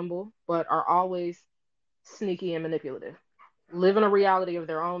appear humble, but are always sneaky and manipulative. Live in a reality of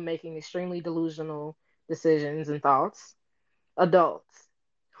their own, making extremely delusional decisions and thoughts. Adults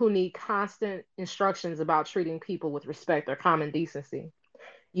who need constant instructions about treating people with respect or common decency.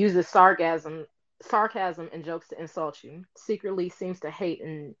 Uses sarcasm and jokes to insult you. Secretly seems to hate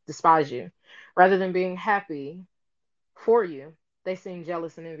and despise you. Rather than being happy for you, they seem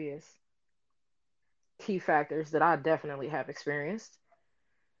jealous and envious. Key factors that I definitely have experienced.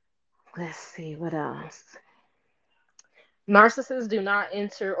 Let's see what else. Narcissists do not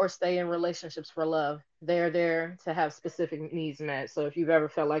enter or stay in relationships for love. They are there to have specific needs met. So if you've ever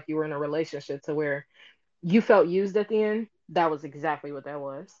felt like you were in a relationship to where you felt used at the end, that was exactly what that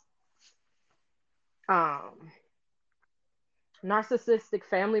was. Um, Narcissistic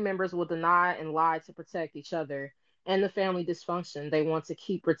family members will deny and lie to protect each other and the family dysfunction. They want to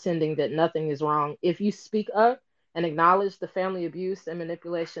keep pretending that nothing is wrong. If you speak up and acknowledge the family abuse and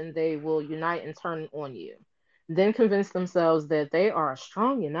manipulation, they will unite and turn on you. Then convince themselves that they are a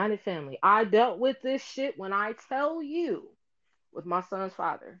strong, united family. I dealt with this shit when I tell you with my son's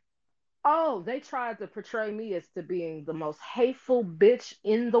father. Oh, they tried to portray me as to being the most hateful bitch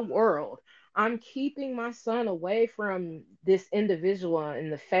in the world. I'm keeping my son away from this individual in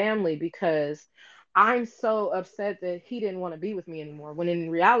the family because I'm so upset that he didn't want to be with me anymore. When in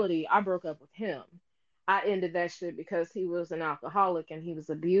reality, I broke up with him. I ended that shit because he was an alcoholic and he was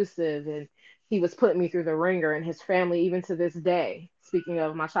abusive and he was putting me through the ringer and his family, even to this day, speaking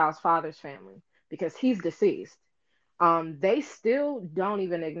of my child's father's family, because he's deceased, they still don't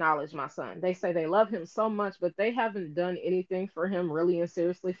even acknowledge my son. They say they love him so much, but they haven't done anything for him really and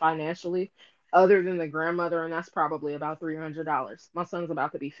seriously financially other than the grandmother, and that's probably about $300. My son's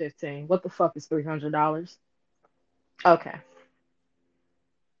about to be 15. What the fuck is $300? Okay,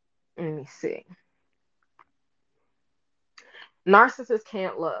 let me see. Narcissists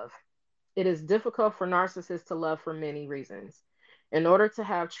can't love. It is difficult for narcissists to love for many reasons. In order to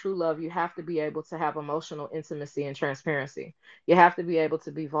have true love, you have to be able to have emotional intimacy and transparency. You have to be able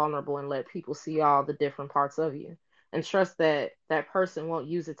to be vulnerable and let people see all the different parts of you and trust that that person won't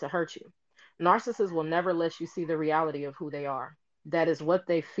use it to hurt you. Narcissists will never let you see the reality of who they are. That is what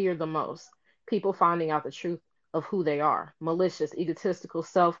they fear the most. People finding out the truth of who they are. Malicious, egotistical,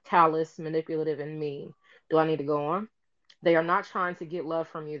 self callous, manipulative, and mean. Do I need to go on? They are not trying to get love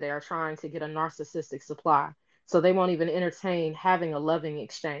from you. They are trying to get a narcissistic supply. So they won't even entertain having a loving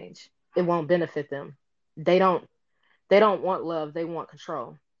exchange. It won't benefit them. They don't they don't want love, they want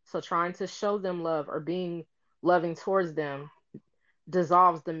control. So trying to show them love or being loving towards them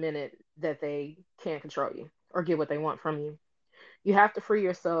dissolves the minute that they can't control you or get what they want from you. You have to free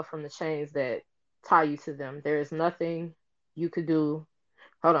yourself from the chains that tie you to them. There is nothing you could do.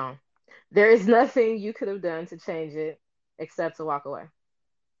 Hold on. There is nothing you could have done to change it except to walk away.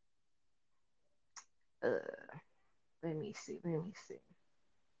 Uh, let me see. Let me see.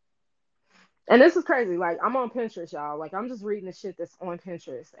 And this is crazy. Like, I'm on Pinterest, y'all. Like, I'm just reading the shit that's on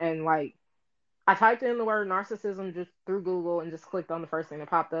Pinterest. And, like, I typed in the word narcissism just through Google and just clicked on the first thing that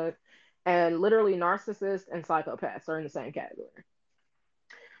popped up. And literally, narcissists and psychopaths are in the same category.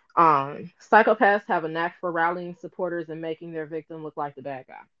 Psychopaths have a knack for rallying supporters and making their victim look like the bad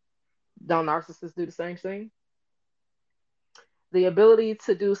guy. Don't narcissists do the same thing? The ability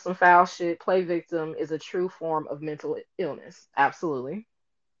to do some foul shit, play victim, is a true form of mental illness. Absolutely.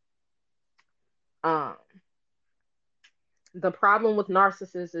 Um, the problem with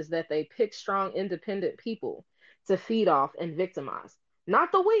narcissists is that they pick strong, independent people to feed off and victimize,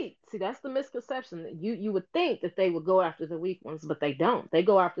 not the weak. See, that's the misconception. That you would think that they would go after the weak ones, but they don't. They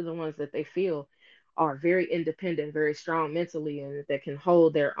go after the ones that they feel are very independent, very strong mentally, and that can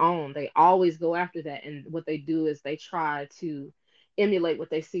hold their own. They always go after that, and what they do is they try to emulate what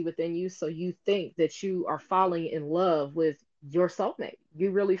they see within you, so you think that you are falling in love with your soulmate.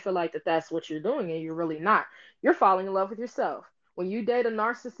 You really feel like that that's what you're doing, and you're really not. You're falling in love with yourself. When you date a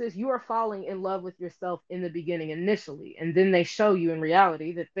narcissist, you are falling in love with yourself in the beginning initially, and then they show you in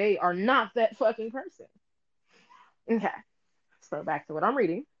reality that they are not that fucking person. Okay, so back to what I'm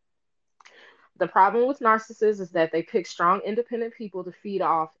reading. The problem with narcissists is that they pick strong, independent people to feed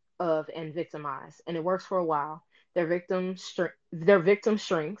off of and victimize, and it works for a while. Their victim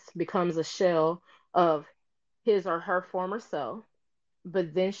shrinks, becomes a shell of his or her former self,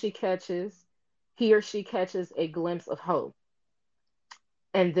 but then he or she catches a glimpse of hope,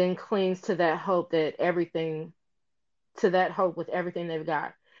 and then clings to that hope with everything they've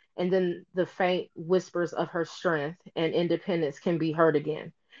got. And then the faint whispers of her strength and independence can be heard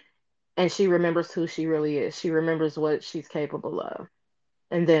again. And she remembers who she really is. She remembers what she's capable of.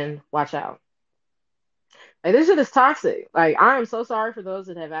 And then watch out. Like, this shit is toxic. Like, I am so sorry for those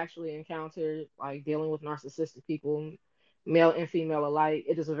that have actually encountered like dealing with narcissistic people, male and female alike.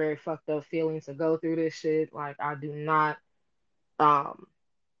 It is a very fucked up feeling to go through this shit. Like, I do not um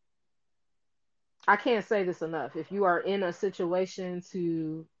I can't say this enough. If you are in a situation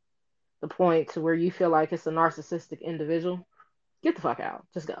to the point to where you feel like it's a narcissistic individual, get the fuck out.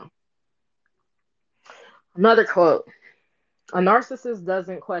 Just go. Another quote. A narcissist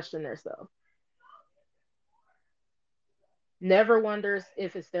doesn't question themselves. Never wonders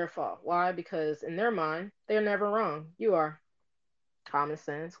if it's their fault. Why? Because in their mind, they're never wrong. You are. Common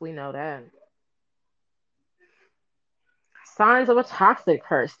sense. We know that. Signs of a toxic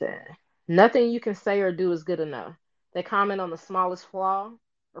person. Nothing you can say or do is good enough. They comment on the smallest flaw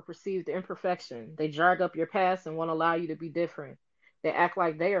or perceived imperfection. They drag up your past and won't allow you to be different. They act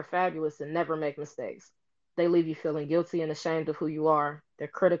like they are fabulous and never make mistakes. They leave you feeling guilty and ashamed of who you are. They're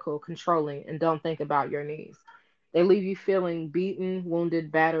critical, controlling, and don't think about your needs. They leave you feeling beaten,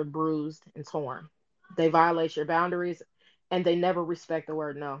 wounded, battered, bruised, and torn. They violate your boundaries and they never respect the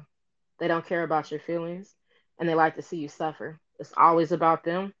word no. They don't care about your feelings and they like to see you suffer. It's always about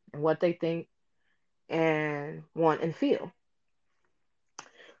them and what they think and want and feel.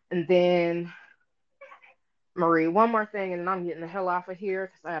 And then, Marie, one more thing, and then I'm getting the hell off of here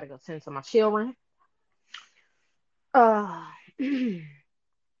because I got to go tend to my children. Uh,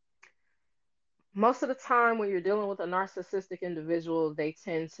 Most of the time, when you're dealing with a narcissistic individual, they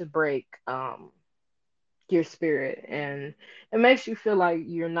tend to break your spirit and it makes you feel like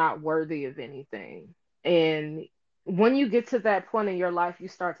you're not worthy of anything. And when you get to that point in your life, you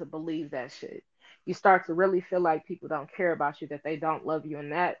start to believe that shit. You start to really feel like people don't care about you, that they don't love you,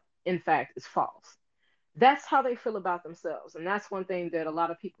 and that, in fact, is false. That's how they feel about themselves. And that's one thing that a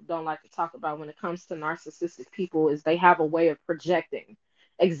lot of people don't like to talk about when it comes to narcissistic people is they have a way of projecting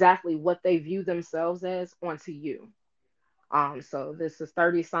exactly what they view themselves as onto you. So this is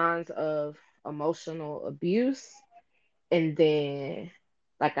 30 signs of emotional abuse. And then,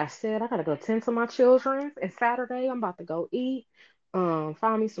 like I said, I gotta go tend to my children. It's Saturday. I'm about to go eat.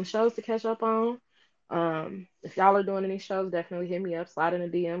 Find me some shows to catch up on. If y'all are doing any shows, definitely hit me up, slide in the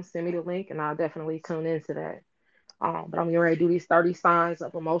DM, send me the link, and I'll definitely tune into that. But I'm getting ready to do these 30 signs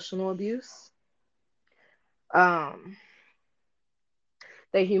of emotional abuse. Um,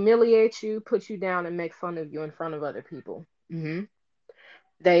 they humiliate you, put you down, and make fun of you in front of other people.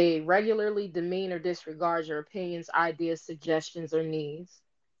 They regularly demean or disregard your opinions, ideas, suggestions, or needs.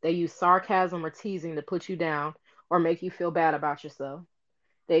 They use sarcasm or teasing to put you down or make you feel bad about yourself.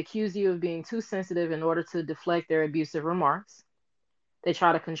 They accuse you of being too sensitive in order to deflect their abusive remarks. They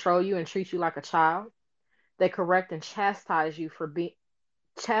try to control you and treat you like a child. They correct and chastise you for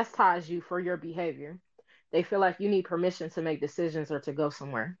your behavior. They feel like you need permission to make decisions or to go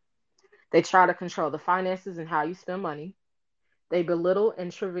somewhere. They try to control the finances and how you spend money. They belittle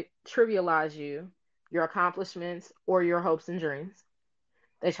and trivialize you, your accomplishments, or your hopes and dreams.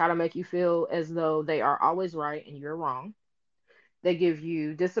 They try to make you feel as though they are always right and you're wrong. They give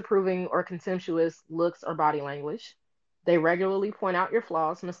you disapproving or contemptuous looks or body language. They regularly point out your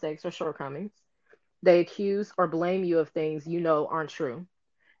flaws, mistakes, or shortcomings. They accuse or blame you of things you know aren't true.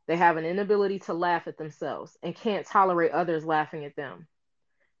 They have an inability to laugh at themselves and can't tolerate others laughing at them.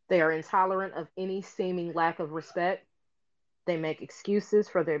 They are intolerant of any seeming lack of respect. They make excuses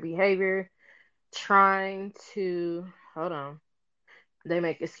for their behavior, trying to, hold on. They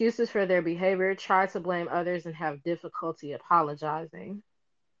make excuses for their behavior, try to blame others, and have difficulty apologizing.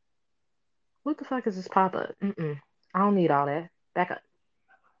 What the fuck is this pop up? I don't need all that. Back up.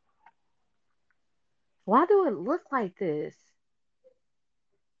 Why do it look like this?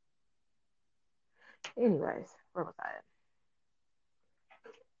 Anyways, where was I at?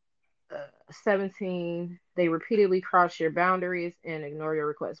 17, they repeatedly cross your boundaries and ignore your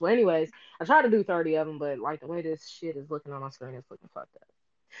requests. Well, anyways, I tried to do 30 of them, but like the way this shit is looking on my screen, it's looking fucked up.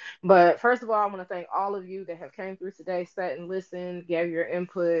 But first of all, I want to thank all of you that have came through today, sat and listened, gave your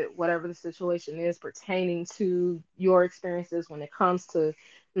input, whatever the situation is pertaining to your experiences when it comes to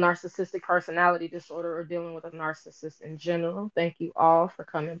narcissistic personality disorder or dealing with a narcissist in general. Thank you all for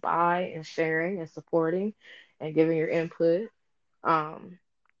coming by and sharing and supporting and giving your input. Um,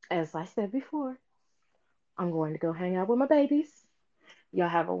 as I said before, I'm going to go hang out with my babies. Y'all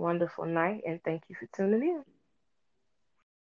have a wonderful night and thank you for tuning in.